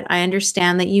 I get it. I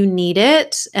understand that you need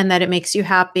it and that it makes you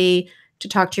happy to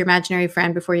talk to your imaginary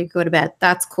friend before you go to bed.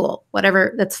 That's cool.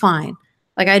 Whatever. That's fine.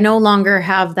 Like, I no longer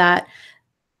have that,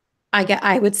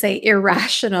 I would say,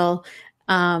 irrational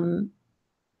anger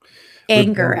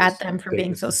at them for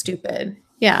being so stupid.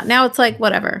 Yeah. Now it's like,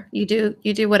 whatever. You do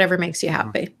whatever makes you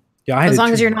happy. Yeah, as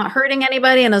long as you're not hurting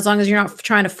anybody and as long as you're not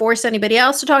trying to force anybody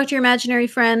else to talk to your imaginary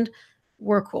friend,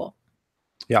 we're cool.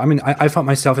 Yeah, I mean, I found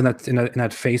myself in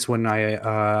that phase when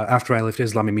after I left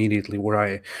Islam immediately, where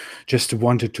I just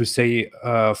wanted to say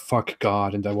fuck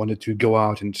God, and I wanted to go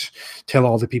out and tell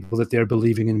all the people that they're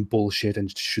believing in bullshit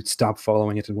and should stop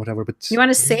following it and whatever. But you want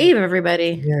to save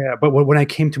everybody. Yeah, but when I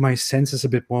came to my senses a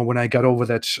bit more, when I got over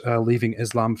that leaving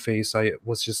Islam phase, I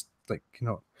was just like,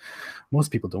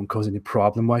 most people don't cause any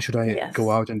problem. Why should I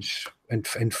go out and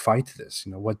fight this?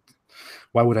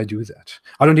 Why would I do that?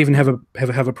 I don't even have a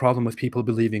problem with people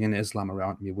believing in Islam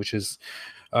around me, which is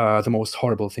the most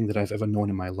horrible thing that I've ever known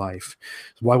in my life.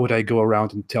 Why would I go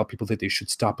around and tell people that they should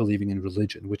stop believing in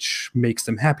religion, which makes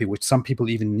them happy, which some people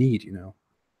even need,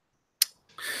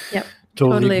 Yep.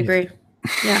 Totally agree.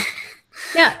 Yeah.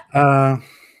 Yeah.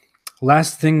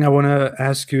 Last thing I want to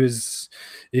ask you is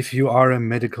if you are a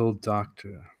medical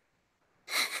doctor.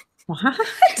 What?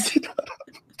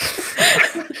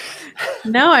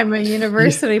 No, I'm a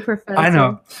university professor. I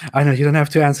know. You don't have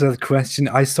to answer that question.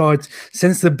 I saw it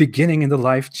since the beginning in the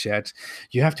live chat.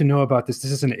 You have to know about this.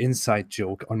 This is an inside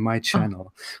joke on my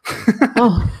channel.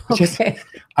 Oh, okay.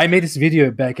 I made this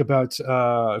video back about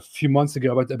a few months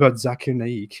ago about Zakir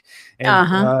Naik.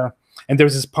 And, and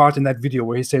there's this part in that video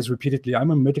where he says repeatedly,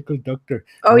 "I'm a medical doctor."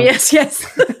 Oh, yes.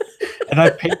 And I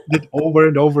painted it over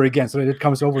and over again, so it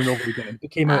comes over and over again. It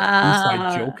became an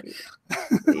inside joke.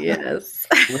 Yes.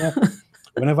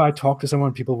 Whenever I talk to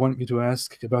someone, people want me to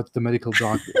ask about the medical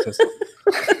doctor.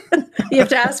 You have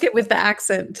to ask it with the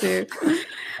accent too.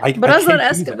 But I not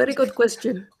ask a very good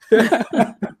question. But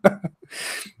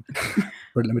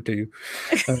let me tell you.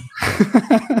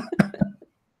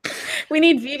 We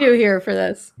need Vidu here for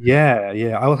this. Yeah.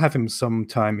 I will have him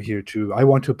sometime here too. I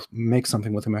want to make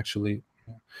something with him, actually.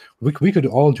 We could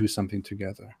all do something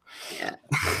together. Yeah.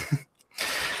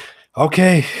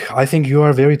 Okay, I think you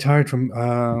are very tired from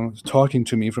talking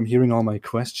to me, from hearing all my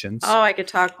questions. Oh, I could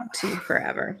talk to you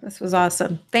forever. This was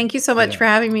awesome. Thank you so much for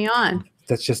having me on.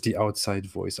 That's just the outside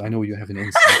voice. I know you have an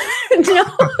inside. No.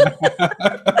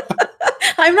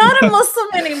 I'm not a Muslim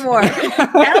anymore.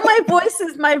 Now my voice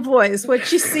is my voice.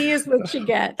 What you see is what you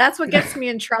get. That's what gets me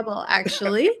in trouble,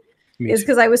 actually. Is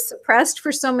because I was suppressed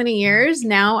for so many years.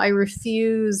 Now I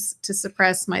refuse to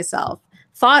suppress myself.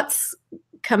 Thoughts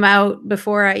come out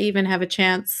before I even have a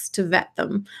chance to vet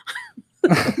them.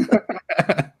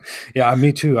 Yeah,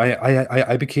 me too.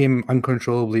 I became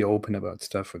uncontrollably open about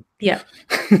stuff. Yeah.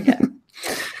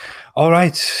 All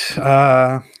right.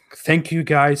 Thank you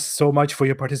guys so much for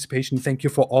your participation. Thank you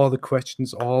for all the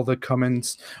questions, all the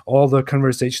comments, all the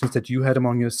conversations that you had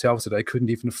among yourselves that I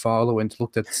couldn't even follow and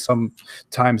looked at some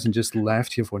times and just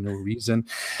laughed here for no reason.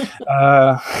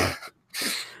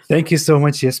 Thank you so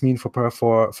much, Yasmine,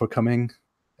 for coming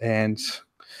and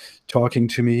talking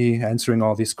to me, answering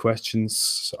all these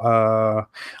questions. I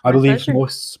believe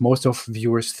most of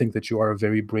viewers think that you are a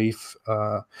very brave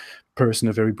person,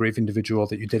 a very brave individual,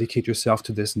 that you dedicate yourself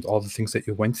to this and all the things that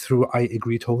you went through. I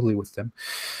agree totally with them.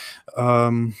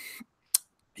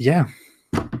 Yeah.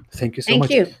 Thank you so much.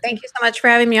 Thank you so much for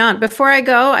having me on. Before I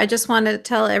go, I just want to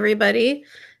tell everybody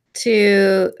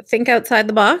to think outside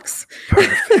the box.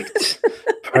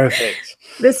 Perfect.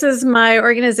 This is my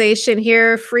organization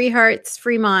here, Free Hearts,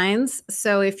 Free Minds.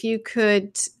 So if you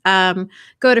could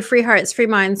go to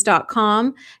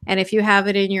freeheartsfreeminds.com, and if you have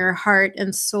it in your heart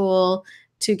and soul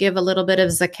to give a little bit of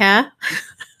zakah,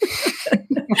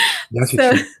 Yes,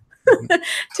 So it's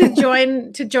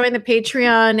to join the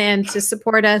Patreon and to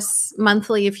support us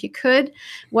monthly if you could.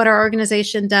 What our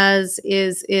organization does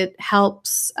is it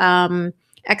helps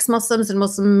ex-Muslims in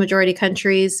Muslim majority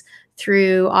countries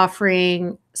through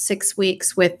offering 6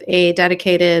 weeks with a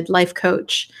dedicated life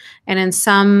coach. And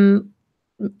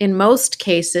in most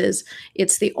cases,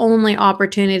 it's the only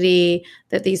opportunity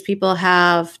that these people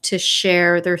have to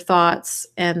share their thoughts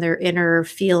and their inner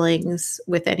feelings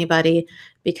with anybody,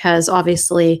 because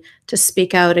obviously to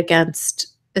speak out against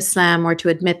Islam or to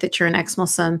admit that you're an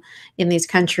ex-Muslim in these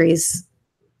countries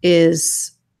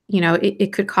is,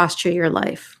 it could cost you your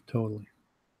life.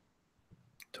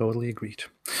 Totally agreed.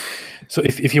 So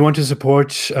if you want to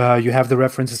support, you have the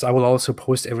references. I will also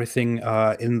post everything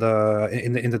in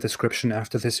the description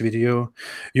after this video.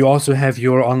 You also have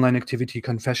your online activity,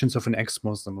 Confessions of an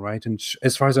Ex-Muslim, right? And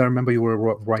as far as I remember, you were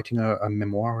writing a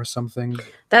memoir or something.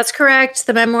 That's correct.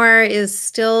 The memoir is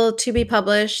still to be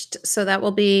published, so that's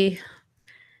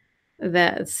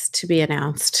to be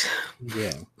announced.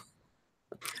 Yeah.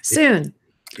 Soon.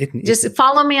 Just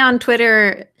follow me on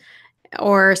Twitter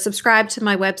or subscribe to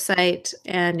my website,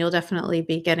 and you'll definitely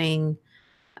be getting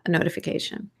a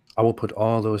notification. I will put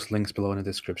all those links below in the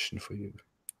description for you.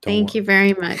 Thank you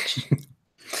very much.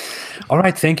 All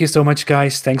right. Thank you so much,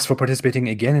 guys. Thanks for participating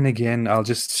again and again. I'll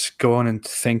just go on and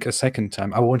thank a second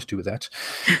time. I won't do that.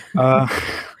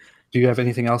 Do you have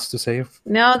anything else to say?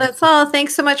 No, that's all.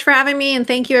 Thanks so much for having me, and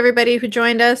thank you everybody who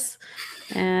joined us,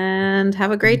 and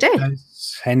have a great day.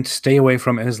 And stay away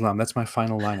from Islam. That's my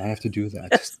final line. I have to do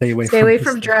that. Stay away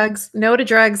from drugs. No to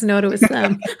drugs. No to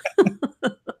Islam.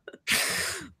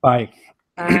 Bye.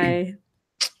 Bye.